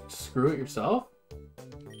just like screw it yourself?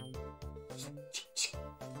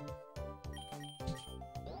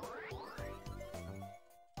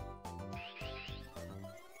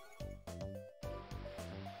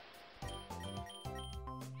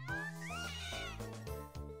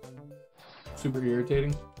 Super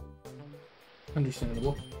irritating.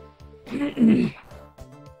 Understandable.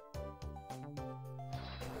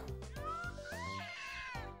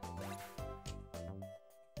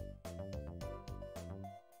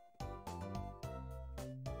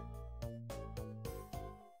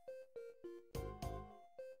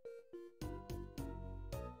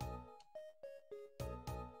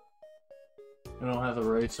 I don't have the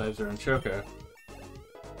right sizer and Choco.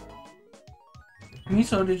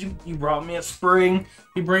 Miso, did you brought me a spring?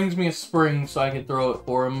 He brings me a spring so I can throw it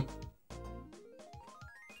for him.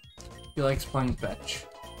 He likes playing fetch.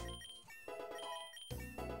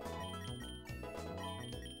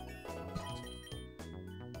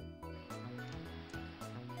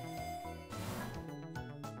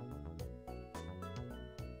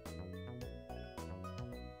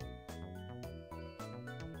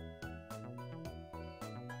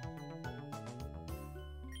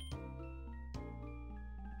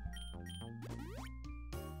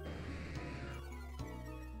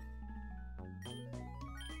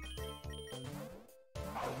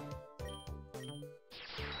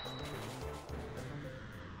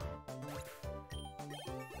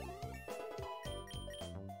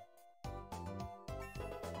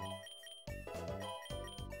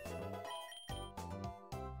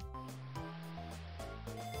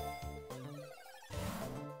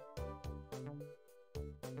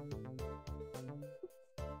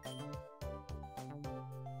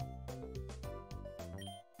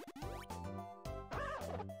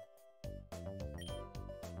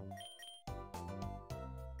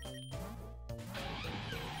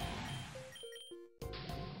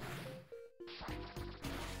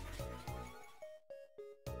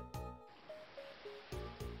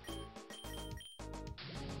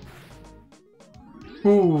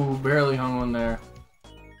 Ooh, barely hung one there.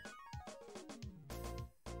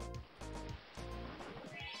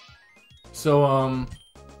 So,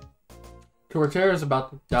 Torterra's about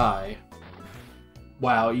to die.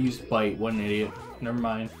 Wow, he used Bite. What an idiot. Never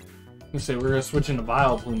mind. I was gonna say, we're gonna switch into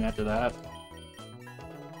Vileplume after that.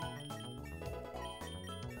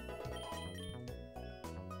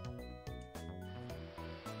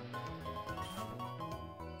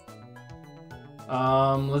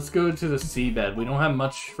 Let's go to the seabed. We don't have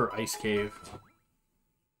much for Ice Cave.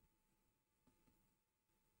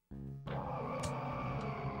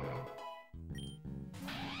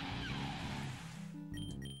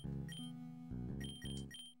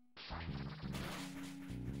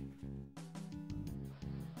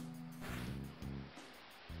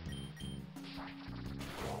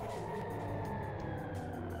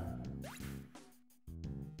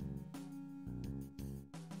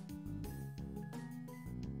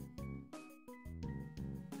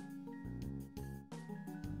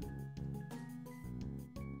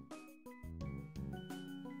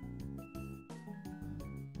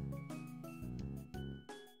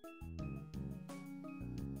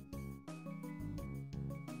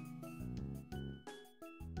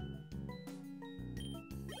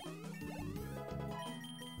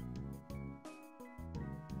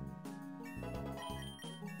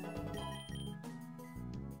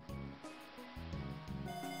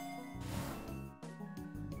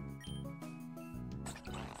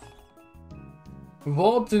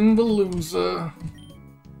 Vault in the loser.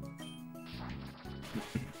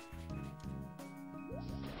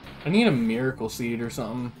 I need a miracle seed or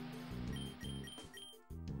something.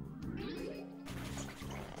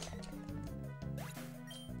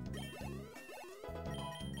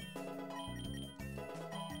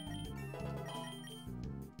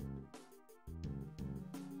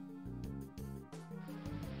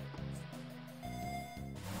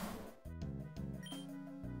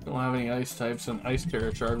 Don't have any ice types, and Ice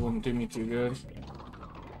Terror Shard wouldn't do me too good.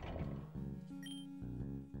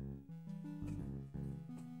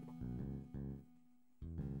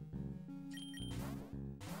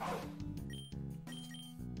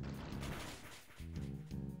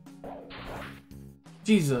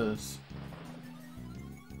 Jesus.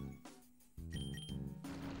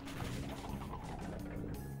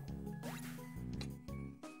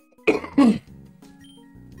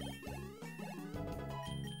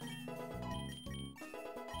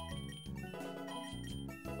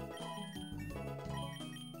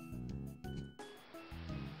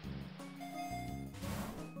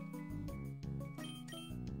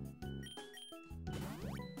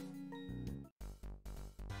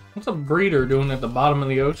 What's a breeder doing at the bottom of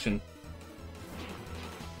the ocean?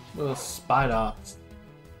 Little Spidops.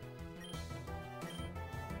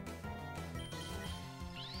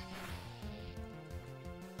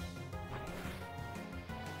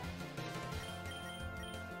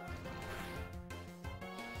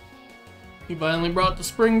 He finally brought the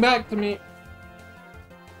spring back to me.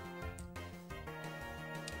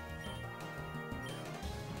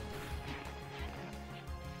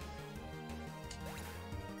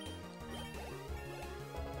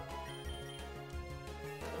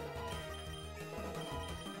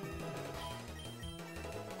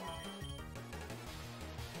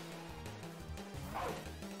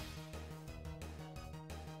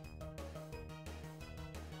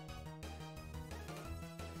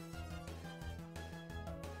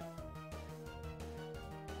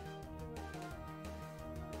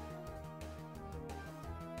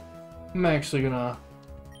 I'm actually gonna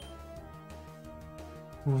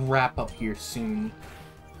wrap up here soon.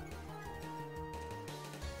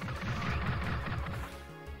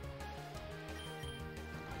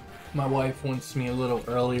 My wife wants me a little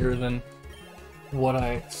earlier than what I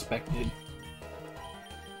expected.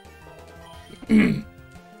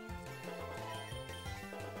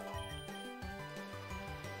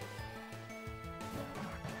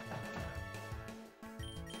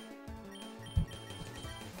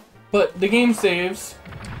 But the game saves,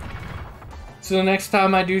 so the next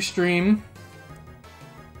time I do stream,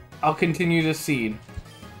 I'll continue to seed.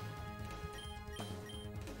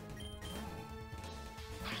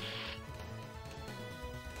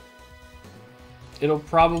 It'll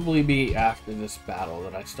probably be after this battle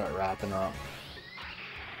that I start wrapping up.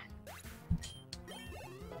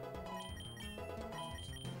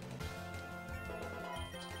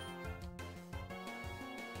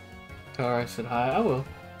 Tell her I said hi. I will.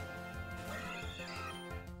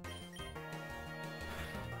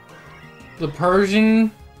 The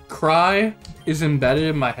Persian cry is embedded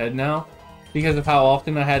in my head now because of how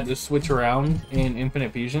often I had to switch around in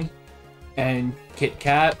Infinite Fusion. And Kit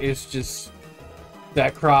Kat is just...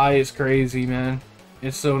 that cry is crazy, man.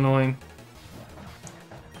 It's so annoying.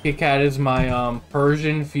 Kit Kat is my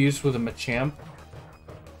Persian fused with a Machamp.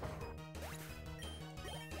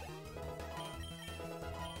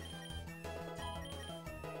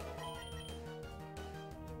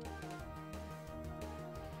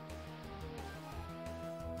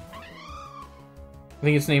 I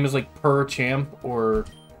think its name is like Per Champ, or...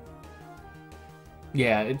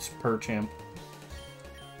 yeah, it's Per Champ.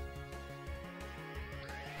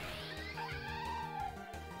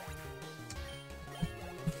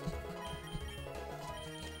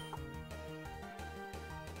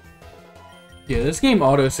 Yeah, this game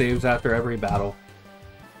auto-saves after every battle.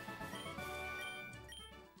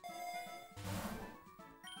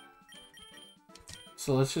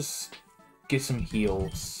 So let's just get some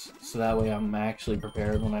heals, so that way I'm actually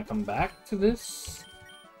prepared when I come back to this.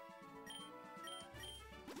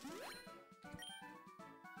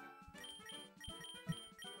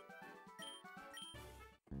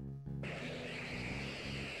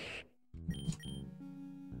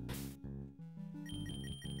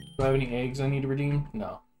 Do I have any eggs I need to redeem?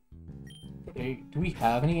 No. Do we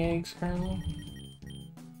have any eggs currently?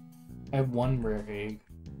 I have one rare egg.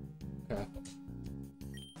 Okay.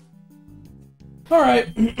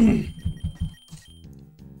 Alright.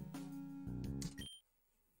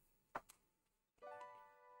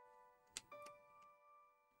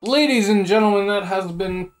 Ladies and gentlemen, that has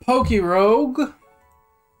been PokeRogue.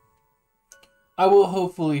 I will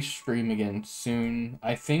hopefully stream again soon.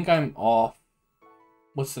 I think I'm off.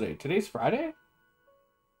 What's today? Today's Friday?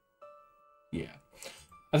 Yeah.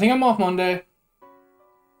 I think I'm off Monday.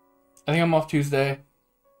 I think I'm off Tuesday.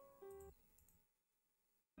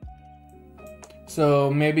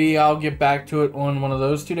 So maybe I'll get back to it on one of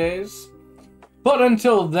those 2 days. But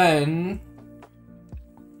until then,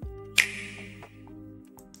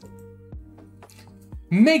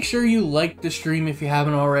 make sure you like the stream if you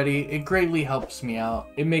haven't already. It greatly helps me out.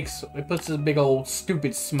 It puts a big old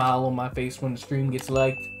stupid smile on my face when the stream gets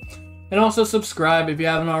liked. And also subscribe if you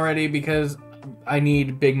haven't already, because I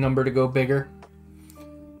need big number to go bigger.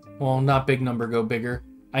 Well, not big number go bigger.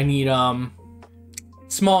 I need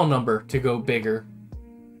small number to go bigger.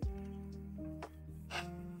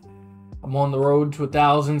 I'm on the road to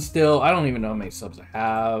 1,000 still. I don't even know how many subs I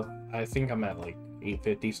have. I think I'm at like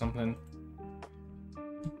 850 something.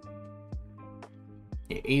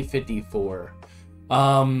 Yeah, 854.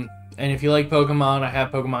 And if you like Pokemon, I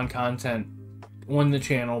have Pokemon content on the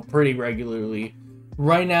channel pretty regularly.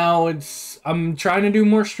 Right now, I'm trying to do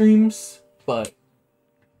more streams, but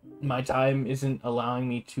my time isn't allowing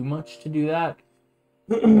me too much to do that.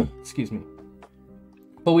 Excuse me.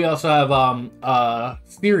 But we also have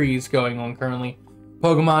series going on currently.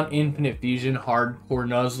 Pokemon Infinite Fusion Hardcore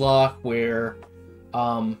Nuzlocke, where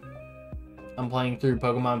I'm playing through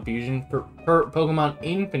Pokemon Fusion for Pokemon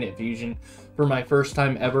Infinite Fusion for my first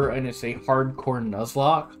time ever, and it's a hardcore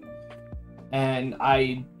Nuzlocke. And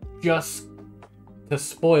to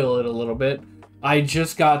spoil it a little bit, I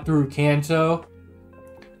just got through Kanto,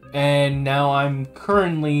 and now I'm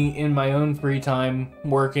currently in my own free time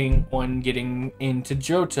working on getting into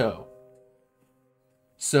Johto.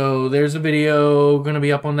 So there's a video gonna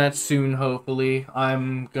be up on that soon, hopefully.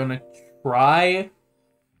 I'm gonna try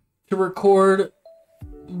to record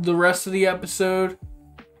the rest of the episode.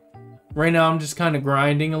 Right now I'm just kind of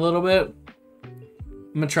grinding a little bit.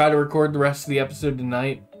 I'm gonna try to record the rest of the episode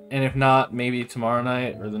tonight, and if not, maybe tomorrow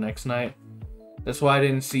night or the next night. That's why I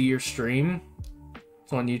didn't see your stream.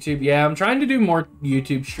 It's on YouTube. Yeah, I'm trying to do more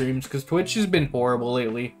YouTube streams because Twitch has been horrible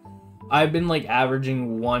lately. I've been like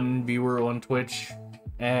averaging 1 viewer on Twitch,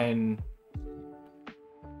 and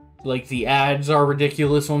like the ads are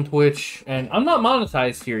ridiculous on Twitch, and I'm not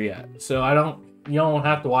monetized here yet, so you don't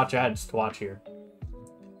have to watch ads to watch here.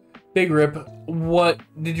 Big rip. What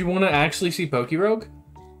did you want to actually see PokeRogue?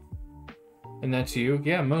 And that's you?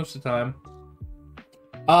 Yeah, most of the time.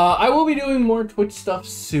 I will be doing more Twitch stuff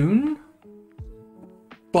soon,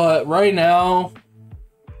 but right now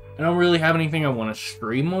I don't really have anything I want to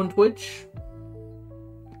stream on Twitch.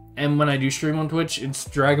 And when I do stream on Twitch, it's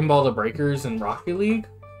Dragon Ball The Breakers and Rocket League,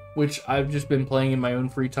 which I've just been playing in my own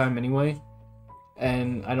free time anyway.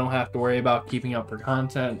 And I don't have to worry about keeping up for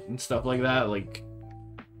content and stuff like that, like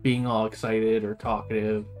being all excited or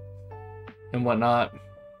talkative and whatnot.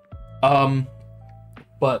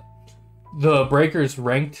 But the Breakers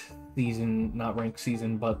ranked season, not ranked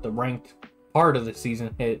season, but the ranked part of the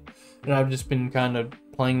season hit, and I've just been kind of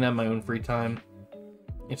playing that in my own free time.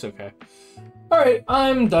 It's okay. Alright,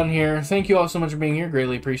 I'm done here. Thank you all so much for being here.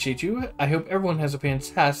 Greatly appreciate you. I hope everyone has a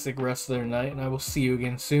fantastic rest of their night, and I will see you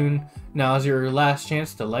again soon. Now is your last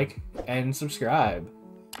chance to like and subscribe.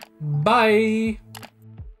 Bye!